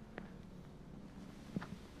around.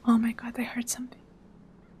 Oh my god, I heard something.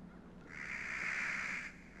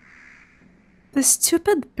 The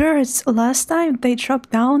stupid birds, last time they dropped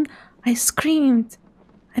down, I screamed.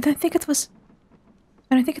 I don't think it was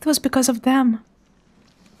because of them.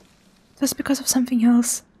 It was because of something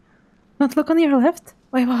else. Not look on your left?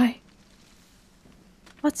 Why?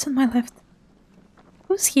 What's on my left?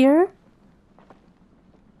 Who's here?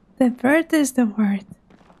 The bird is the word.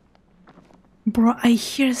 Bro, I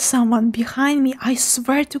hear someone behind me. I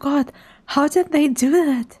swear to God. How did they do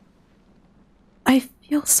that? I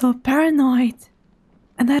feel so paranoid.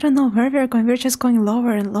 And I don't know where we're going. We're just going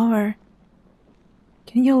lower and lower.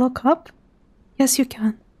 Can you look up? Yes, you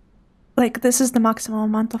can. Like, this is the maximum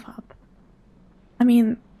amount of up. I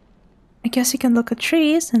mean, I guess you can look at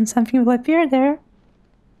trees and something will appear there.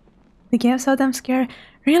 The game's so damn scary.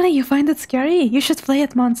 Really? You find it scary? You should play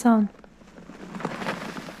it, Monsoon.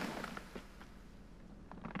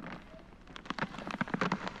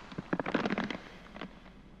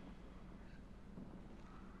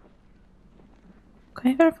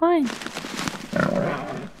 Okay, we're fine.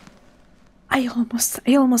 I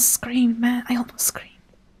almost screamed, man. I almost screamed.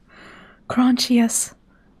 Crunchy, yes.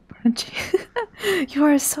 Crunchy. You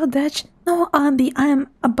are so dead. No, Andy, I am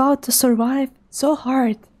about to survive so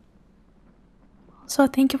hard. So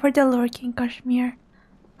thank you for the lurking, Kashmir.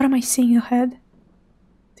 What am I seeing ahead?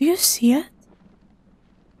 Do you see it?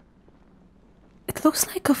 It looks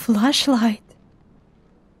like a flashlight.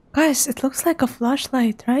 Guys, it looks like a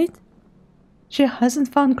flashlight, right? She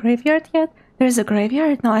hasn't found graveyard yet? There's a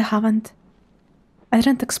graveyard? No, I haven't. I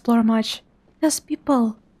didn't explore much. Yes,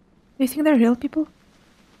 people. Do you think they're real people?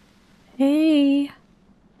 Hey.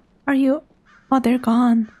 Are you... Oh, they're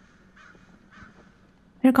gone.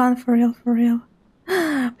 They're gone for real, for real.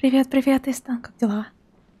 Привет, привет, Истан, как дела?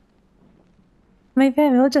 Maybe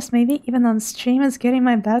I will just maybe even on stream is getting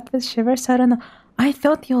my back with shivers, I don't know. I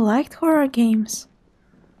thought you liked horror games.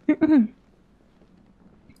 Thought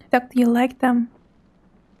you liked them.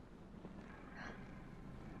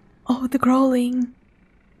 Oh, the growling.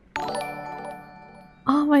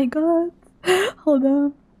 Oh my god. Hold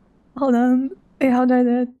on. Hold on. Wait, how do I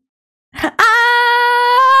do it? Ah!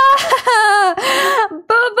 Boo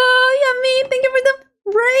boo! Yummy! Thank you for the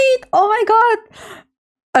raid! Oh my god!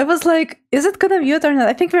 I was like, is it gonna mute or not?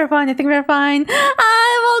 I think we're fine. I think we're fine.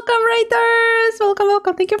 Hi, welcome, raiders! Welcome,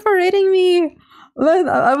 welcome. Thank you for raiding me. Man,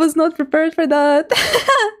 I was not prepared for that.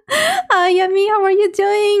 Hi, Yummy. How are you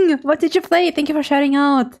doing? What did you play? Thank you for shouting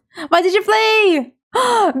out. What did you play?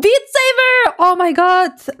 Beat Saber! Oh my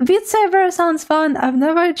god! Beat Saber sounds fun. I've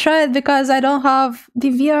never tried because I don't have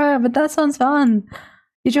DVR, but that sounds fun.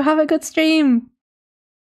 Did you have a good stream?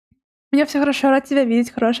 У меня все хорошо, рад тебя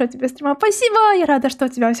видеть, хорошего тебе стрима. Спасибо, я рада, что у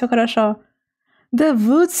тебя все хорошо. The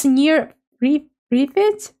woods near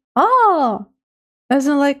Pripyat? Oh!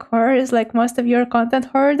 Doesn't like horror, is like most of your content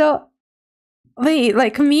horror though? Wait,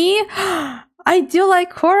 like me? I do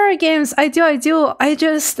like horror games. I do. I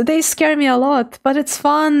just, they scare me a lot, but it's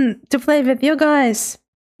fun to play with you guys.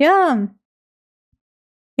 Yeah.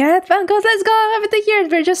 Yeah, it goes, let's go, have it here.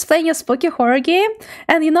 We're just playing a spooky horror game.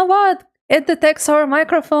 And you know what? It detects our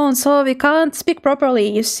microphone, so we can't speak properly.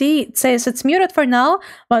 You see, it says it's muted for now,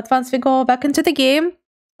 but once we go back into the game,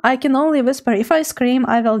 I can only whisper. If I scream,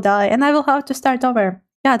 I will die, and I will have to start over.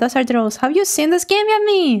 Yeah, those are the rules. Have you seen this game,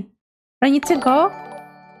 Yummy? I need to go.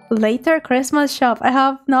 Later, Christmas shop. I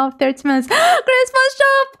have now 30 minutes. Christmas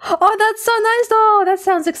shop! Oh, that's so nice though. That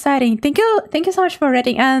sounds exciting. Thank you so much for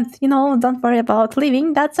reading. And, you know, don't worry about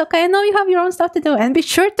leaving. That's okay. I know you have your own stuff to do. And be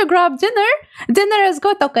sure to grab dinner. Dinner is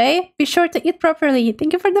good, okay? Be sure to eat properly.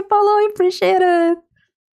 Thank you for the follow. I appreciate it.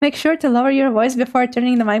 Make sure to lower your voice before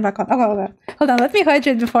turning the mic back on. Okay. Hold on. Let me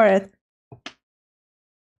hydrate before it.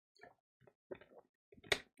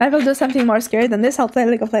 I will do something more scary than this. I'll play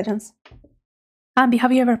League of Legends. Ambi,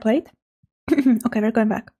 have you ever played? Okay, we're going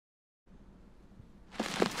back.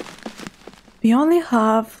 We only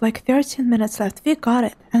have like 13 minutes left. We got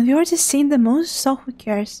it. And we already seen the moon, so who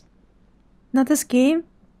cares? Not this game,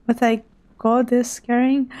 but like, God, this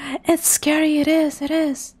scaring. It's scary, it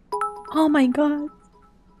is. Oh my god.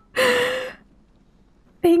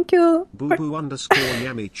 Thank you. Boo underscore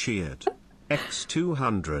Yummy cheered.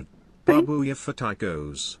 X200. Babuya for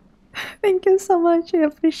Tychos. Thank you so much. I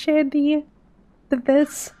appreciate the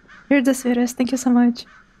bits. You're the sweetest. Thank you so much.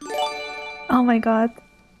 Oh my god.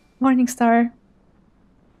 Morningstar.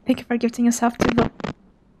 Thank you for gifting yourself to the...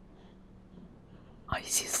 I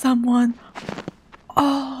see someone.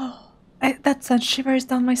 Oh, that sent shivers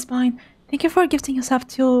down my spine. Thank you for gifting yourself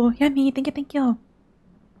to Yummy. Thank you.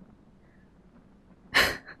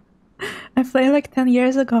 I played like 10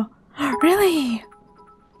 years ago. Really?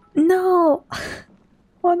 No.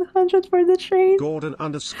 100 for the train. Gordon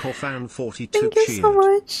underscore fan 42 Thank you cheered. so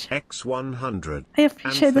much. X100. I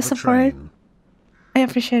appreciate the support. I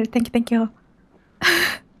appreciate it. Thank you.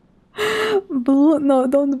 Boo. No,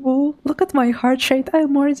 don't boo. Look at my heart rate.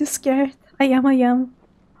 I'm already scared. I am.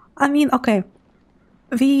 I mean, okay.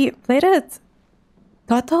 We played it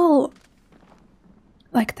total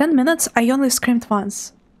like 10 minutes. I only screamed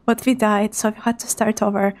once. But we died, so we had to start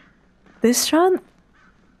over. This run...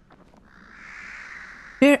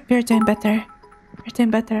 We're doing better. We're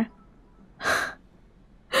doing better.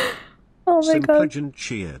 Oh my god. Simplegent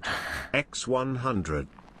cheered. X100.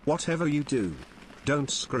 Whatever you do,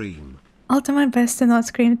 don't scream. I'll do my best to not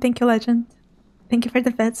scream. Thank you, Legend. Thank you for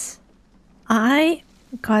the bits. I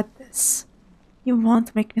got this. You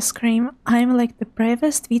won't make me scream. I'm like the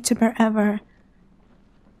bravest VTuber ever.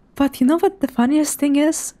 But you know what the funniest thing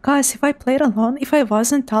is? Guys, if I played alone, if I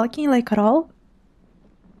wasn't talking like at all,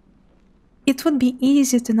 it would be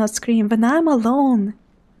easy to not scream. But now I'm alone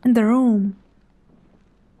in the room.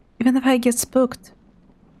 Even if I get spooked,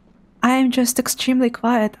 I am just extremely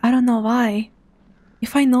quiet. I don't know why.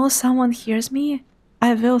 If I know someone hears me,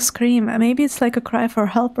 I will scream. Maybe it's like a cry for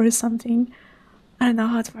help or something. I don't know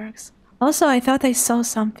how it works. Also, I thought I saw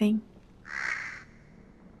something.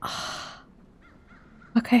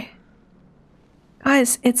 Okay.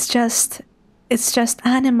 Guys, it's just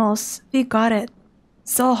animals. We got it.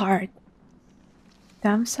 So hard.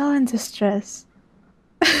 Damsel in distress.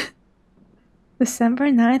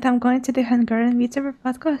 December 9th, I'm going to the Hungarian VTuber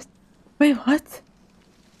podcast. Wait, what?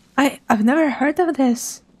 I've never heard of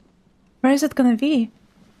this. Where is it gonna be?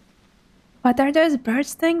 What are those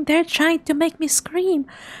birds doing? They're trying to make me scream.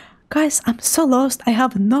 Guys, I'm so lost. I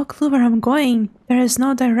have no clue where I'm going. There is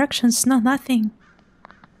no directions, no nothing.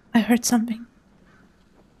 I heard something.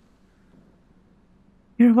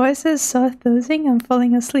 Your voice is so soothing, I'm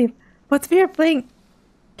falling asleep. But we are playing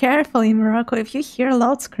carefully, Morocco. If you hear a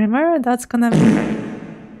loud screamer, that's gonna be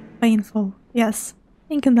painful. Yes.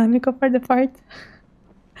 Thank you, Namiko, for the part.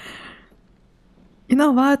 You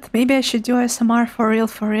know what? Maybe I should do ASMR for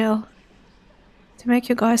real. To make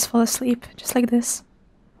you guys fall asleep, just like this.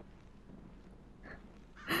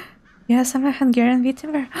 Yes, I'm a Hungarian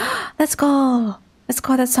VTuber. Let's go! Let's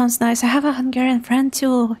go, that sounds nice. I have a Hungarian friend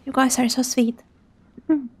too. You guys are so sweet.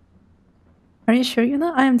 Are you sure you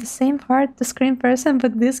know I am the same part, the screen person,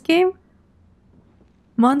 but this game?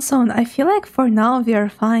 Monsoon, I feel like for now we are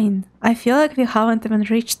fine. I feel like we haven't even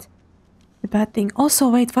reached the bad thing. Also,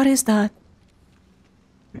 wait, what is that?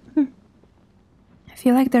 I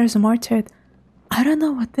feel like there's more to it. I don't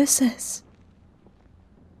know what this is.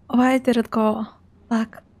 Why did it go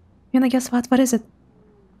black? You wanna guess what? What is it?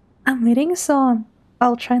 I'm eating, so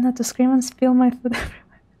I'll try not to scream and spill my food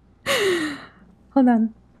everywhere. Hold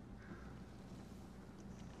on.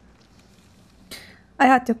 I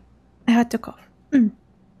had to cough. Okay,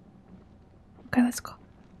 let's go.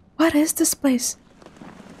 What is this place?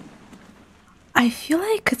 I feel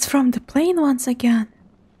like it's from the plane once again.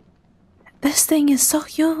 This thing is so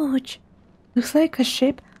huge. Looks like a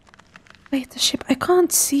ship. Wait, the ship. I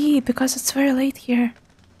can't see because it's very late here.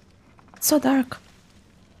 It's so dark.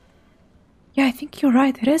 Yeah, I think you're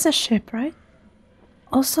right. It is a ship, right?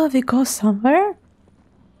 Also, we go somewhere.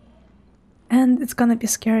 And it's gonna be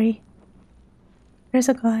scary. There's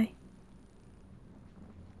a guy.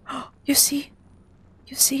 You see?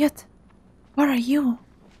 You see it? Where are you?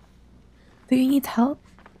 Do you need help?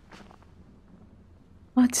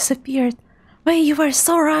 Oh, it disappeared. Wait, you were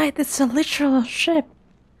so right. It's a literal ship.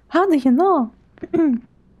 How do you know? The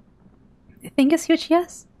thing is huge,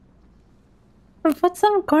 yes. Put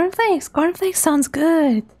some cornflakes. Cornflakes sounds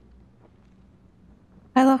good.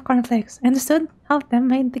 I love cornflakes. I understood how them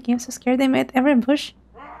made the game so scary they made every bush.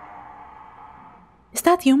 Is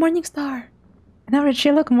that you, Morningstar? And every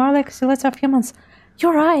tree look more like silhouettes of humans.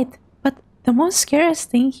 You're right, but the most scariest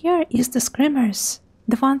thing here is the screamers.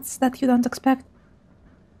 The ones that you don't expect.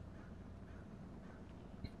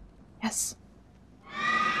 Yes.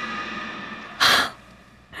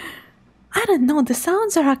 I don't know, the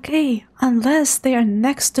sounds are okay, unless they are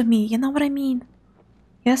next to me, you know what I mean?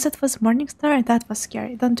 Yes, it was Morningstar, that was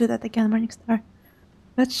scary. Don't do that again, Morningstar.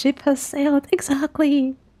 That ship has sailed,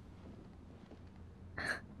 exactly!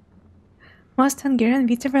 Most Hungarian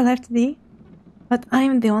VTuber left today, but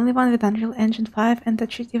I'm the only one with Unreal Engine 5 and the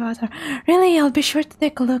 3D avatar. Really? I'll be sure to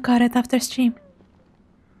take a look at it after stream.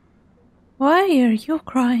 Why are you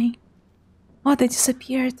crying? Oh, they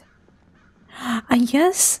disappeared. I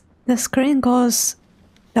guess the screen goes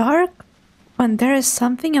dark when there is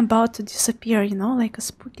something about to disappear, you know, like a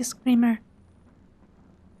spooky screamer.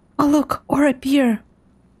 Oh look, or a beer.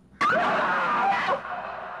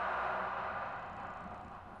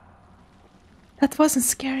 That wasn't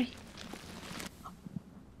scary.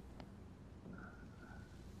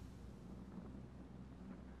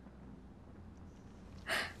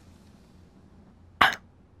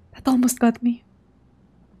 That almost got me.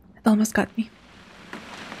 That almost got me.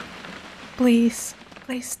 Please,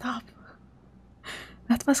 please stop.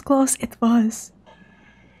 That was close, it was.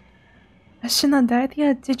 Has she not died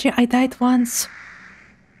yet? Did you? I died once.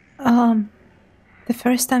 The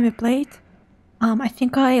first time we played. I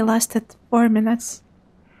think I lasted 4 minutes.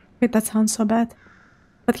 Wait, that sounds so bad.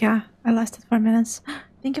 But yeah, I lasted 4 minutes.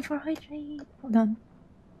 Thank you for hydrate. Hold on.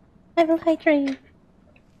 I will hydrate.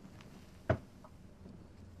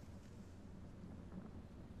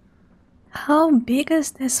 How big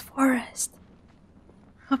is this forest?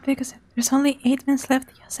 How big is it? There's only 8 minutes left.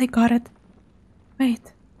 Yes, I got it.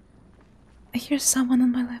 Wait. I hear someone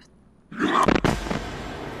on my left.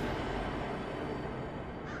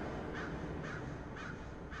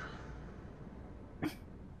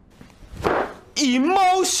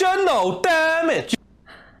 Emotional damage.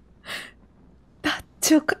 That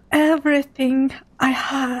took everything I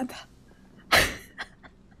had.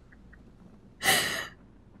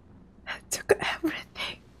 That took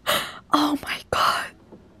everything. Oh my god.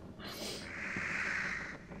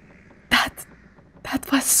 That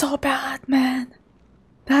was so bad, man.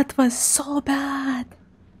 That was so bad.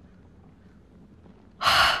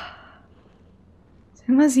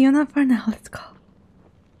 Same as Yuna for now. Let's go.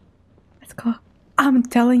 Let's go. I'm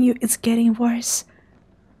telling you, it's getting worse.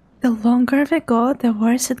 The longer we go, the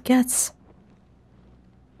worse it gets.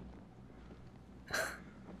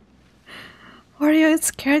 Oreo, it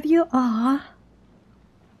scared you? Ah.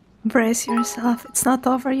 Brace yourself. It's not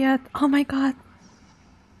over yet. Oh my god.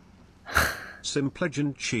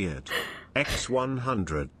 Simplegent cheered.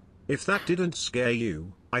 X100. If that didn't scare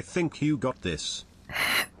you, I think you got this.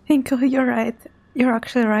 Thank you, you're right. You're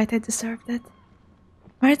actually right, I deserved it.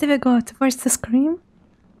 Where did we go? Towards the scream?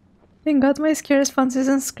 Thank god my scare response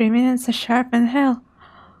isn't screaming, it's a sharp and hell.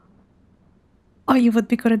 Oh, you would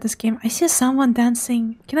be good at this game. I see someone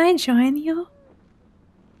dancing. Can I join you?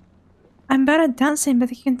 I'm bad at dancing,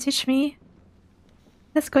 but you can teach me.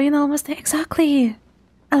 Let's go, you know, almost there. Exactly!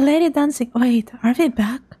 A lady dancing. Wait, are we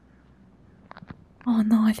back? Oh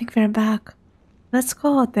no, I think we're back. Let's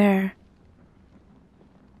go out there.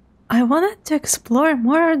 I wanted to explore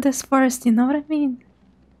more of this forest, you know what I mean?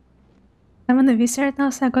 I'm on the VC right now,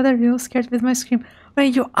 so I got real scared with my scream.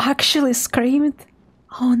 Wait, you actually screamed?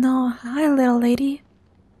 Oh no, hi little lady.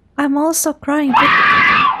 I'm also crying, but...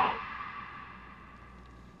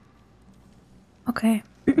 Okay.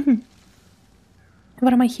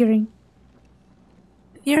 What am I hearing?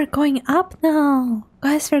 We're going up now.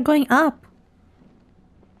 Guys, we're going up.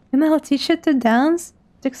 And I'll teach you to dance.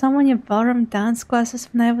 Took someone in ballroom dance classes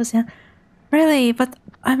when I was young. Really, but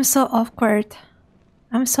I'm so awkward.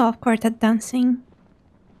 I'm so awkward at dancing.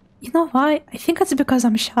 You know why? I think it's because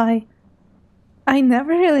I'm shy. I never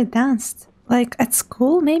really danced. Like at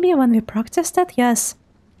school, maybe when we practiced it, yes.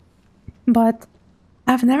 But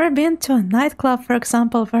I've never been to a nightclub, for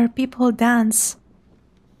example, where people dance.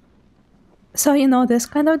 So you know this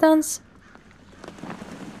kind of dance?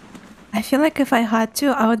 I feel like if I had to,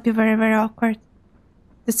 I would be very, very awkward.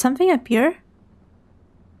 Did something appear?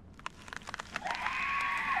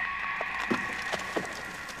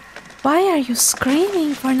 Why are you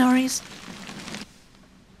screaming for no reason?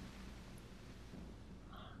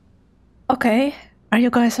 Okay, are you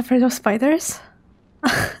guys afraid of spiders?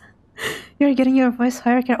 You're getting your voice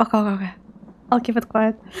higher. Okay. I'll keep it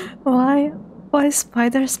quiet. Why? Why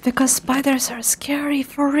spiders? Because spiders are scary,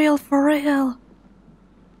 for real, for real.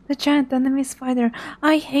 The giant enemy spider.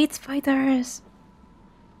 I hate spiders.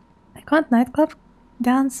 I can't nightclub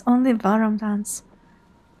dance, only ballroom dance.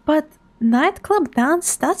 But nightclub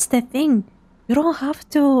dance, that's the thing. You don't have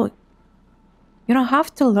to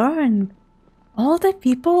learn. All the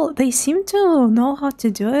people, they seem to know how to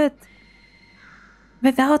do it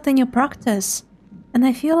without any practice. And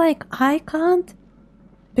I feel like I can't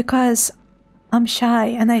because I'm shy,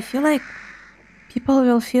 and I feel like people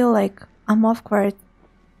will feel like I'm awkward.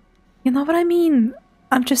 You know what I mean?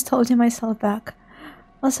 I'm just holding myself back.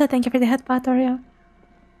 Also, thank you for the headbutt, Oreo.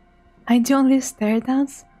 I do only stare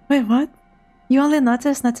dance? Wait, what? You only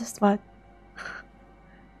noticed what?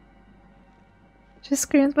 She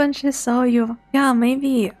screamed when she saw you. Yeah,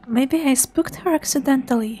 maybe I spooked her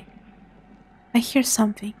accidentally. I hear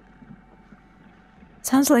something.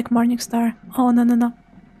 Sounds like Morningstar. Oh, no.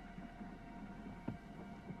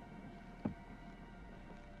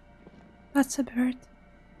 That's a bird.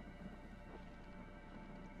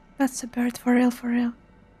 That's a bird, for real.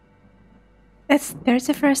 It's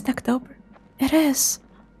 31st October. It is.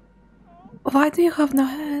 Why do you have no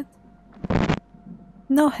head?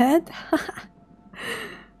 No head?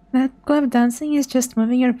 Nightclub dancing is just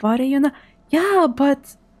moving your body, you know? Yeah,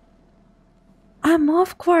 but I'm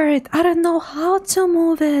awkward. I don't know how to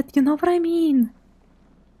move it. You know what I mean?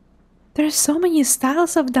 There's so many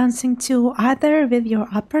styles of dancing too. Either with your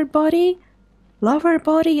upper body, lower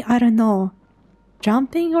body, I don't know.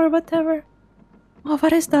 Jumping or whatever. Oh,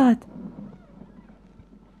 what is that?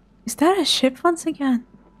 Is that a ship once again?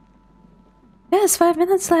 Yes, 5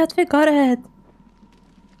 minutes left. We got it.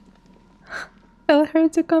 Tell her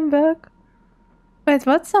to come back. Wait,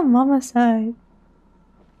 what's on Mama's side?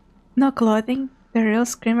 No clothing? The real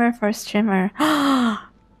screamer for streamer.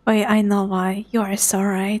 Wait, I know why. You are so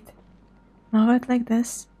right. Move it like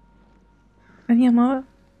this. When you move...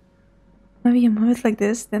 Maybe you move it like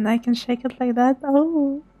this, then I can shake it like that.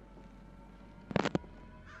 Oh.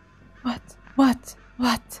 What? What?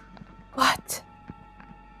 What? What?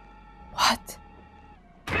 What?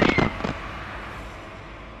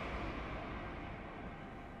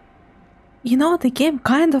 You know, the game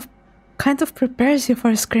kind of prepares you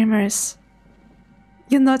for screamers.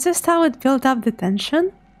 You noticed how it built up the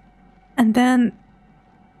tension? And then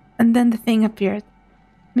the thing appeared.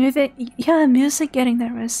 Music getting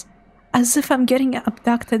nervous. As if I'm getting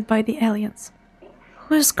abducted by the aliens.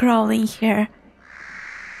 Who's growling here?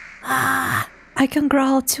 I can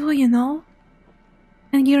growl too, you know?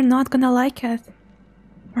 And you're not gonna like it.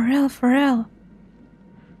 For real, for real.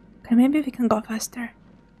 Okay, maybe we can go faster.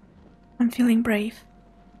 I'm feeling brave.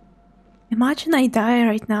 Imagine I die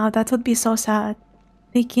right now, that would be so sad.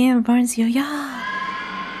 The game warns you, yeah.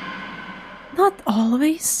 Not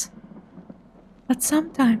always. But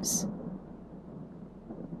sometimes.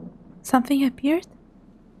 Something appeared?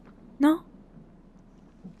 No?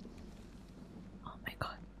 Oh my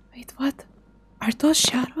god. Wait, what? Are those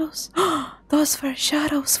shadows? Those were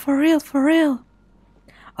shadows, for real, for real.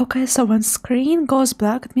 Okay, so when screen goes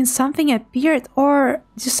black, it means something appeared or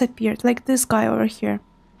disappeared, like this guy over here.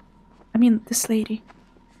 I mean, this lady.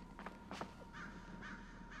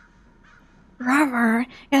 Roar,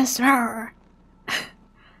 yes, roar.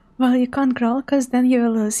 Well, you can't growl because then you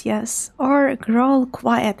will lose, yes. Or growl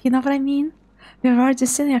quiet, you know what I mean? We were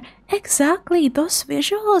just sitting there. Exactly, those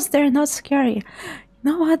visuals, they're not scary. You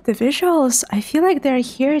know what, the visuals, I feel like they're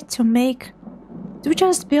here to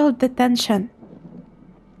just build the tension.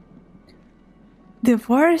 The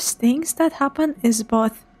worst things that happen is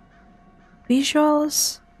both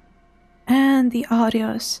visuals and the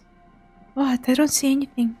audios. What? I don't see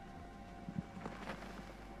anything.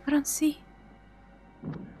 I don't see.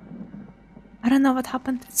 I don't know what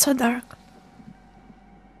happened. It's so dark.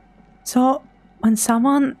 So, when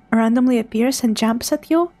someone randomly appears and jumps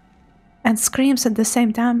at you and screams at the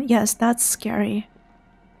same time, yes, that's scary.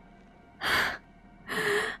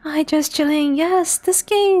 I just chilling. Yes, this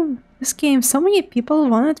game. So many people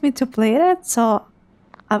wanted me to play it, so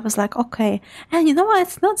I was like, okay. And you know what?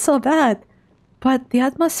 It's not so bad. But the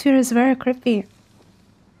atmosphere is very creepy.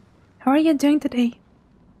 How are you doing today?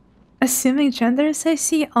 Assuming genders, I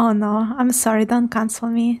see? Oh no, I'm sorry, don't cancel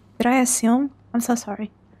me. Did I assume? I'm so sorry.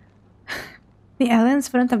 The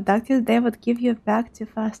aliens wouldn't abduct you, they would give you back too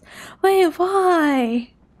fast. Wait,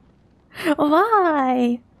 why?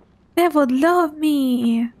 Why? They would love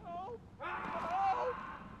me.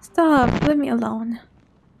 Stop, leave me alone.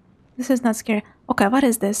 This is not scary. Okay, what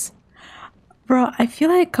is this? Bro, I feel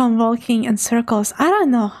like I'm walking in circles. I don't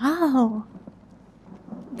know how.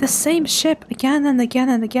 The same ship again and again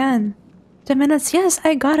and again. 2 minutes, yes,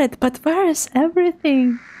 I got it, but where is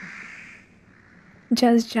everything?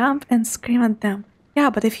 Just jump and scream at them. Yeah,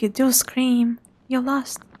 but if you do scream, you're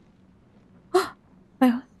lost. Wait,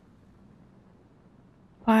 what?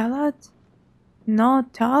 Pilot? No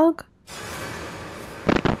dog?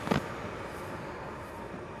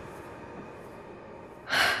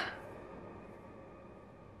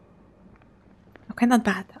 Okay, not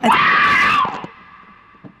bad.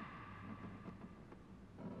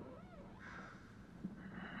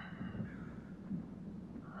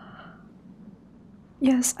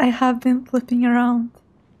 Yes, I have been flipping around.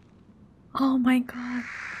 Oh my god.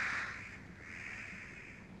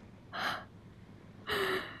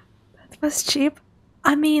 That was cheap.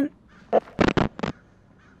 I mean,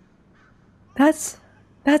 that's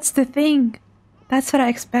the thing. That's what I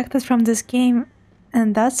expected from this game.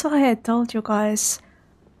 And that's why I told you guys.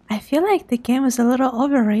 I feel like the game is a little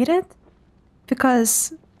overrated.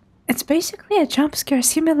 Because it's basically a jump scare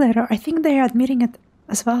simulator. I think they're admitting it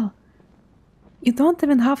as well. You don't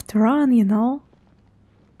even have to run, you know?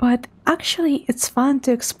 But actually, it's fun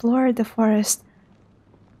to explore the forest.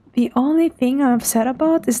 The only thing I'm upset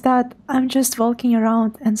about is that I'm just walking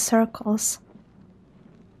around in circles.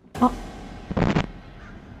 Oh.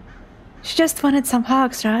 She just wanted some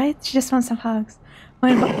hugs, right? She just wants some hugs.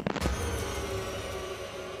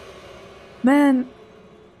 Man,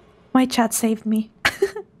 my chat saved me.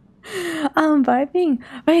 I'm vibing.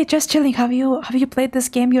 Wait, just chilling. Have you played this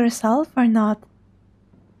game yourself or not?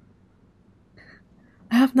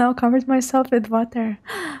 I have now covered myself with water.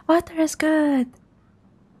 Water is good.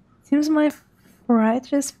 Seems my right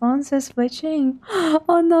response is glitching.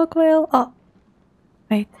 Oh no, Quail. Oh,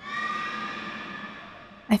 wait.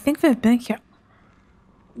 I think we've been here.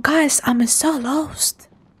 Guys, I'm so lost.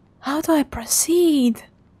 How do I proceed?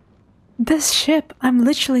 This ship, I'm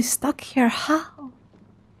literally stuck here. How?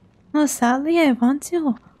 No, sadly, I want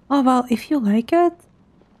to. Oh well, if you like it,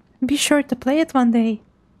 be sure to play it one day.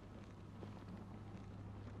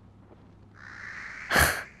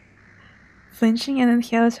 Flinching and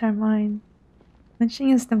inhales are mine.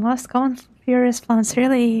 Flinching is the most common fear response,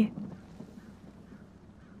 really.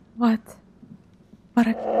 What?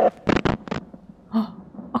 Oh,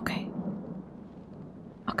 okay.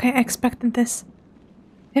 Okay, I expected this.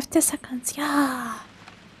 50 seconds, yeah!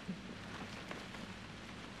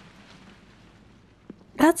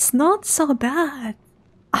 That's not so bad.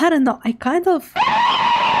 I don't know, I kind of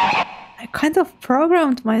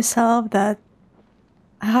programmed myself that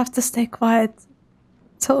I have to stay quiet.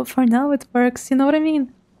 So for now it works, you know what I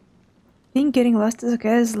mean? I think getting lost is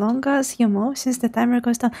okay as long as you move since the timer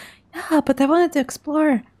goes down. Yeah, but I wanted to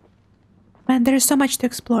explore. Man, there's so much to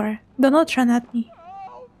explore. Do not run at me.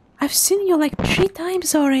 I've seen you like 3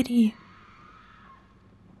 times already.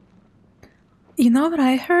 You know what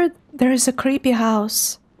I heard? There is a creepy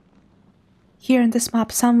house. Here in this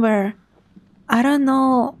map somewhere. I don't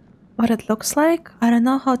know what it looks like. I don't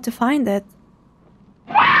know how to find it.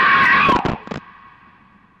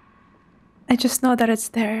 I just know that it's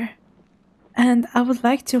there. And I would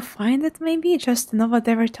like to find it maybe, just to know what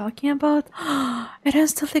they were talking about. It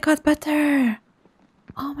instantly got better!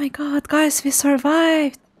 Oh my god, guys, we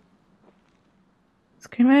survived!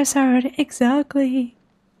 Screamers are ready, exactly.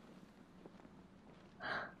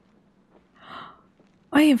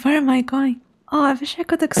 Wait, where am I going? Oh, I wish I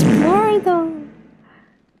could explore though!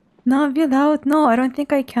 No, be loud. No, I don't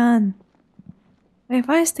think I can. Wait,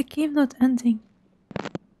 why is the game not ending?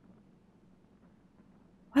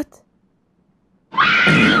 What?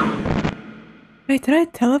 Wait, did I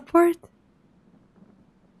teleport?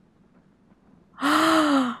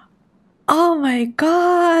 Oh my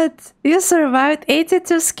god! You survived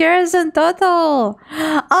 82 scares in total!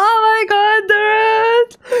 Oh my god, did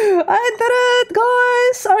it! I did it,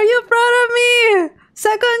 guys! Are you proud of me?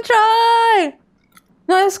 Second try!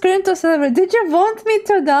 No, I screamed to celebrate. Did you want me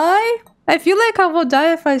to die? I feel like I would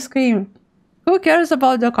die if I scream. Who cares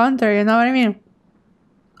about the counter, you know what I mean?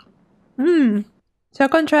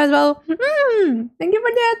 Second try as well. Thank you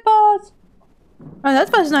for the headphones. Oh,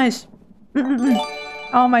 that was nice.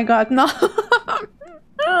 Oh my god, no.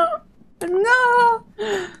 No.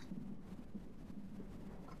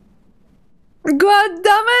 God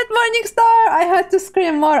damn it, Morningstar! I had to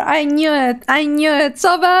scream more. I knew it. I knew it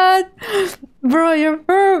so bad. Bro, you're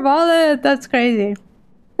for valid. That's crazy.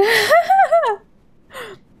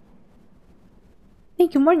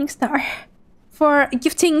 Thank you, Morningstar, for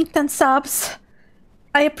gifting 10 subs.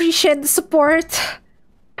 I appreciate the support.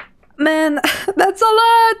 Man, that's a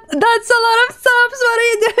lot! That's a lot of subs! What are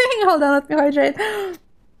you doing? Hold on, let me hydrate.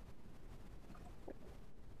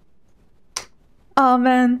 Oh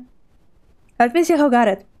man. Let me see who got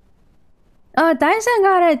it. Oh, Dyson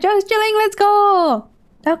got it! Just chilling, let's go!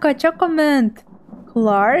 Taka, Chocomint,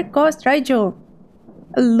 Clark, Ghost Raiju,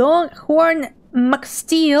 Longhorn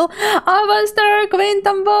McSteel, Avaster,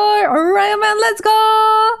 Quinton Boy, Rayman, let's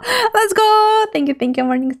go! Let's go! Thank you,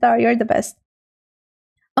 Morningstar, you're the best.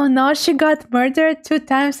 Oh no, she got murdered 2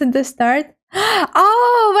 times at the start.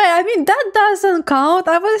 Oh, wait, I mean, that doesn't count.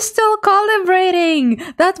 I was still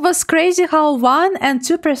calibrating. That was crazy how 1 and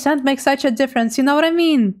 2% make such a difference. You know what I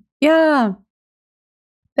mean? Yeah.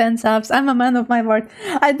 10 subs. I'm a man of my word.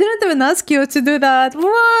 I didn't even ask you to do that.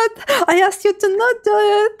 What? I asked you to not do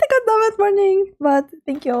it. God damn it, Morning. But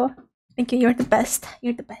thank you. Thank you. You're the best.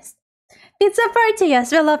 You're the best. Pizza party.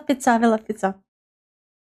 Yes, we love pizza. We love pizza.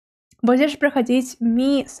 Будешь проходить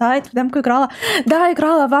ми сайт в демку играла? Да,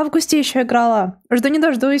 играла, в августе еще играла. Жду не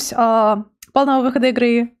дождусь полного выхода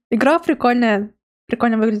игры. Игра прикольная.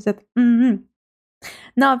 Прикольно выглядит.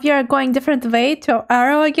 Now we are going different way to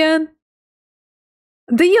Arrow again.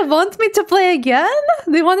 Do you want me to play again?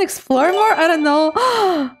 Do you want to explore more? I don't know.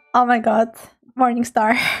 Oh my god.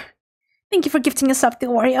 Morningstar. Thank you for gifting us up to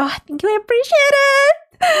Oreo. Thank you, I appreciate it.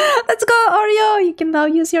 Let's go, Oreo. You can now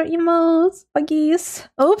use your emotes, buggies.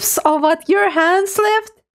 Oops. Oh, what? Your hand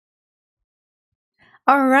slipped?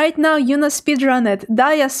 Alright, now Yuna speedrun it.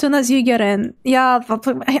 Die as soon as you get in. Yeah,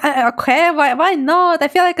 okay, why not? I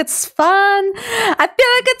feel like it's fun. I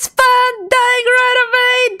feel like it's fun dying right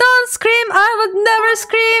away. Don't scream. I would never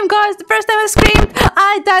scream. Guys, the first time I screamed,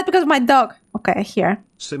 I died because of my dog. Okay, here.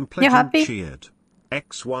 Simpleton you happy? Cheered.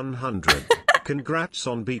 X100. Congrats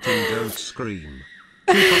on beating Don't Scream.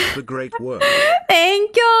 Keep up the great work.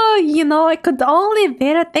 Thank you! You know, I could only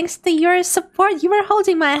beat it thanks to your support. You were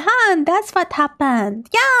holding my hand. That's what happened.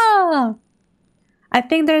 Yeah! I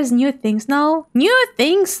think there's new things now. New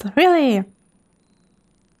things? Really?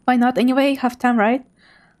 Why not? Anyway, have time, right?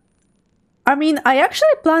 I mean, I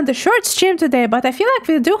actually planned a short stream today, but I feel like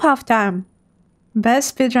we do have time.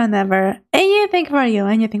 Best speedrun ever. Anything for you.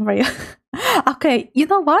 Anything for you. Okay, you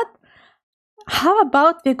know what? How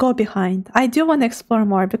about we go behind? I do want to explore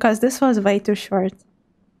more because this was way too short.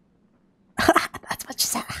 That's what she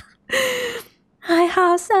said. Hi,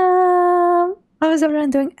 Awesome! How is everyone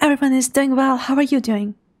doing? Everyone is doing well. How are you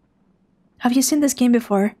doing? Have you seen this game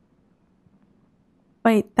before?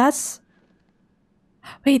 Wait,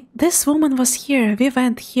 Wait, this woman was here. We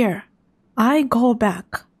went here. I go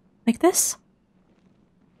back. Like this?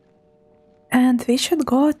 And we should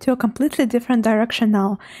go to a completely different direction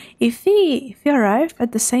now. If we arrive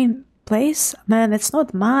at the same place, man, it's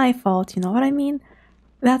not my fault, you know what I mean?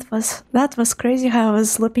 That was crazy how I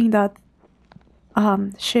was looping that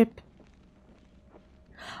ship.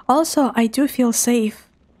 Also, I do feel safe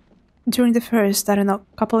during the first, I don't know,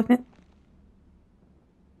 couple of minutes.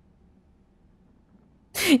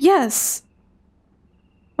 Yes!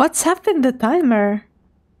 What's happened to the timer?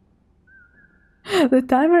 The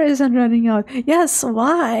timer isn't running out. Yes,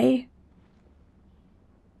 why?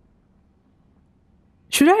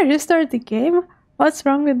 Should I restart the game? What's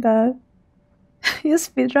wrong with that? You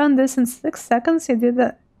speedrun this in 6 seconds? You did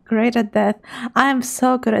that great at that. I'm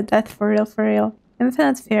so good at that, for real, for real.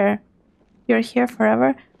 Infinite Fear. You're here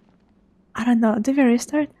forever? I don't know, do we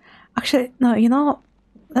restart? Actually, no, you know,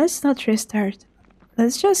 let's not restart.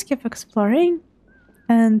 Let's just keep exploring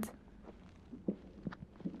and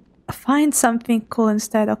find something cool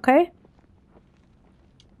instead, okay?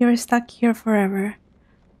 You're stuck here forever.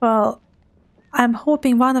 Well, I'm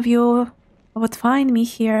hoping one of you would find me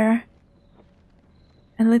here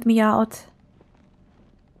and let me out.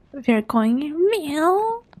 We're going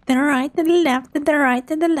meow, to the right, to the left, to the right,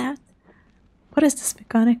 to the left. What is this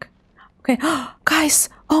mechanic? Okay, guys!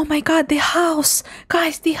 Oh my god, the house!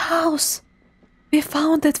 Guys, the house! We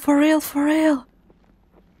found it, for real, for real!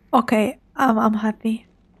 Okay, I'm happy.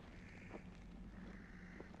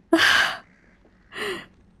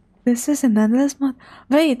 This is an endless mod.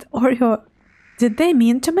 Wait, Oreo, did they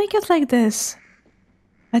mean to make it like this?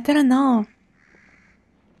 I didn't know.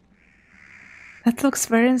 That looks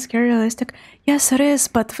very scary realistic. Yes, it is,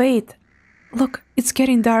 but wait. Look, it's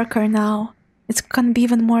getting darker now. It's gonna be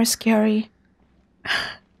even more scary.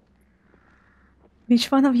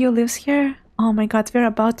 Which one of you lives here? Oh my god, we're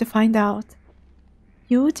about to find out.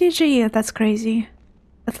 UTG, that's crazy.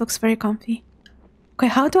 That looks very comfy. Okay,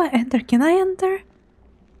 how do I enter? Can I enter?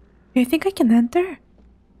 Do you think I can enter?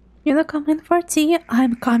 You know, come in for tea?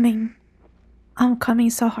 I'm coming. I'm coming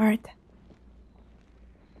so hard.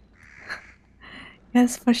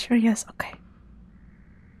 Yes, for sure, yes, okay.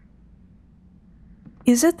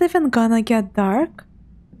 Is it even gonna get dark?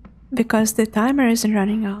 Because the timer isn't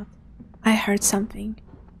running out. I heard something.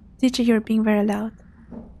 DJ, you're being very loud.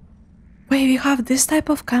 Wait, we have this type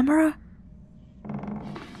of camera?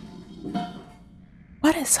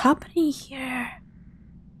 What is happening here?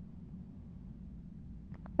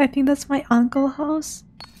 I think that's my uncle's house.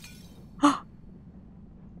 Oh!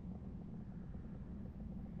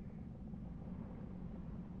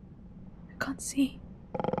 I can't see.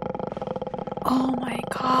 Oh my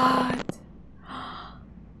god.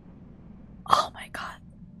 Oh my god.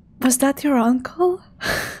 Was that your uncle?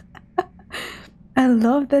 I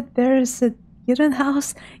love that there's a hidden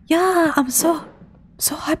house. Yeah, I'm so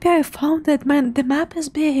happy I found it, man. The map is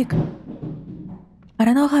big. I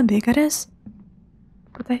don't know how big it is,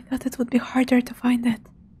 but I thought it would be harder to find it.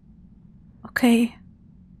 Okay,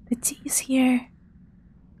 the tea is here.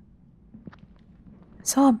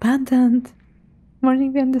 So abandoned.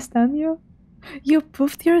 Morning, we understand you? You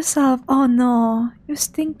poofed yourself. Oh no, you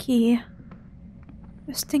stinky.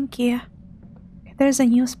 You stinky. Okay, there's a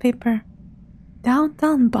newspaper.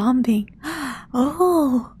 Downtown bombing.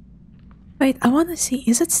 Oh! Wait, I wanna see.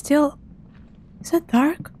 Is it still... Is it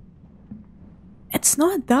dark? It's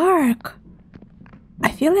not dark.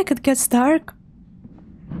 I feel like it gets dark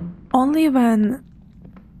only when...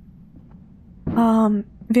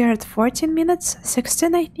 we're at 14 minutes?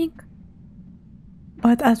 16, I think?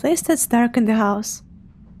 But at least it's dark in the house.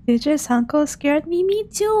 DJ's uncle scared me. Me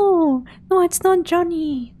too! No, it's not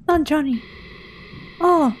Johnny. Not Johnny.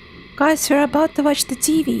 Oh, guys, we're about to watch the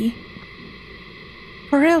TV.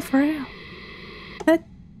 For real, for real.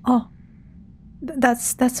 Oh.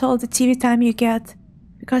 That's all the TV time you get.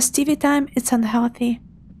 Because TV time, it's unhealthy.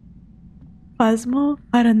 Phasmo?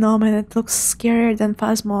 I don't know, man, it looks scarier than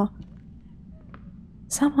Phasmo.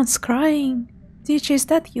 Someone's crying. DJ, is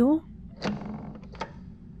that you?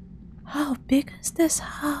 How big is this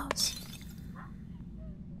house?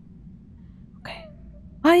 Okay.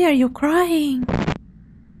 Why are you crying?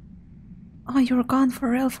 Oh, you're gone, for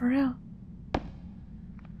real, for real.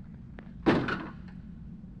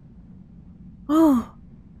 Oh,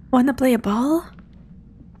 wanna play a ball?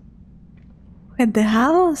 With the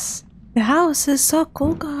house? The house is so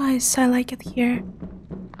cool, guys. I like it here.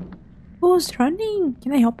 Who's running?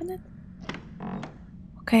 Can I open it?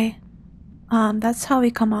 Okay. That's how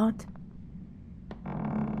we come out.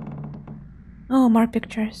 Oh, more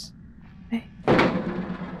pictures. Okay.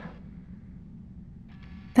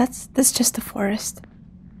 That's just a forest.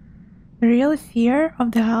 The real fear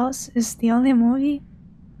of the house is the only movie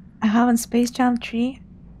I have on Space Jam 3,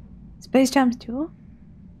 Space Jam 2,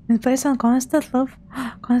 and plays on constant loop.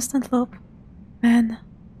 Constant loop. Man.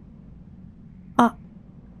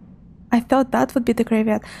 I thought that would be the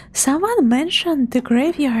graveyard. Someone mentioned the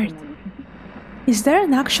graveyard. Is there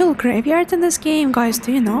an actual graveyard in this game, guys?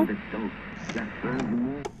 Do you know?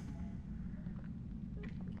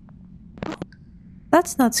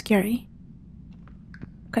 That's not scary.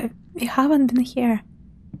 Okay, we haven't been here.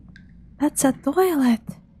 That's a toilet.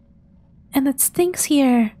 And it stinks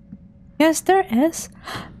here. Yes, there is.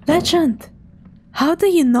 Legend. How do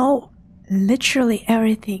you know literally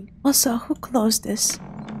everything? Also, who closed this?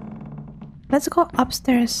 Let's go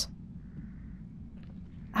upstairs.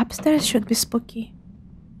 Upstairs should be spooky.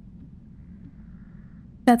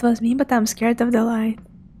 That was me, but I'm scared of the light.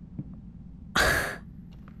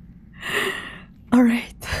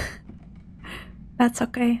 Alright. That's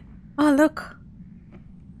okay. Oh, look.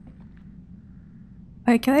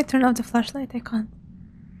 Wait, can I turn off the flashlight? I can't.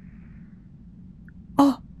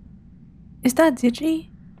 Oh. Is that Digi?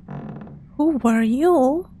 Who were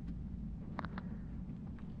you?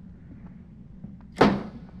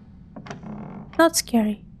 Not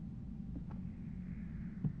scary.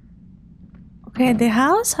 Okay, the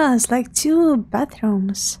house has like 2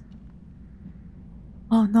 bathrooms.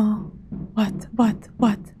 Oh no. What?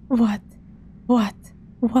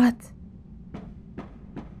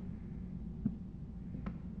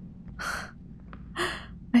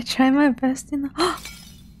 I try my best, you know.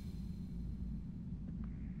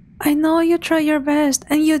 I know you try your best,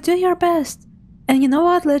 and you do your best. And you know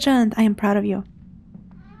what, Legend? I am proud of you.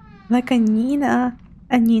 Like a ninja,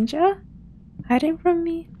 hiding from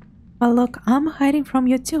me? Well, look, I'm hiding from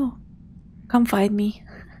you too. Come find me.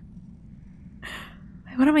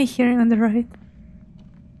 What am I hearing on the right?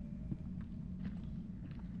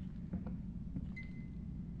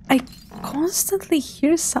 I constantly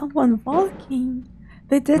hear someone walking.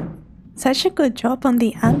 They did such a good job on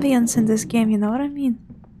the ambience in this game, you know what I mean?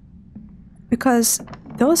 Because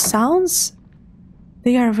those sounds,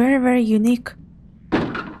 they are very, very unique.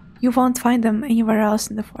 You won't find them anywhere else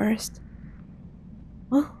in the forest.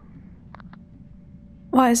 Oh.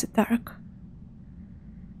 Why is it dark?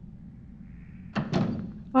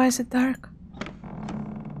 Why is it dark?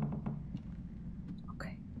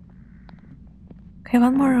 Okay. Okay,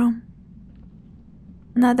 one more room.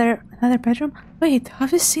 Another bedroom. Wait,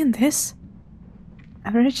 have you seen this?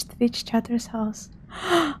 I've reached Witch Chatter's house.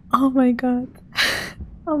 Oh my god.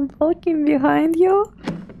 I'm walking behind you.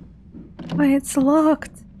 Why, it's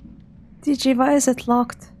locked. DG, why is it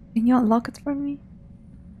locked? Can you unlock it for me?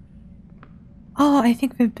 Oh, I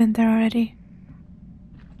think we've been there already.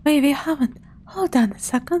 Wait, we haven't. Hold on a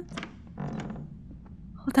second.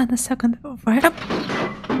 Hold on a second. Where?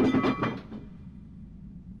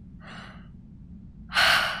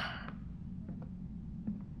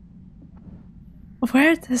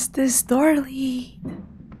 Where does this door lead?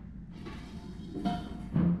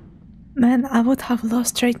 Man, I would have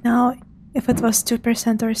lost right now if it was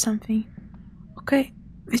 2% or something. Okay,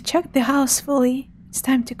 we checked the house fully. It's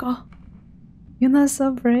time to go. You're not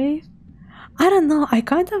so brave. I don't know, I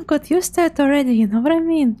kind of got used to it already, you know what I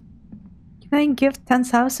mean? Can I give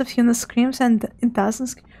 10,000 if Yuna screams and it doesn't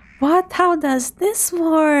scream? What? How does this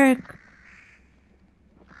work?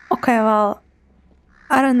 Okay, well,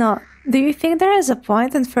 I don't know. Do you think there is a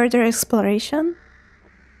point in further exploration?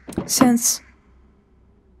 Since...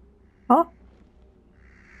 Oh?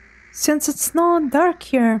 Since it's not dark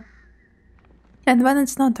here. And when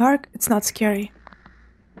it's not dark, it's not scary.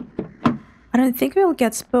 I don't think we'll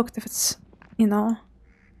get spooked if it's, you know,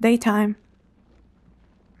 daytime.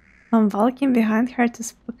 I'm walking behind her to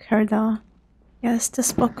spook her though. Yes, to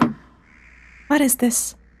spook. What is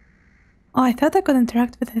this? Oh, I thought I could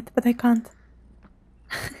interact with it, but I can't.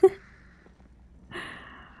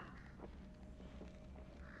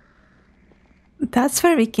 That's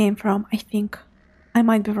where we came from, I think. I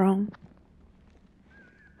might be wrong.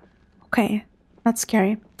 Okay, not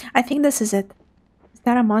scary. I think this is it. Is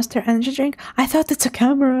that a Monster Energy drink? I thought it's a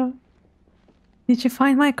camera. Did you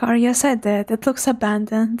find my car? Yes, I did. It looks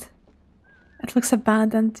abandoned. It looks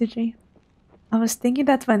abandoned, did you? I was thinking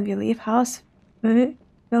that when we leave house, we'll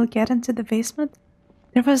get into the basement.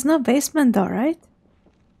 There was no basement though, right?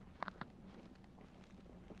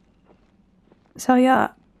 So yeah,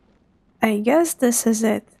 I guess this is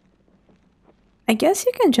it. I guess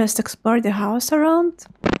you can just explore the house around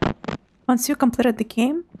once you completed the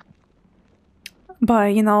game. By,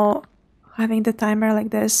 you know, having the timer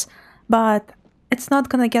like this. But it's not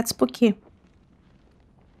gonna get spooky.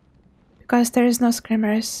 Because there is no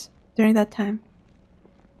screamers during that time.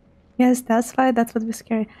 Yes, that's why that would be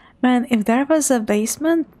scary. Man, if there was a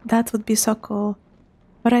basement, that would be so cool.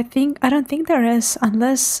 But I don't think there is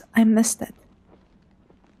unless I missed it.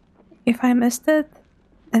 If I missed it,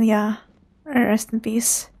 then yeah, rest in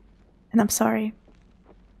peace. And I'm sorry.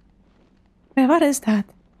 Wait, what is that?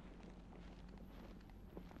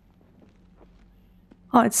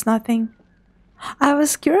 Oh, it's nothing. I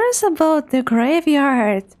was curious about the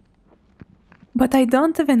graveyard. But I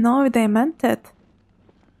don't even know if they meant it.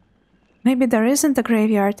 Maybe there isn't a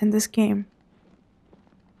graveyard in this game.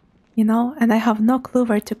 You know, and I have no clue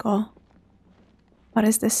where to go. What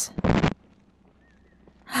is this?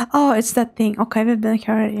 Oh, it's that thing. Okay, we've been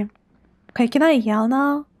here already. Okay, can I yell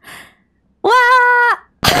now? Wah!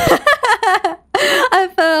 I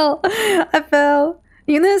fell.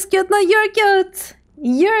 Yuna's cute, no, you're cute.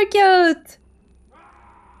 You're cute.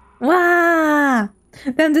 Wow.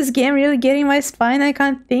 Then this game really getting my spine. I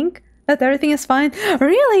can't think that everything is fine.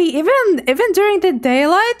 Really, even during the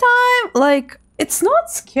daylight time, like it's not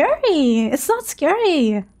scary. It's not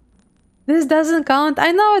scary. This doesn't count.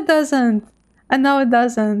 I know it doesn't.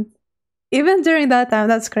 Even during that time,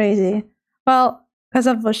 that's crazy. Well, because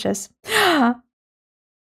of bushes.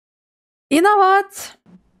 You know what?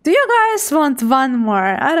 Do you guys want one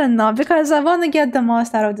more? I don't know, because I want to get the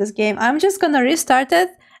most out of this game. I'm just gonna restart it,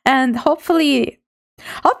 and hopefully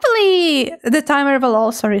the timer will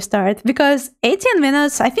also restart, because 18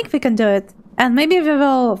 minutes, I think we can do it. And maybe we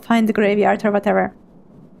will find the graveyard or whatever.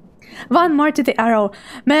 One more to the arrow.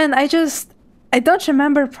 Man, I don't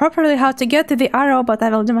remember properly how to get to the arrow, but I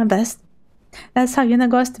will do my best. That's how Yuna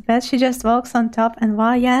goes to bed. She just walks on top and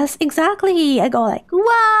wow, yes, exactly. I go like,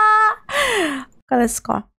 wow. Okay, let's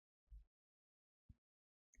go.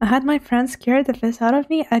 I had my friend scared the piss out of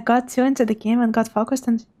me. I got too into the game and got focused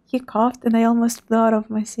and he coughed and I almost flew out of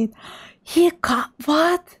my seat. He coughed?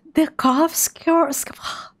 What? The cough scares?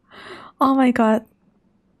 Oh my god.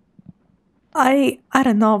 I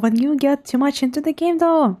don't know. When you get too much into the game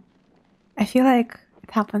though, I feel like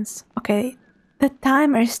it happens. Okay. The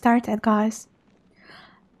timer started, guys.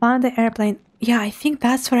 Found the airplane. Yeah, I think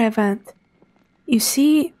that's where I went. You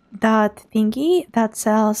see that thingy that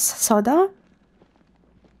sells soda?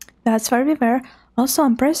 That's where we were. Also,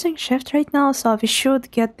 I'm pressing shift right now, so we should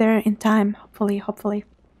get there in time. Hopefully.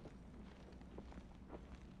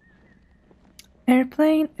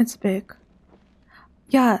 Airplane, it's big.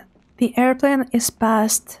 Yeah, the airplane is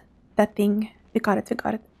past that thing. We got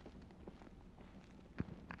it.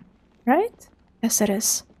 Right? Yes, it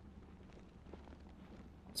is.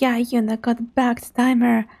 Yeah, Yuna got back the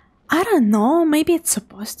timer. I don't know, maybe it's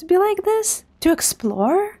supposed to be like this? To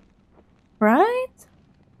explore? Right?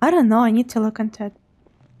 I don't know, I need to look into it.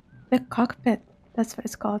 The cockpit, that's what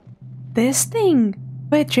it's called. This thing!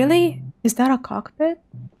 Wait, really? Is that a cockpit?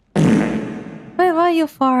 Wait, why you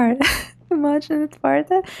fart? Imagine it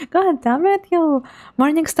farted? God damn it, you!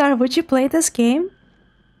 Morningstar, would you play this game?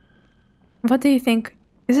 What do you think?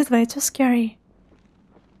 Is it way too scary?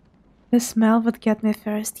 The smell would get me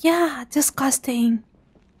first. Yeah, disgusting.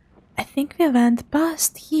 I think we went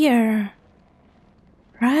past here.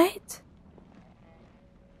 Right?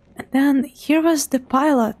 And then here was the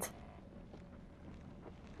pilot.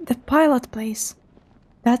 The pilot place.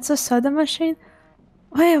 That's a soda machine?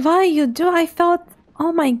 Wait, why you do? I thought...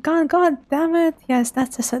 Oh my god, god damn it. Yes,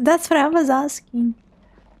 that's what I was asking.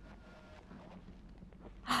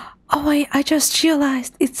 Oh wait, I just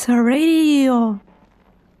realized it's a radio.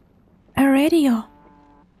 A radio.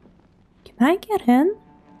 Can I get in?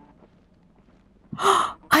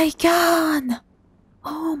 I can!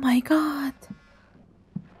 Oh my god.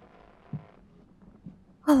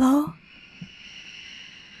 Hello?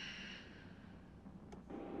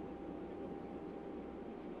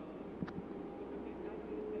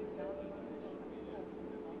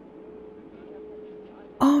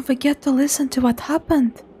 Oh, we get to listen to what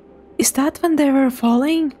happened. Is that when they were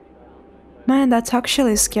falling? Man, that's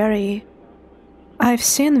actually scary. I've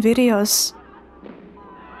seen videos.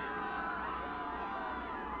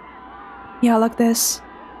 Yeah, like this.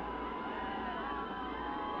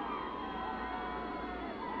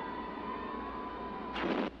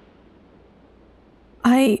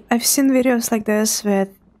 I've seen videos like this with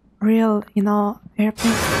real, you know,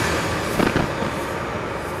 airplanes.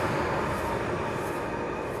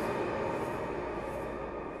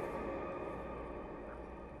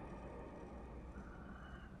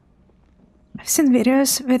 seen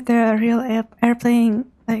videos with the real airplane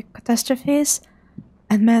like catastrophes,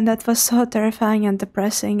 and man, that was so terrifying and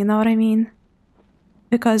depressing. You know what I mean?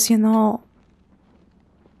 Because you know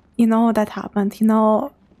that happened. You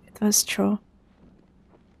know it was true.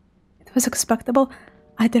 It was expectable.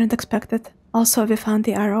 I didn't expect it. Also, we found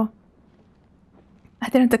the arrow. I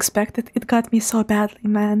didn't expect it. It got me so badly,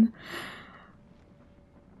 man.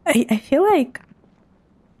 I feel like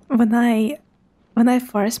when I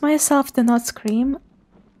force myself to not scream,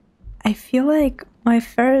 I feel like my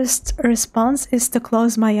first response is to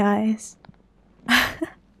close my eyes.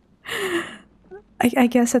 I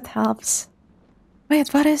guess it helps.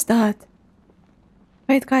 Wait, what is that?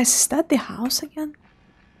 Wait, guys, is that the house again?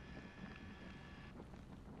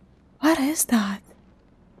 What is that?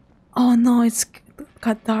 Oh no, it's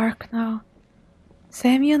got dark now.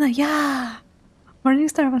 Same, Yuna, yeah!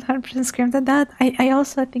 Morningstar 100% screamed at that. I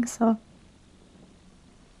also think so.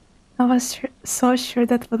 I was so sure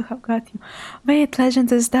that would have got you. Wait,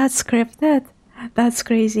 Legend, is that scripted? That's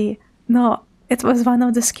crazy. No, it was one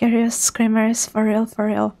of the scariest screamers, for real, for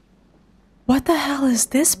real. What the hell is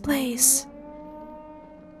this place?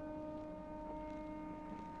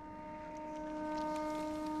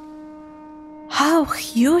 How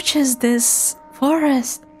huge is this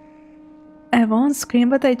forest? I won't scream,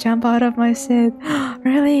 but I jump out of my seat.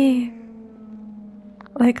 Really?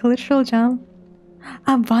 Like a literal jump?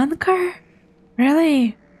 A bunker?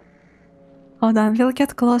 Really? Hold on, we'll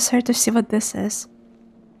get closer to see what this is.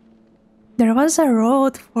 There was a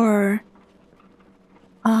road for...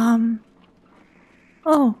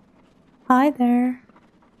 Oh. Hi there.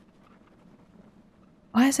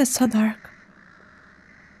 Why is it so dark?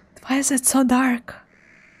 Why is it so dark?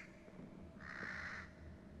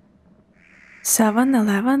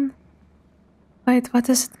 7-Eleven? Wait, what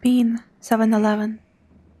does it mean? 7-Eleven.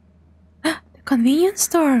 The convenience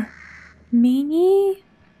store. Mini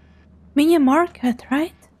market,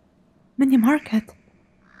 right? Mini market.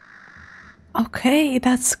 Okay,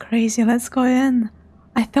 that's crazy. Let's go in.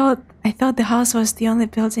 I thought the house was the only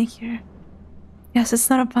building here. Yes, it's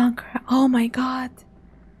not a bunker. Oh my god.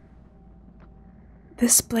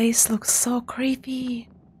 This place looks so creepy.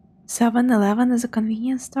 7-Eleven is a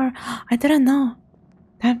convenience store? I didn't know.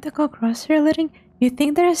 Time to go grocery looting? You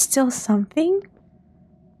think there is still something?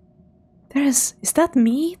 Is that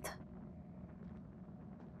meat?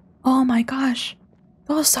 Oh my gosh.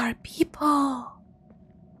 Those are people.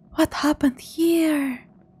 What happened here?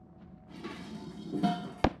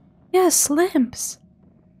 Yes, lamps.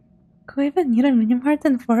 Could we even need a minimart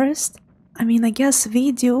in forest? I mean, I guess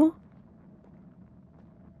we do.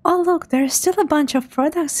 Oh look, there's still a bunch of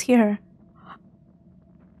products here.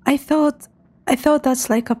 I thought that's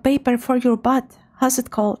like a paper for your butt. How's it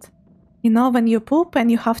called? You know, when you poop and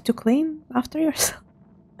you have to clean after yourself.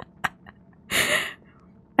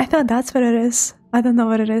 I thought that's what it is. I don't know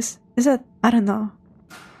what it is. Is it? I don't know.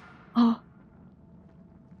 Oh.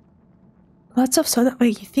 Lots of soda.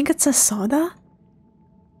 Wait, you think it's a soda?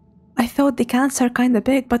 I thought the cans are kinda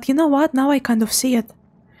big, but you know what? Now I kind of see it.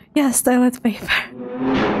 Yes, toilet paper.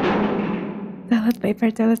 Toilet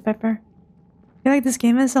paper, toilet paper. I feel like this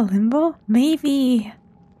game is a limbo? Maybe.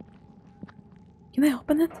 Can I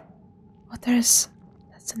open it? Oh, that's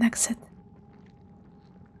an exit.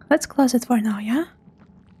 Let's close it for now, yeah?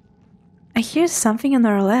 I hear something on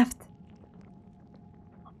our left.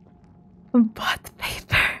 Butt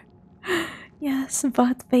paper. Yes,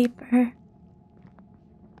 butt paper.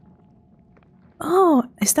 Oh,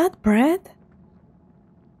 is that bread?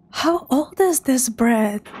 How old is this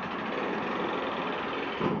bread?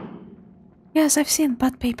 Yes, I've seen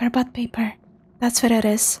butt paper, butt paper. That's what it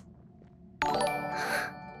is.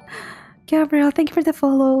 Gabriel, thank you for the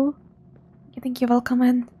follow. Thank you, welcome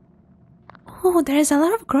in. Oh, there's a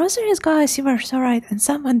lot of groceries, guys. You were so right. And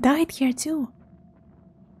someone died here too.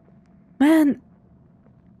 Man.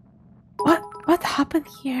 What happened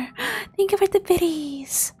here? Thank you for the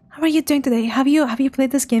biddies. How are you doing today? Have you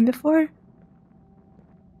played this game before?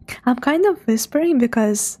 I'm kind of whispering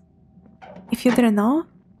because if you didn't know,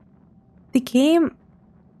 the game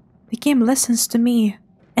listens to me,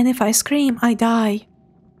 and if I scream, I die.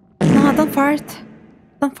 No, don't fart.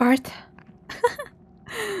 Don't fart.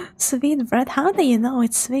 Sweet bread, how do you know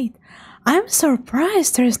it's sweet? I'm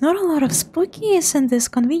surprised there's not a lot of spookies in this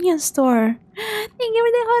convenience store. Thank you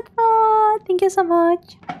for the hot pot. Thank you so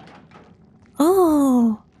much.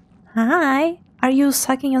 Oh, hi. Are you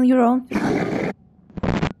sucking on your own?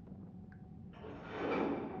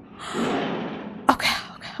 Okay.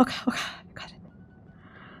 Got it.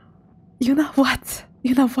 You know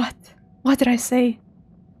what? What did I say?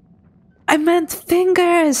 I meant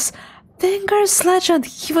fingers! Tinker's Legend,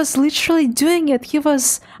 he was literally doing it. He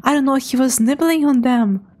was, I don't know, he was nibbling on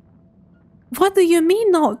them. What do you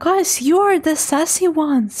mean, no? Guys, you are the sassy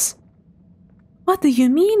ones. What do you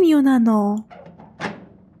mean, Yunano?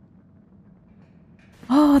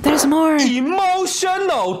 Oh, there's more.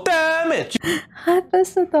 Emotional damage. Hi,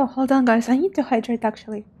 Pesuto. Hold on, guys. I need to hydrate,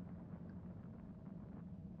 actually.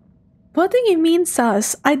 What do you mean,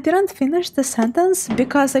 sus? I didn't finish the sentence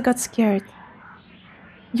because I got scared.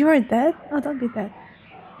 You are dead? Oh, don't be dead.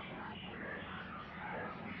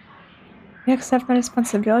 You accept no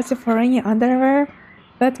responsibility for any underwear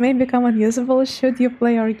that may become unusable should you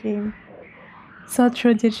play our game. So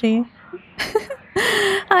true, DG.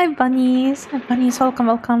 Hi, bunnies. Hi, bunnies. Welcome,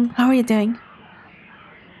 welcome. How are you doing?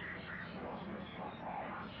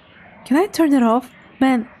 Can I turn it off?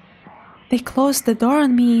 Man, they closed the door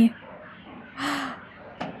on me.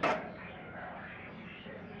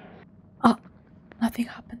 Oh, nothing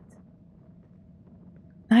happened.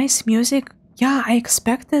 Nice music. Yeah, I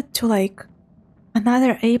expected to like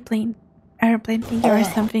another airplane thingy or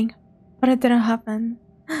something, but it didn't happen.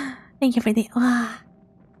 Thank you for the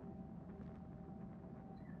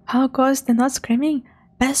How goes the not screaming?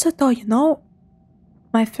 Pesuto, you know,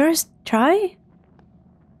 my first try,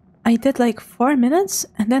 I did like 4 minutes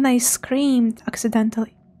and then I screamed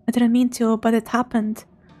accidentally. I didn't mean to, but it happened.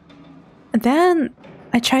 And then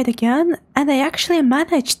I tried again and I actually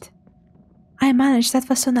managed. I managed, that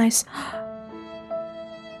was so nice.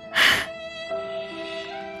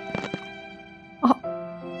 Oh.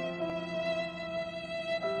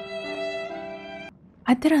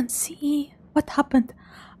 I didn't see what happened.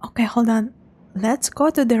 Okay, hold on. Let's go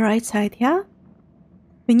to the right side, yeah?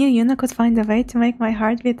 We knew Yuna could find a way to make my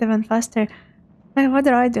heart beat even faster. Wait, what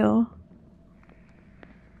did I do?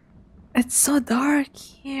 It's so dark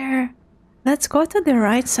here. Let's go to the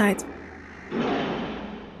right side.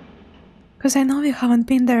 Because I know we haven't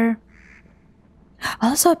been there.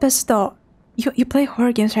 Also, Pesto, you play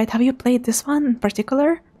horror games, right? Have you played this one in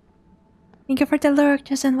particular? Thank you for the lurk,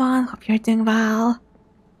 Justin One. Hope you're doing well.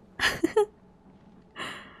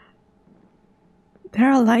 There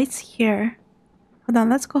are lights here. Hold on,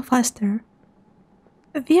 let's go faster.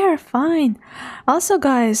 We are fine. Also,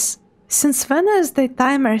 guys, since when is the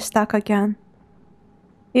timer stuck again?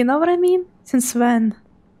 You know what I mean? Since when?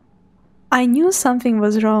 I knew something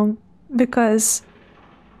was wrong because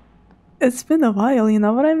it's been a while, you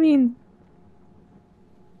know what I mean?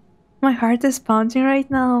 My heart is pounding right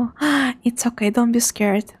now. It's okay, don't be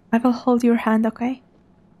scared. I will hold your hand, okay?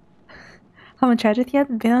 Haven't tried it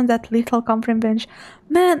yet? Been on that Lethal Company binge.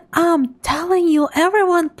 Man, I'm telling you,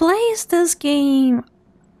 everyone plays this game.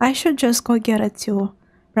 I should just go get it too,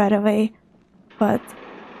 right away. But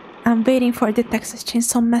I'm waiting for the Texas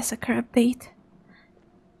Chainsaw Massacre update.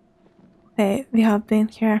 Okay, we have been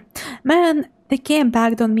here. Man, the game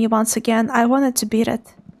bagged on me once again. I wanted to beat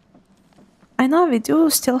it. I know we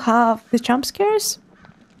do still have the jump scares,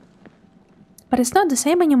 but it's not the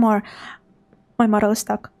same anymore. My model is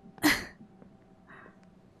stuck.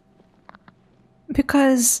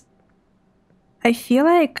 Because I feel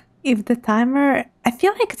like if the timer... I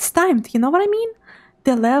feel like it's timed, you know what I mean?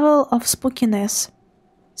 The level of spookiness.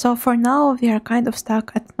 So for now, we are kind of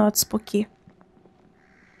stuck at not spooky.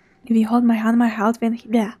 If you hold my hand, my heart will...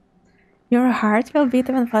 Yeah. Your heart will beat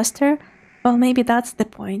even faster? Well, maybe that's the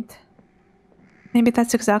point. Maybe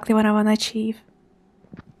that's exactly what I want to achieve.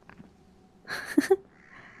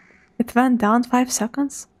 It went down 5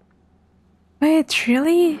 seconds? Wait,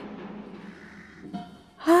 really?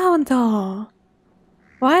 How though?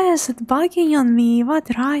 Why is it bugging on me? What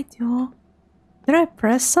did I do? Did I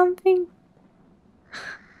press something?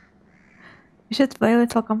 You should play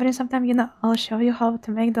Little Company sometime, you know, I'll show you how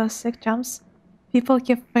to make those sick jumps people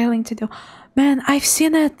keep failing to do. Man, I've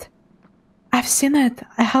seen it! I've seen it!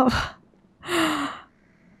 I have...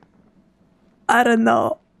 I don't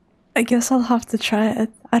know. I guess I'll have to try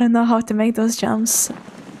it. I don't know how to make those jumps,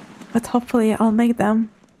 but hopefully I'll make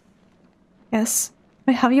them. Yes.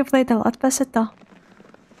 Wait, have you played a lot, Pesuto?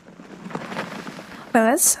 Well,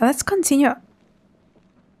 let's continue.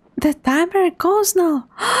 The timer goes now.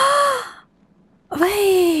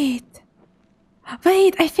 Wait,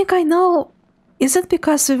 I think I know. Is it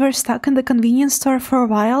because we were stuck in the convenience store for a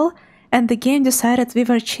while and the game decided we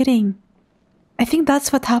were cheating? I think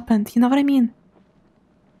that's what happened, you know what I mean?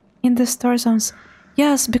 In the store zones.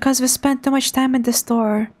 Yes, because we spent too much time in the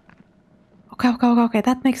store. Okay,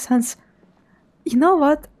 that makes sense. You know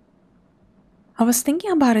what? I was thinking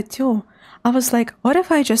about it too. I was like, what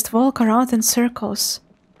if I just walk around in circles?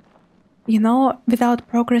 You know, without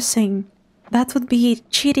progressing. That would be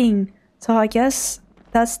cheating. So I guess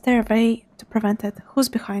that's their way to prevent it. Who's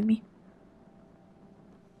behind me?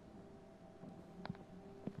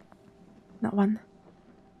 Not one.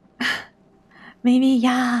 Maybe,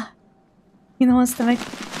 yeah. You know, wants to make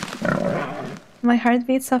my heart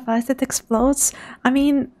beat so fast it explodes. I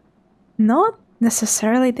mean, not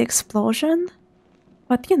necessarily the explosion,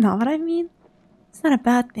 but you know what I mean? It's not a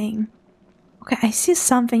bad thing. Okay, I see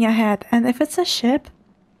something ahead, and if it's a ship,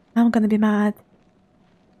 I'm gonna be mad.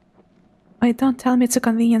 Wait, don't tell me it's a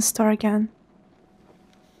convenience store again.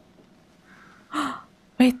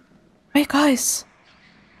 Wait, guys.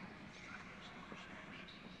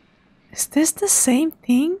 Is this the same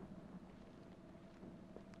thing?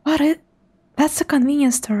 That's a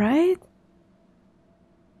convenience store, right?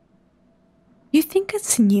 You think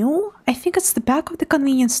it's new? I think it's the back of the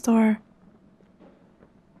convenience store.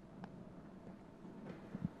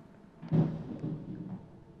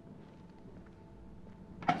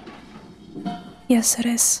 Yes, it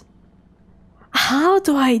is. How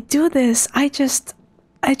do I do this? I just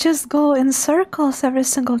go in circles every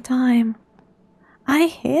single time. I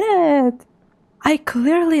hate it. I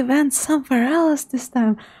clearly went somewhere else this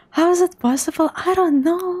time. How is it possible? I don't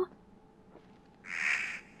know.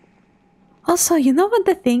 Also, you know what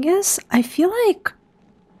the thing is? I feel like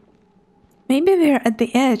maybe we're at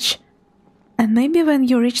the edge. And maybe when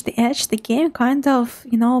you reach the edge, the game kind of,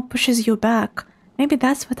 you know, pushes you back. Maybe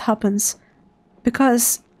that's what happens.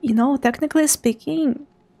 Because, you know, technically speaking,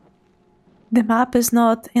 the map is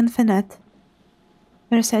not infinite.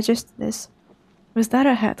 There's edges to this. Was that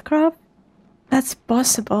a head crab? That's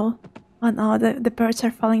possible. Oh no, the birds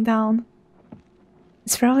are falling down.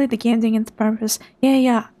 It's probably the game doing it on purpose.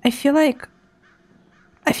 Yeah, I feel like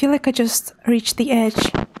I just reached the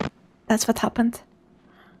edge. That's what happened.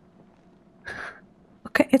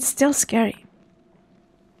 Okay, it's still scary.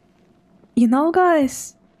 You know,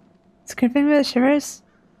 guys, it's creeping me with shivers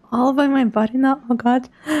all by my body now. Oh god,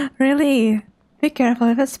 really? Be careful.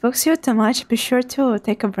 If it spooks you too much, be sure to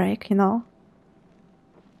take a break, you know?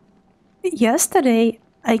 Yesterday,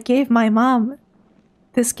 I gave my mom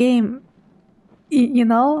this game. You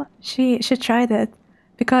know, she tried it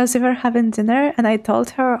because we were having dinner and I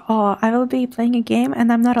told her, oh, I will be playing a game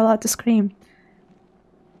and I'm not allowed to scream.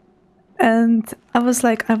 And I was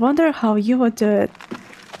like, I wonder how you would do it.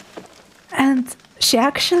 And she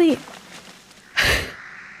actually...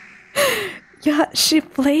 yeah, she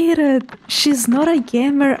played it. She's not a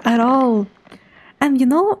gamer at all. And you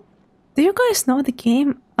know, do you guys know the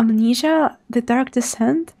game Amnesia: The Dark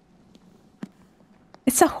Descent?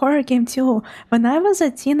 It's a horror game too. When I was a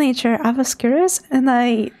teenager, I was curious and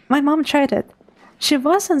my mom tried it. She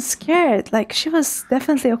wasn't scared. Like, she was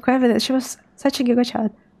definitely okay with it. She was such a giga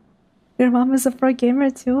chat. Your mom is a pro gamer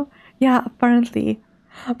too? Yeah, apparently.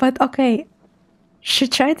 But okay, she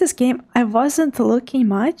tried this game. I wasn't looking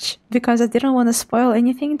much because I didn't want to spoil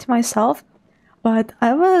anything to myself. But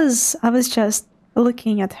I was just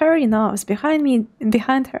looking at her, you know, I was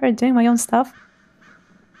behind her, doing my own stuff.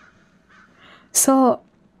 So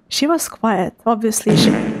she was quiet, obviously.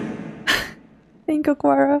 Thank you,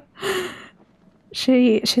 Quora.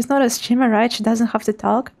 She's not a streamer, right? She doesn't have to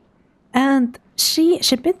talk. And she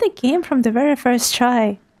beat the game from the very first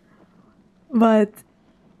try. But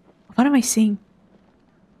what am I seeing?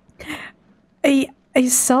 I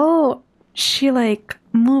saw she like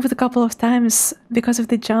moved a couple of times because of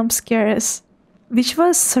the jump scares, which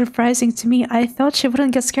was surprising to me. I thought she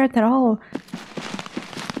wouldn't get scared at all.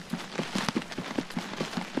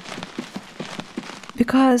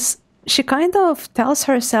 Because she kind of tells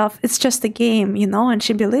herself it's just a game, you know, and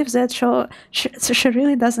she believes it, so she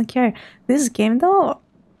really doesn't care. This game, though,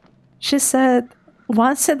 she said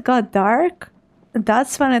once it got dark,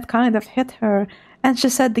 that's when it kind of hit her. And she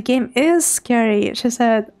said the game is scary. She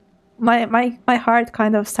said my heart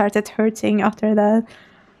kind of started hurting after that.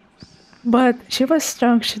 But she was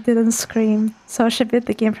strong, she didn't scream, so she beat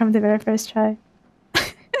the game from the very first try.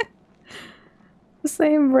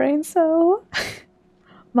 Same brain cell.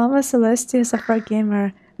 Mama Celestia is a pro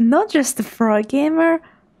gamer. Not just a pro gamer,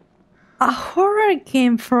 a horror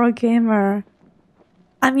game pro gamer.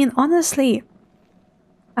 I mean, honestly,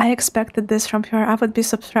 I expected this from her. I would be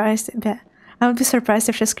surprised. I would be surprised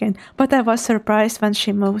if she screamed. But I was surprised when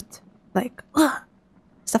she moved. Like,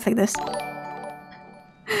 stuff like this.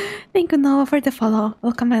 Thank you, Noah, for the follow.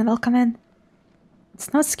 Welcome in, welcome in.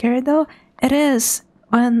 It's not scary though. It is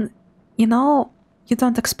when, you know, you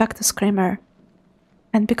don't expect a screamer.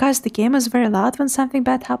 And because the game is very loud when something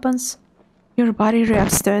bad happens, your body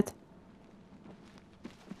reacts to it.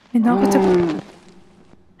 I know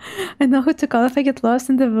who to call if I get lost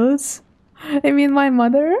in the woods. I mean my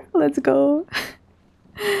mother. Let's go.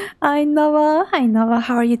 Hi Nova. Hi Nova,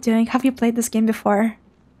 how are you doing? Have you played this game before?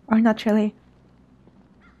 Or not really?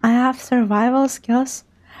 I have survival skills.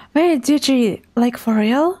 Wait, Gigi, like for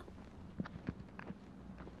real?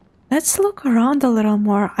 Let's look around a little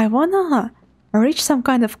more. I wanna reach some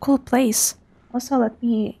kind of cool place. Also, let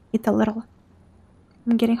me eat a little.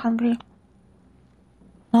 I'm getting hungry.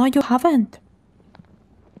 No, you haven't.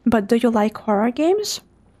 But do you like horror games?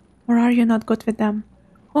 Or are you not good with them?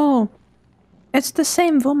 Oh, it's the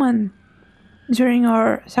same woman during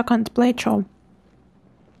our second playthrough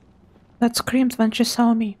that screamed when she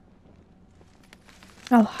saw me.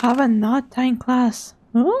 I'll have a not dying class.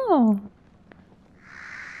 Oh.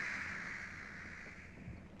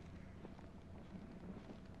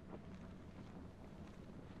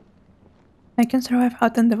 I can survive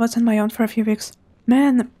out in the woods on my own for a few weeks.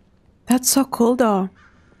 Man, that's so cool though.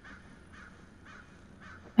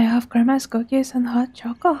 I have grandma's cookies and hot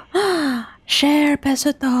chocolate. Share,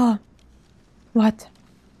 Pesuto. What?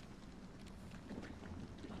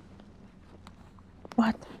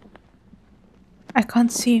 What? I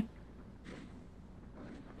can't see.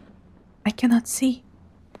 I cannot see.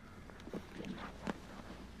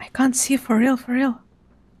 I can't see for real, for real.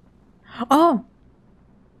 Oh!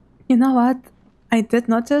 You know what? I did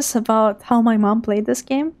notice about how my mom played this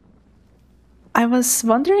game. I was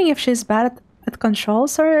wondering if she's bad at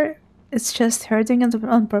controls or it's just her doing it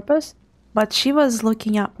on purpose. But she was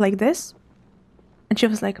looking up like this. And she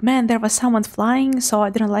was like, man, there was someone flying, so I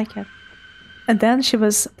didn't like it. And then she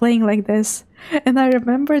was playing like this. And I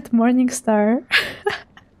remembered Morningstar.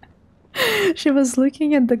 She was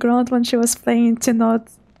looking at the ground when she was playing to not,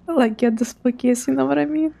 like, get the spookies, you know what I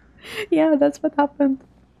mean? Yeah, that's what happened.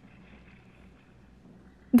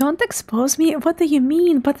 Don't expose me? What do you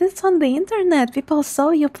mean? But it's on the internet. People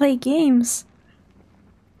saw you play games.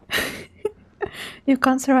 You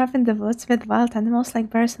can't survive in the woods with wild animals like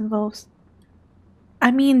bears and wolves.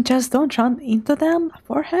 I mean, just don't run into them,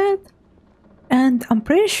 forehead. And I'm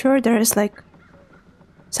pretty sure there is like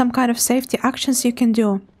some kind of safety actions you can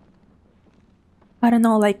do. I don't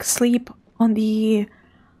know, like sleep on the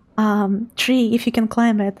tree if you can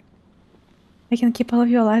climb it. I can keep all of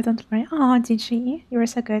you alive, don't worry. Oh, DG, you were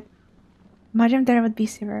so good. Imagine there would be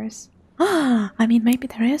severs. I mean, maybe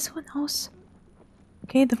there is, who knows?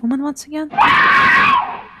 Okay, the woman once again.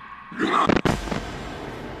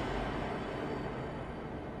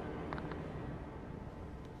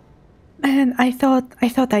 Man, I thought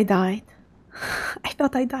I died. I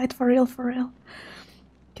thought I died for real, for real.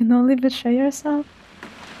 Can only betray yourself.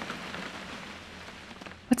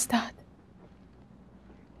 What's that?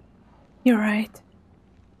 You're right.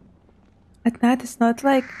 At night it's not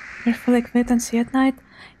like you're fully wait and see at night.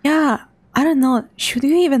 Yeah, I don't know. Should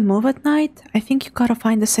you even move at night? I think you gotta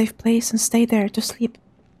find a safe place and stay there to sleep.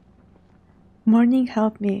 Morning,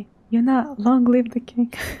 help me. Yuna, long live the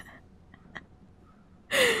king.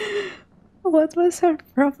 What was her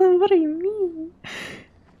problem? What do you mean?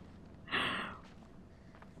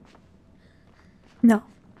 No.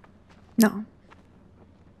 No.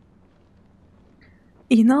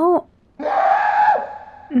 You know...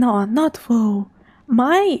 No, not whoa.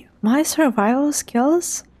 My survival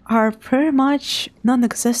skills are pretty much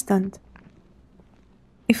non-existent.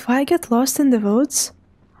 If I get lost in the woods,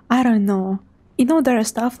 I don't know. You know, there is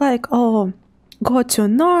stuff like, oh, go to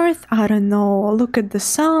north, I don't know, look at the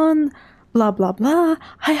sun, blah blah blah.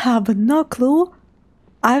 I have no clue.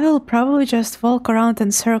 I will probably just walk around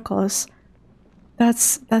in circles.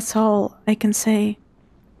 That's all I can say.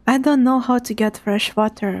 I don't know how to get fresh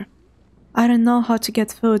water. I don't know how to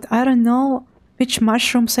get food. I don't know which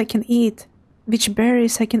mushrooms I can eat, which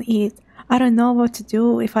berries I can eat. I don't know what to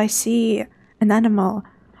do if I see an animal.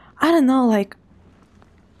 I don't know, like,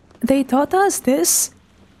 they taught us this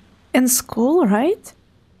in school, right?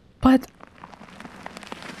 But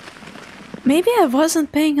maybe I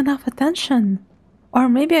wasn't paying enough attention. Or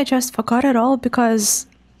maybe I just forgot it all because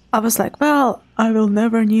I was like, well, I will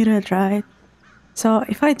never need it, right? So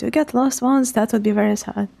if I do get lost once, that would be very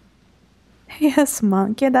sad. Yes,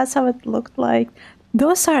 monkey, that's how it looked like.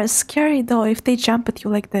 Those are scary though if they jump at you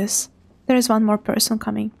like this. There's one more person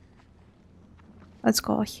coming. Let's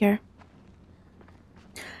go here.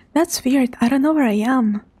 That's weird, I don't know where I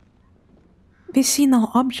am. We see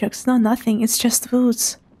no objects, no nothing, it's just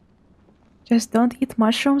woods. Just don't eat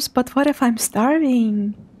mushrooms, but what if I'm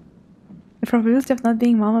starving? The probability of not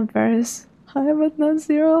being mama bear is high but not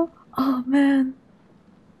zero. Oh man.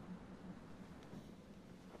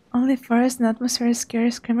 Only forest and atmosphere is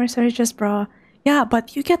scary, screamers are just bra. Yeah,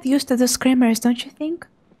 but you get used to the screamers, don't you think?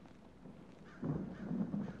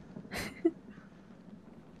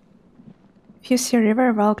 If you see a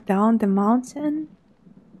river walk down the mountain,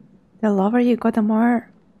 the lower you go, the more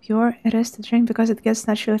pure it is to drink because it gets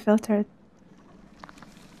naturally filtered.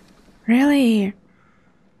 Really?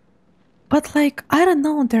 But like, I don't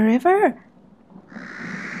know, the river?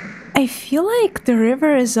 I feel like the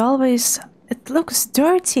river is always... It looks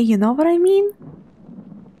dirty, you know what I mean?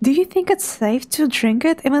 Do you think it's safe to drink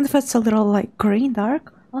it, even if it's a little like green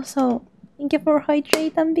dark? Also, thank you for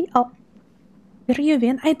hydrating me. Oh, did you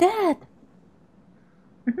win? I did.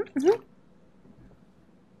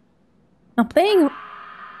 I'm playing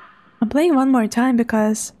one more time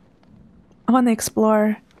because I want to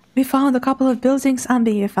explore. We found a couple of buildings and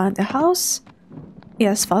we found a house.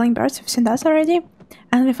 Yes, falling birds, we've seen that already.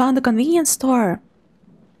 And we found a convenience store.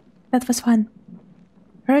 That was fun.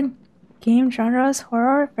 Heard game genres,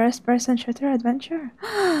 horror, first-person shooter, adventure.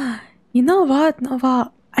 You know what,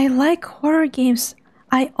 Nova? I like horror games.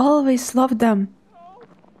 I always loved them.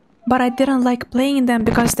 But I didn't like playing them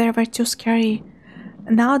because they were too scary.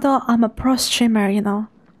 Now though, I'm a pro streamer, you know.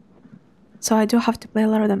 So I do have to play a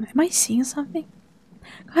lot of them. Am I seeing something?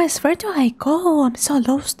 Guys, where do I go? I'm so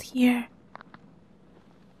lost here.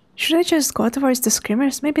 Should I just go towards the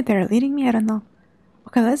screamers? Maybe they're leading me, I don't know.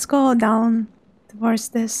 Okay, let's go down towards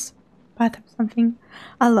this path or something.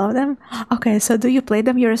 I love them. Okay, so do you play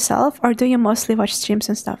them yourself or do you mostly watch streams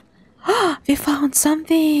and stuff? We found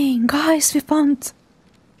something! Guys, we found...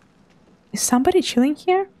 Is somebody chilling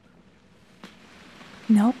here?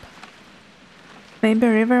 Nope. Maybe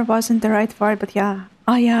river wasn't the right word, but yeah.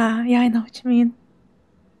 Oh yeah, I know what you mean.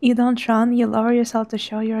 You don't run, you lower yourself to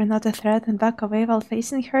show you're not a threat and back away while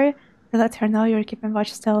facing her to let her know you're keeping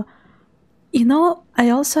watch still. You know, I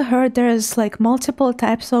also heard there's like multiple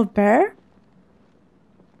types of bear.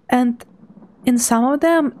 And in some of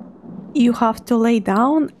them, you have to lay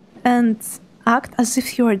down and act as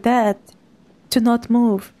if you're dead to not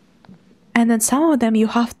move. And in some of them, you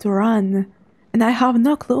have to run. And I have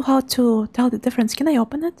no clue how to tell the difference. Can I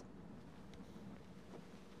open it?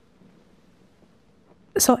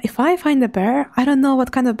 So if I find a bear, I don't know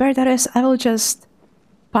what kind of bear that is, I will just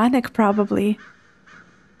panic probably.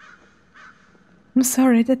 I'm so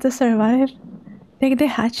ready to survive. Take the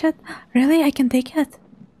hatchet? Really? I can take it?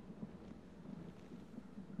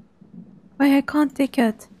 Wait, I can't take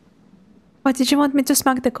it. What, did you want me to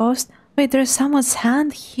smack the ghost? Wait, there's someone's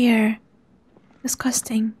hand here.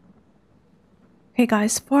 Disgusting. Okay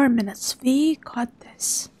guys, 4 minutes. We got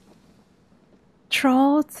this.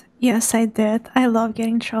 Trolled? Yes, I did. I love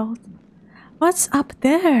getting trolled. What's up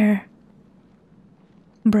there?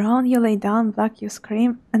 Brown, you lay down, black, you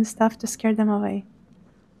scream, and stuff to scare them away.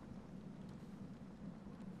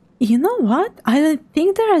 You know what? I don't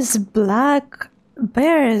think there's black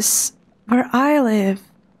bears where I live.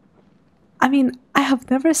 I mean, I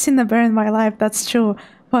have never seen a bear in my life, that's true.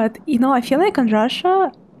 But, you know, I feel like in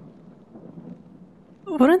Russia,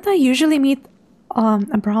 wouldn't I usually meet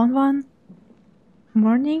a brown one?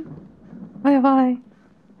 Morning? Bye.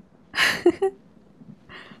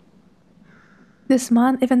 This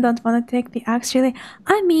man even don't want to take the axe, really?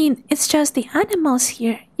 I mean, it's just the animals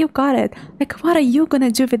here. You got it. Like, what are you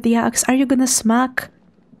gonna do with the axe? Are you gonna smack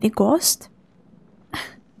the ghost?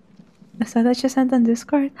 Is that what you sent on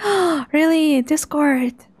Discord? Really?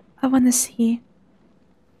 Discord? I wanna see.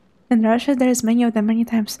 In Russia, there's many of them many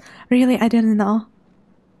times. Really? I didn't know.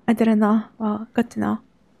 Well, good to know.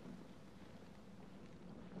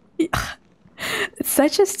 It's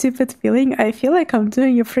such a stupid feeling. I feel like I'm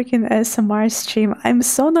doing a freaking ASMR stream. I'm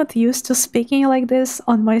so not used to speaking like this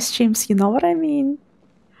on my streams, you know what I mean?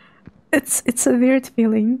 It's a weird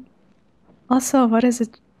feeling. Also, what is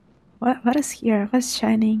it? What is here? What's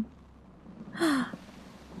shining?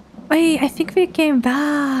 Wait, I think we came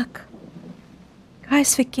back.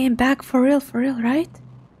 Guys, we came back for real, right?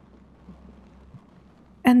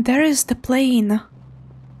 And there is the plane.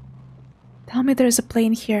 Tell me there's a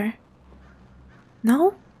plane here.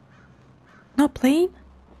 No? No plane?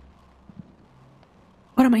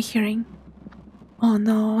 What am I hearing? Oh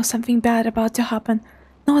no, something bad about to happen.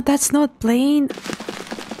 No, that's not plane.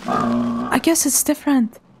 I guess it's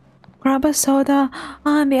different. Grab a soda.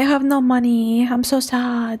 I have no money. I'm so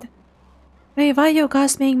sad. Hey, why you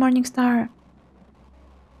guys being Morningstar?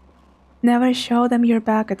 Never show them your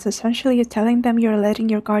back. It's essentially you telling them you're letting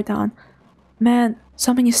your guard down. Man,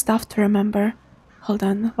 so many stuff to remember. Hold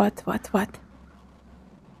on, what?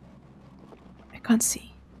 I can't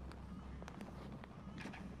see.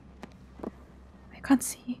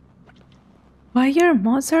 Why your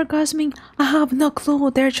mods are orgasming? I have no clue,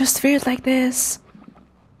 they're just weird like this.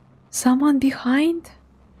 Someone behind?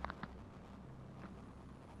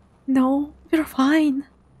 No, you're fine.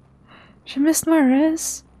 She missed my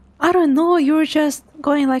wrist. I don't know, you were just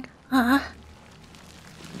going like, How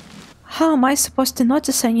am I supposed to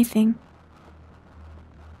notice anything?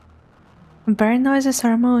 Bear noises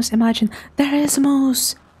or moose? Imagine, there is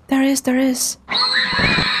moose. There is.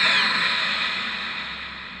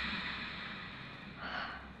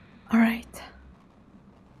 Alright.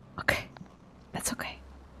 Okay. That's okay.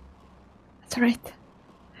 That's alright.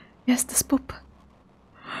 Yes, the spoop.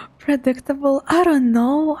 Predictable. I don't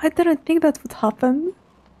know. I didn't think that would happen.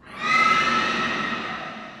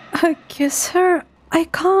 I kiss her? I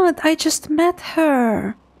can't. I just met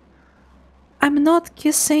her. I'm not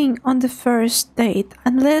kissing on the first date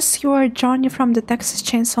unless you are Johnny from the Texas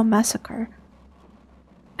Chainsaw Massacre.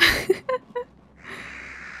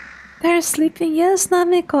 They're sleeping. Yes,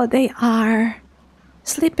 Namiko, they are.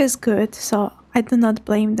 Sleep is good, so I do not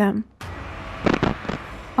blame them.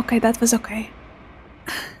 Okay, that was okay.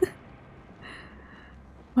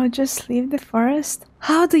 I'll just leave the forest?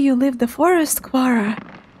 How do you leave the forest, Quara?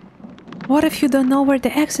 What if you don't know where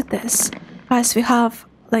the exit is? Guys, we have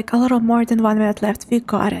like a little more than 1 minute left. We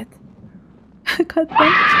got it. God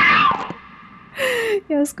damn it.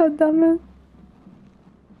 Yes, god damn it.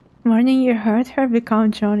 Morning, you heard her become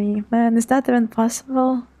Johnny. Man, is that even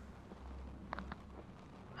possible?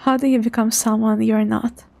 How do you become someone you're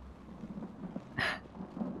not?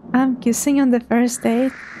 I'm kissing on the first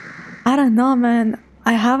date? I don't know, man.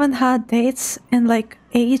 I haven't had dates in like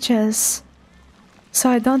ages. So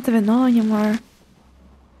I don't even know anymore.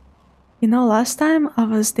 You know, last time I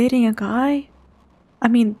was dating a guy. I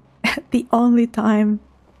mean, the only time.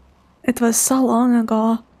 It was so long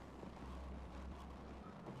ago.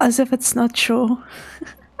 As if it's not true.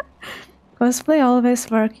 Cosplay always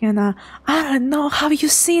work, you know. I don't know, have you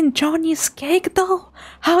seen Johnny's cake though?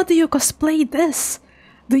 How do you cosplay this?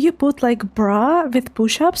 Do you put like bra with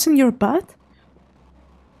push-ups in your butt?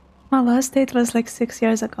 My last date was like 6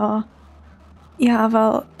 years ago. Yeah,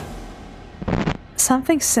 well,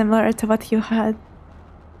 something similar to what you had.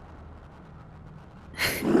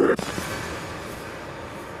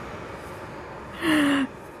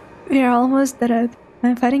 We're almost dead.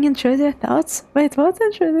 I'm fighting intrusive thoughts? Wait, what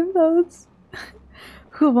intrusive thoughts?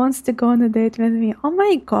 Who wants to go on a date with me? Oh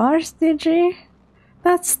my gosh, DG.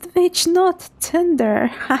 That's Twitch, not Tinder.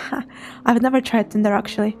 Haha. I've never tried Tinder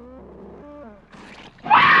actually.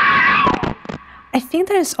 I think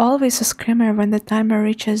there's always a screamer when the timer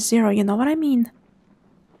reaches 0, you know what I mean?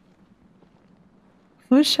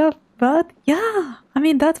 Push up butt? Yeah, I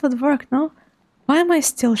mean that would work, no? Why am I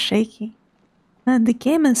still shaking? Man, the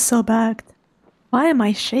game is so bugged. Why am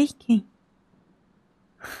I shaking?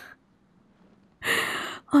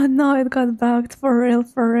 Oh no, it got bugged, for real,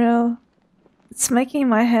 for real. It's making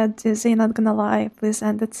my head dizzy, not gonna lie. Please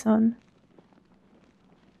end it soon.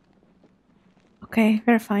 Okay,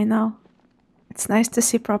 we're fine now. It's nice to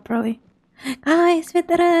see properly. Guys, we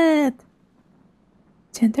did it!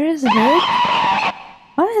 Tinder is weird?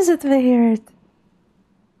 Why is it weird?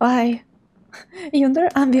 Why? Yunder,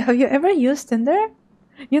 Ambi, have you ever used Tinder?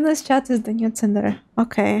 Yuna's chat is the new Tinder.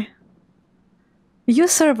 Okay. You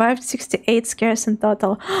survived 68 scares in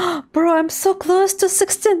total. Bro, I'm so close to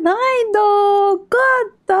 69 though! God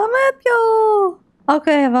damn it, yo!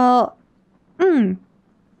 Okay, well...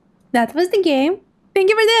 That was the game. Thank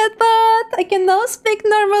you for the headbutt! I can now speak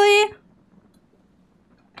normally.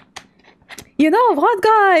 You know what,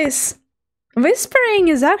 guys? Whispering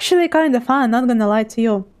is actually kind of fun, not gonna lie to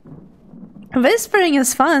you. Whispering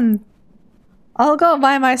is fun. I'll go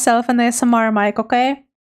buy myself an ASMR mic, okay?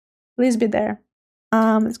 Please be there.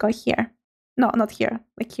 Let's go here. No, not here.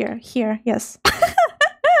 Like here. Here, yes.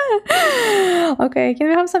 Okay, can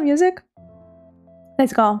we have some music?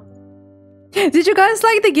 Let's go. Did you guys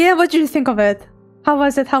like the game? What did you think of it? How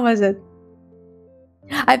was it? How was it?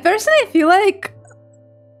 I personally feel like...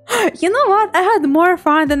 You know what? I had more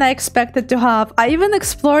fun than I expected to have. I even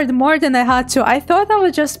explored more than I had to. I thought I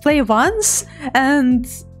would just play once and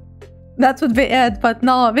that would be it, but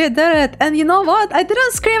no, we did it. And you know what? I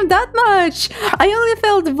didn't scream that much. I only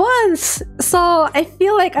failed once. So I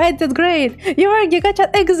feel like I did great. You were Giga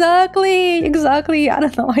Chat. Exactly. I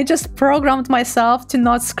don't know. I just programmed myself to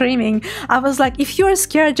not screaming. I was like, if you're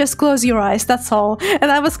scared, just close your eyes. That's all.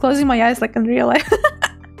 And I was closing my eyes like in real life.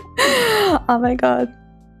 Oh my god.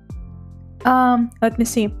 Let me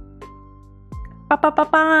see.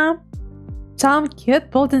 Some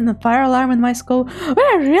kid pulled in a fire alarm in my school.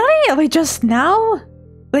 Wait, really? Wait, just now?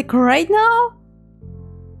 Like right now?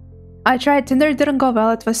 I tried Tinder, didn't go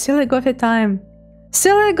well. It was silly goofy time.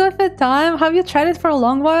 Silly goofy time? Have you tried it for a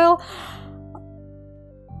long while?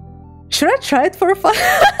 Should I try it for fun?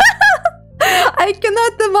 I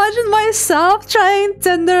cannot imagine myself trying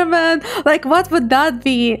Tinder, man. Like, what would that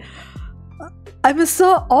be? I'm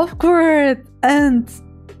so awkward and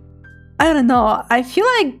I don't know. I feel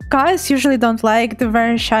like guys usually don't like the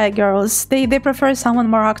very shy girls. They prefer someone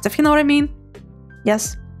more active. You know what I mean?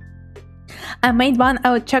 Yes. I made one.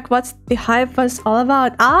 I would check what the hype was all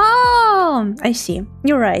about. Oh, I see.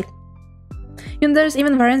 You're right. You know, there's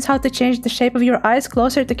even variants how to change the shape of your eyes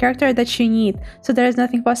closer to character that you need. So there is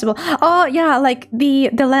nothing possible. Oh, yeah, like the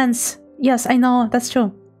lens. Yes, I know. That's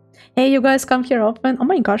true. Hey, you guys come here often. Oh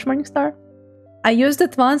my gosh, Morningstar. I used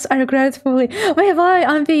it once. I regret it fully. Wait, why,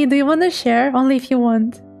 Ambi? Do you want to share? Only if you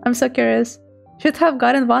want. I'm so curious. Should have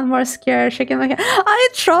gotten one more scare, shaking my head. I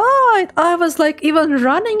tried! I was like even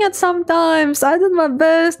running it sometimes. I did my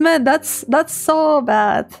best. Man, that's so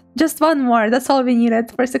bad. Just one more. That's all we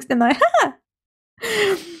needed for 69.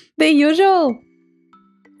 The usual.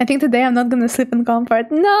 I think today I'm not gonna sleep in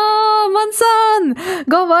comfort. No, Monson!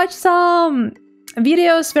 Go watch some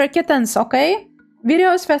videos for kittens, okay?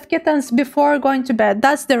 Videos with kittens before going to bed.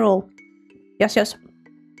 That's the rule. Yes, yes.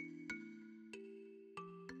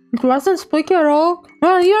 It wasn't spooky at all.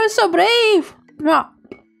 Oh, you're so brave! Yeah.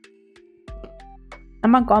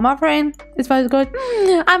 I'm a go, my friend. It was good.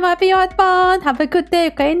 I'm happy you had fun. Have a good day,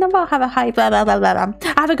 okay? No, have a high blah blah blah blah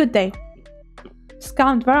blah. Have a good day.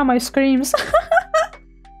 Scout, where are my screams?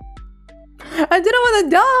 I didn't want to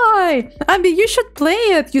die! Ambi, you should play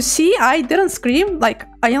it. You see, I didn't scream. Like,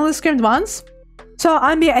 I only screamed once. So,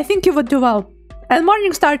 Ambi, I think you would do well. And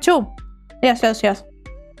Morningstar too. Yes, yes, yes.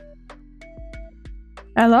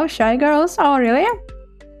 I love Shy Girls. Oh, really?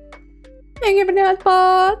 Thank you for that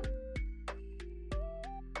spot.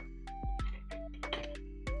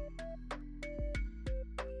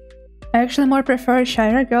 I actually more prefer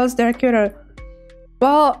Shy Girls. They're cuter.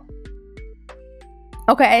 Well,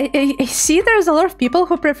 okay, I see there's a lot of people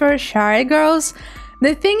who prefer Shy Girls.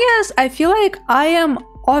 The thing is, I feel like I am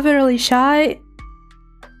overly shy.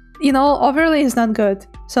 You know, overly is not good.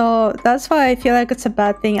 So that's why I feel like it's a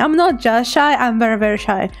bad thing. I'm not just shy, I'm very, very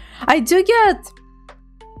shy. I do get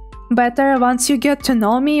better once you get to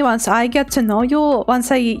know me, once I get to know you,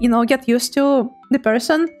 once I, you know, get used to the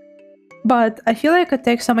person. But I feel like it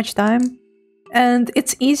takes so much time. And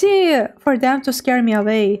it's easy for them to scare me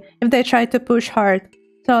away if they try to push hard.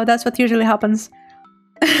 So that's what usually happens.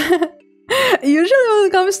 Usually when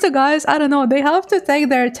it comes to guys, I don't know, they have to take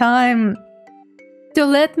their time to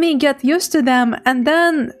let me get used to them, and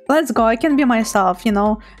then let's go, I can be myself, you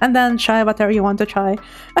know, and then try whatever you want to try.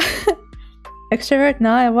 Extrovert?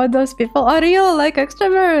 No, I want those people. I really like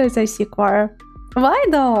extroverts, I see Quar. Why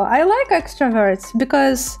though? I like extroverts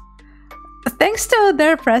because thanks to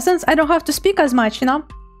their presence, I don't have to speak as much, you know?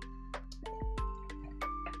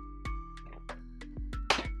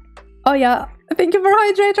 Oh yeah, thank you for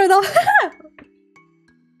hydrator though.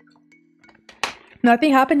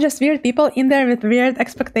 Nothing happened, just weird people in there with weird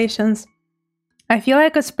expectations. I feel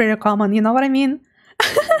like it's pretty common, you know what I mean?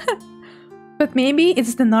 But maybe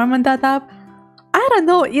it's the norm on that app. I don't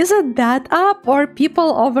know, is it that app or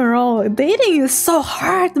people overall? Dating is so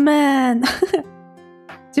hard, man!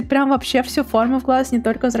 Ты прям вообще всю форму в глаз, не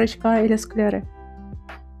только зрачка или склеры.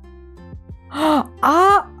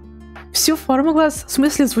 А, всю форму глаз? В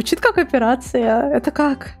смысле, звучит как операция? Это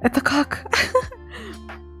как? Это как?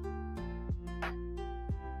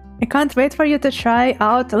 I can't wait for you to try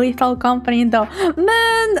out Lethal Company though.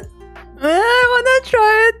 Man, I wanna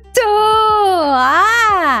try it too!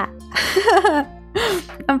 Ah!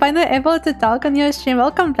 I'm finally able to talk on your stream.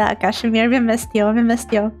 Welcome back, Kashmir. We missed you. We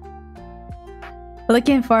missed you.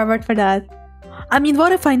 Looking forward for that. I mean,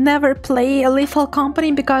 what if I never play a Lethal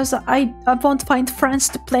Company because I won't find friends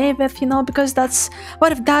to play with, you know, because that's...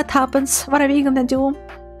 What if that happens? What are we gonna do?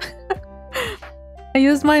 I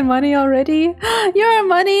used my money already. Your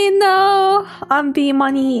money? No! I'm the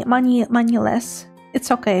moneyless.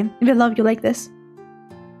 It's okay. We love you like this.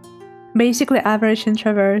 Basically average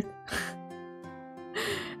introvert.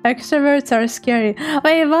 Extroverts are scary.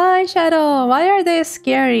 Wait, why, Shadow? Why are they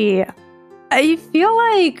scary? I feel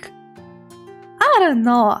like... I don't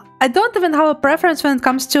know. I don't even have a preference when it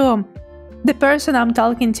comes to the person I'm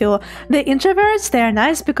talking to. The introverts, they're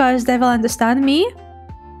nice because they will understand me.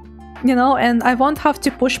 You know, and I won't have to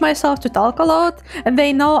push myself to talk a lot. And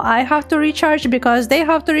they know I have to recharge because they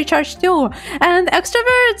have to recharge too. And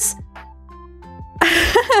extroverts...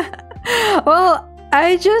 Well,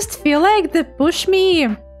 I just feel like they push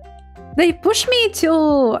me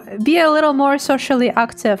to be a little more socially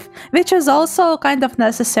active, which is also kind of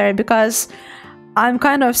necessary because I'm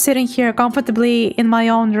kind of sitting here comfortably in my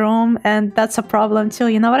own room, and that's a problem too,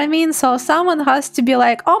 you know what I mean? So someone has to be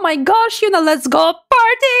like, oh my gosh, you know, let's go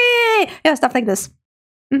party! Yeah, stuff like this.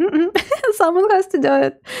 Someone has to do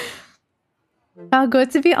it. How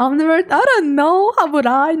good to be omnivore? I don't know. How would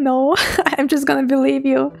I know? I'm just gonna believe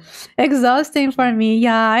you. Exhausting for me.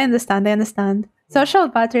 Yeah, I understand. Social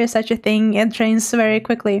battery is such a thing. It drains very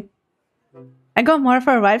quickly. I go more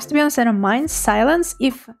for vibes, to be honest. I don't mind silence.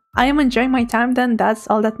 If I am enjoying my time, then that's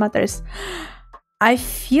all that matters. I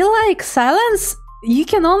feel like silence, you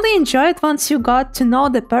can only enjoy it once you got to know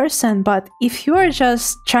the person, but if you are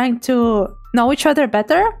just trying to know each other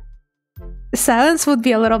better, silence would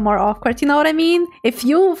be a little more awkward, you know what I mean? If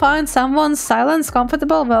you find someone's silence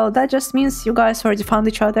comfortable, well, that just means you guys already found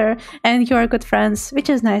each other and you are good friends, which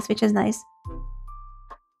is nice, which is nice.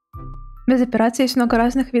 Без операции есть много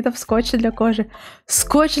разных видов скотча для кожи.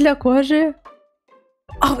 Скотч для кожи?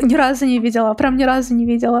 О, ни разу не видела, прям ни разу не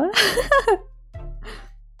видела.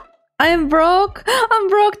 I'm broke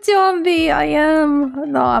zombie. I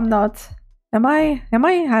am. No, I'm not. Am I?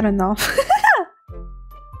 I don't know.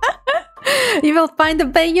 You will find a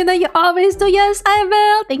way, you know you always do. Yes, I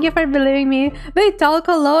will. Thank you for believing me. They talk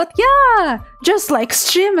a lot. Yeah, just like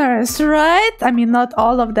streamers, right? I mean, not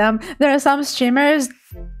all of them. There are some streamers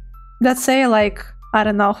that say like, I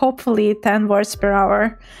don't know, hopefully 10 words per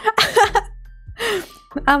hour.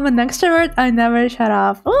 I'm an extrovert. I never shut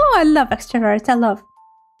up. Oh, I love extroverts. I love.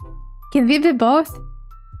 Can we be both?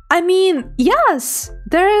 I mean, yes.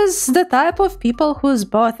 There's the type of people who's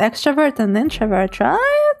both extrovert and introvert,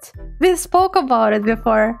 right? We spoke about it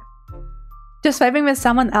before. Just vibing with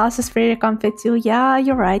someone else is pretty comfy too. Yeah,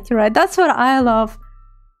 you're right. That's what I love.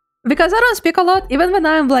 Because I don't speak a lot, even when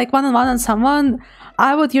I'm like one-on-one on someone,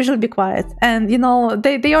 I would usually be quiet. And you know,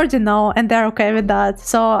 they already know and they're okay with that.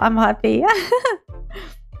 So I'm happy.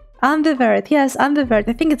 Ambivert. Yes, ambivert.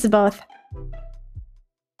 I think it's both.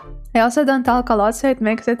 I also don't talk a lot, so it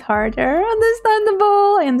makes it harder.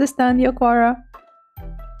 Understandable. I understand you, Quora.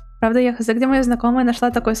 Правда, я хз, где моя знакомая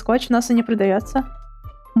нашла такой скотч, у нас он не продается.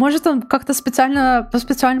 Может, он как-то специально,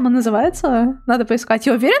 по-специальному называется? Надо поискать.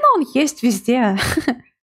 Я уверена, он есть везде.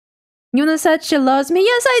 Yuna said she loves me.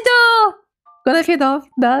 Yes, I do! Gonna feed off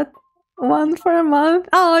that one for a month.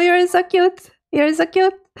 Oh, you're so cute. You're so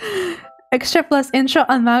cute. Extra plus intro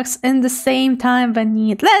and max in the same time when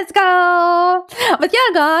need. Let's go! But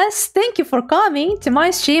yeah, guys, thank you for coming to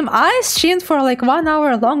my stream. I streamed for like 1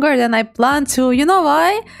 hour longer than I planned to. You know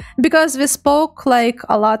why? Because we spoke like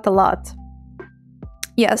a lot.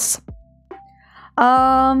 Yes.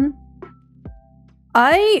 I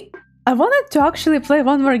wanted to actually play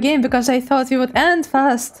one more game because I thought we would end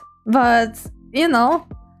fast. But, you know,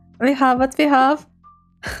 we have what we have.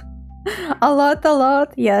 A lot.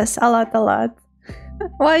 Yes, a lot.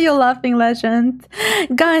 Why are you laughing, legend?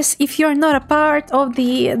 Guys, if you're not a part of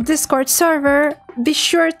the Discord server, be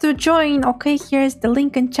sure to join. Okay, here's the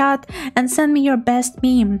link in chat and send me your best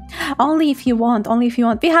meme. Only if you want.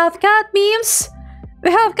 We have cat memes.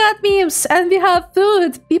 And we have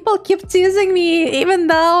food. People keep teasing me even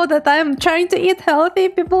now that I'm trying to eat healthy.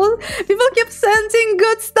 People keep sending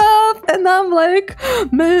good stuff and I'm like,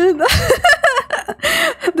 man,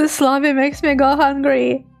 this lobby makes me go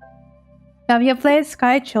hungry. Have you played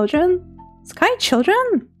Sky Children? Sky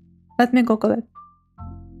Children? Let me Google it.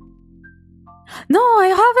 No, I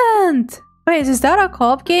haven't. Wait, is that a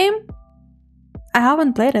co-op game? I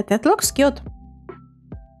haven't played it. It looks cute.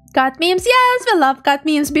 Cat memes? Yes, we love cat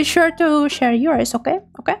memes. Be sure to share yours, okay?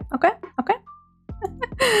 Okay.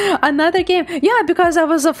 Another game. Yeah, because I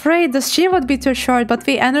was afraid the stream would be too short, but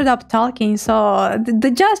we ended up talking. So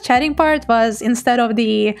the just chatting part was instead of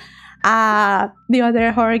the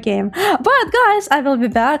other horror game. But guys, I will be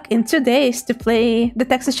back in 2 days to play the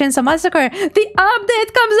Texas Chainsaw Massacre. The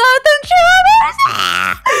update comes out in 3 hours!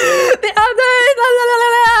 The update!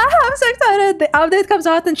 I'm so excited! The update comes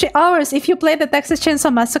out in 3 hours. If you play the Texas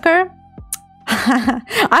Chainsaw Massacre,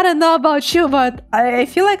 I don't know about you, but I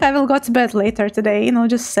feel like I will go to bed later today, you know,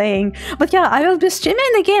 just saying. But yeah, I will be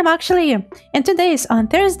streaming the game actually in 2 days, on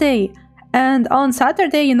Thursday. And on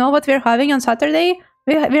Saturday, you know what we're having on Saturday?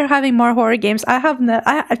 We're having more horror games. I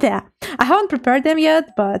haven't prepared them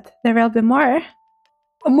yet, but there will be more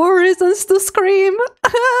reasons to scream.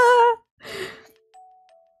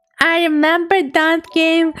 I remember that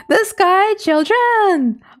game, The Sky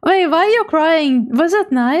Children. Wait, why are you crying? Was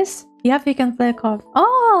it nice? Yep, we can play co-op.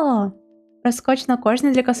 Oh, раскоч на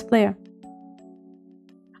кожный для косплея.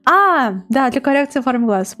 Да, для коррекции форм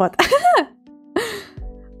глаз, вот.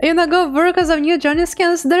 You know, go because of new Johnny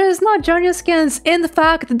skins? There is no Johnny skins. In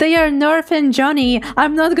fact, they are nerfing Johnny.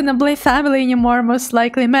 I'm not gonna play family anymore, most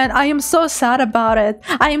likely. Man, I am so sad about it.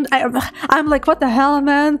 I'm like, what the hell,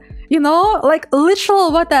 man? You know, like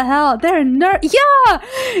literal, what the hell? They're yeah,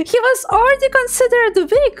 he was already considered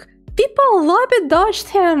weak. People lobby dodged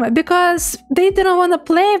him because they didn't want to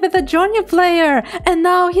play with a Johnny player, and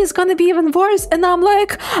now he's gonna be even worse. And I'm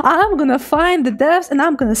like, I'm gonna find the devs and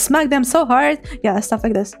I'm gonna smack them so hard. Yeah, stuff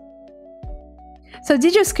like this. So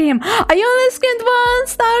did you scream? I only screamed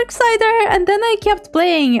once, Darksider, and then I kept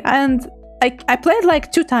playing, and I played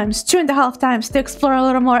like 2 times, 2.5 times to explore a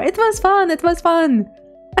little more. It was fun, it was fun.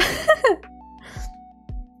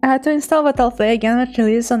 I had to install, but I'll play again when it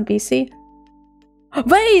releases on PC.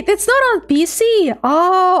 Wait, it's not on PC!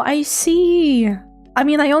 Oh, I see. I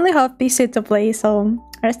mean, I only have PC to play, so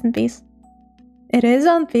rest in peace. It is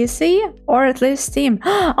on PC, or at least Steam.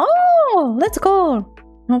 Oh, let's go!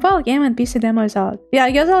 Mobile game and PC demo is out. Yeah,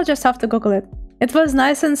 I guess I'll just have to Google it. It was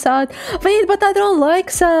nice and sad. Wait, but I don't like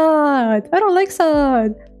sad! I don't like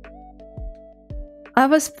sad! I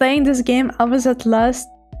was playing this game, I was at last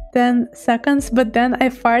 10 seconds, but then I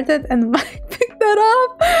farted and Mike picked that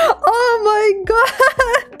up. Oh my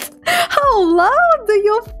god! How loud do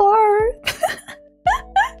you fart?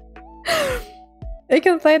 You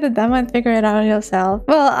can play the demo and figure it out yourself.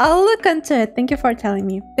 Well, I'll look into it. Thank you for telling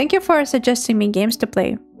me. Thank you for suggesting me games to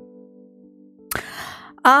play.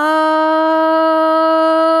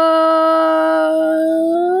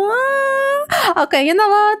 Okay, you know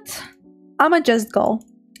what? I'ma just go.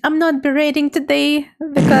 I'm not berating today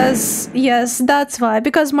because, yes, that's why.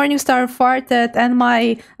 Because Morningstar farted and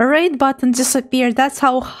my raid button disappeared. That's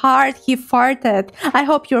how hard he farted. I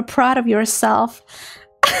hope you're proud of yourself.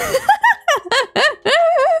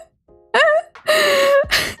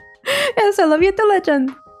 Yes, I love you too,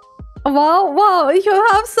 Legend. Wow, wow, you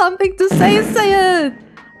have something to say, say it.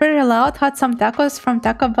 Very loud, had some tacos from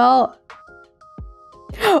Taco Bell.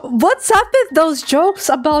 What's up with those jokes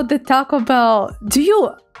about the Taco Bell? Do you...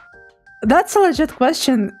 That's a legit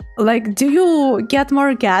question. Like, do you get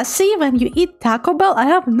more gassy when you eat Taco Bell? I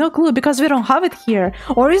have no clue because we don't have it here.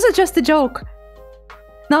 Or is it just a joke?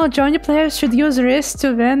 Now, Johnny players should use wrist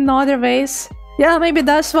to win, no other ways. Yeah, maybe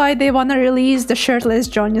that's why they want to release the shirtless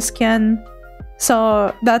Johnny skin.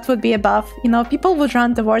 So that would be a buff. You know, people would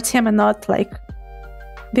run towards him and not, like,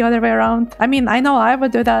 the other way around. I mean, I know I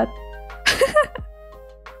would do that.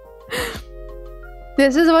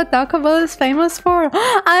 This is what Taco Bell is famous for?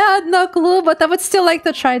 I had no clue, but I would still like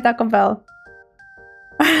to try Taco Bell.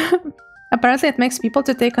 Apparently it makes people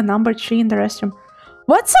to take a number 3 in the restroom.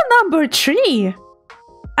 What's a number 3?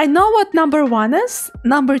 I know what number 1 is.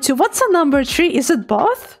 Number 2. What's a number 3? Is it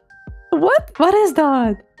both? What? What is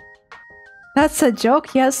that? That's a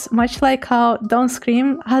joke, yes. Much like how Don't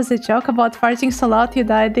Scream has a joke about farting so loud you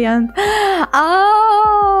die at the end.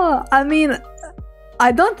 Oh! I mean...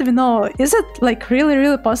 I don't even know. Is it like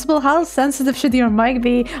really possible? How sensitive should your mic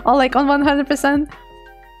be? Or like on 100%?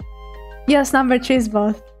 Yes, number 3 is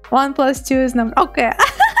both. 1 plus 2 is number... Okay.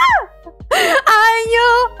 I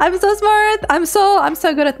knew! I'm so smart! I'm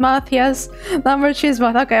so good at math, yes. Number 3 is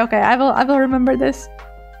both. Okay, I will remember this.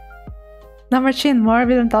 Number 3 and more,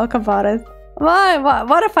 we don't talk about it. Why?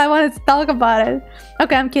 What if I wanted to talk about it?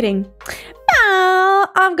 Okay, I'm kidding. Now,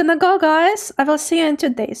 I'm gonna go, guys. I will see you in 2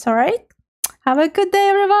 days, alright? Have a good day,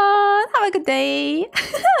 everyone! Have a good day!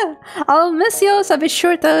 I'll miss you, so be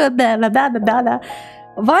sure to... Blah, blah, blah, blah, blah.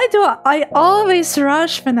 Why do I always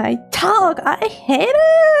rush when I talk? I hate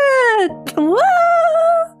it! Woo!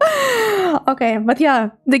 Okay, but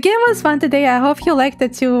yeah, the game was fun today. I hope you liked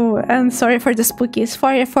it too. And sorry for the spookies.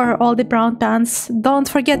 Sorry for all the brown pants. Don't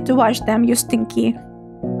forget to wash them, you stinky.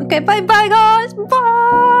 Okay, bye-bye, guys!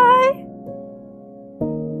 Bye!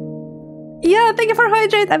 Yeah, thank you for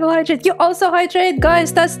hydrate. I will hydrate. You also hydrate,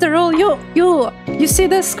 guys. That's the rule. You see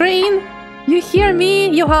the screen? You hear me?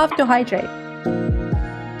 You have to hydrate.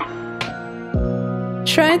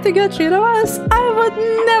 Trying to get rid of us? I would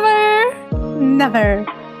never.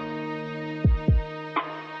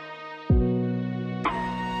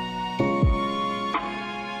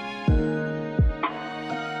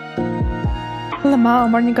 Lamau,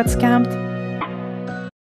 Morning got scammed.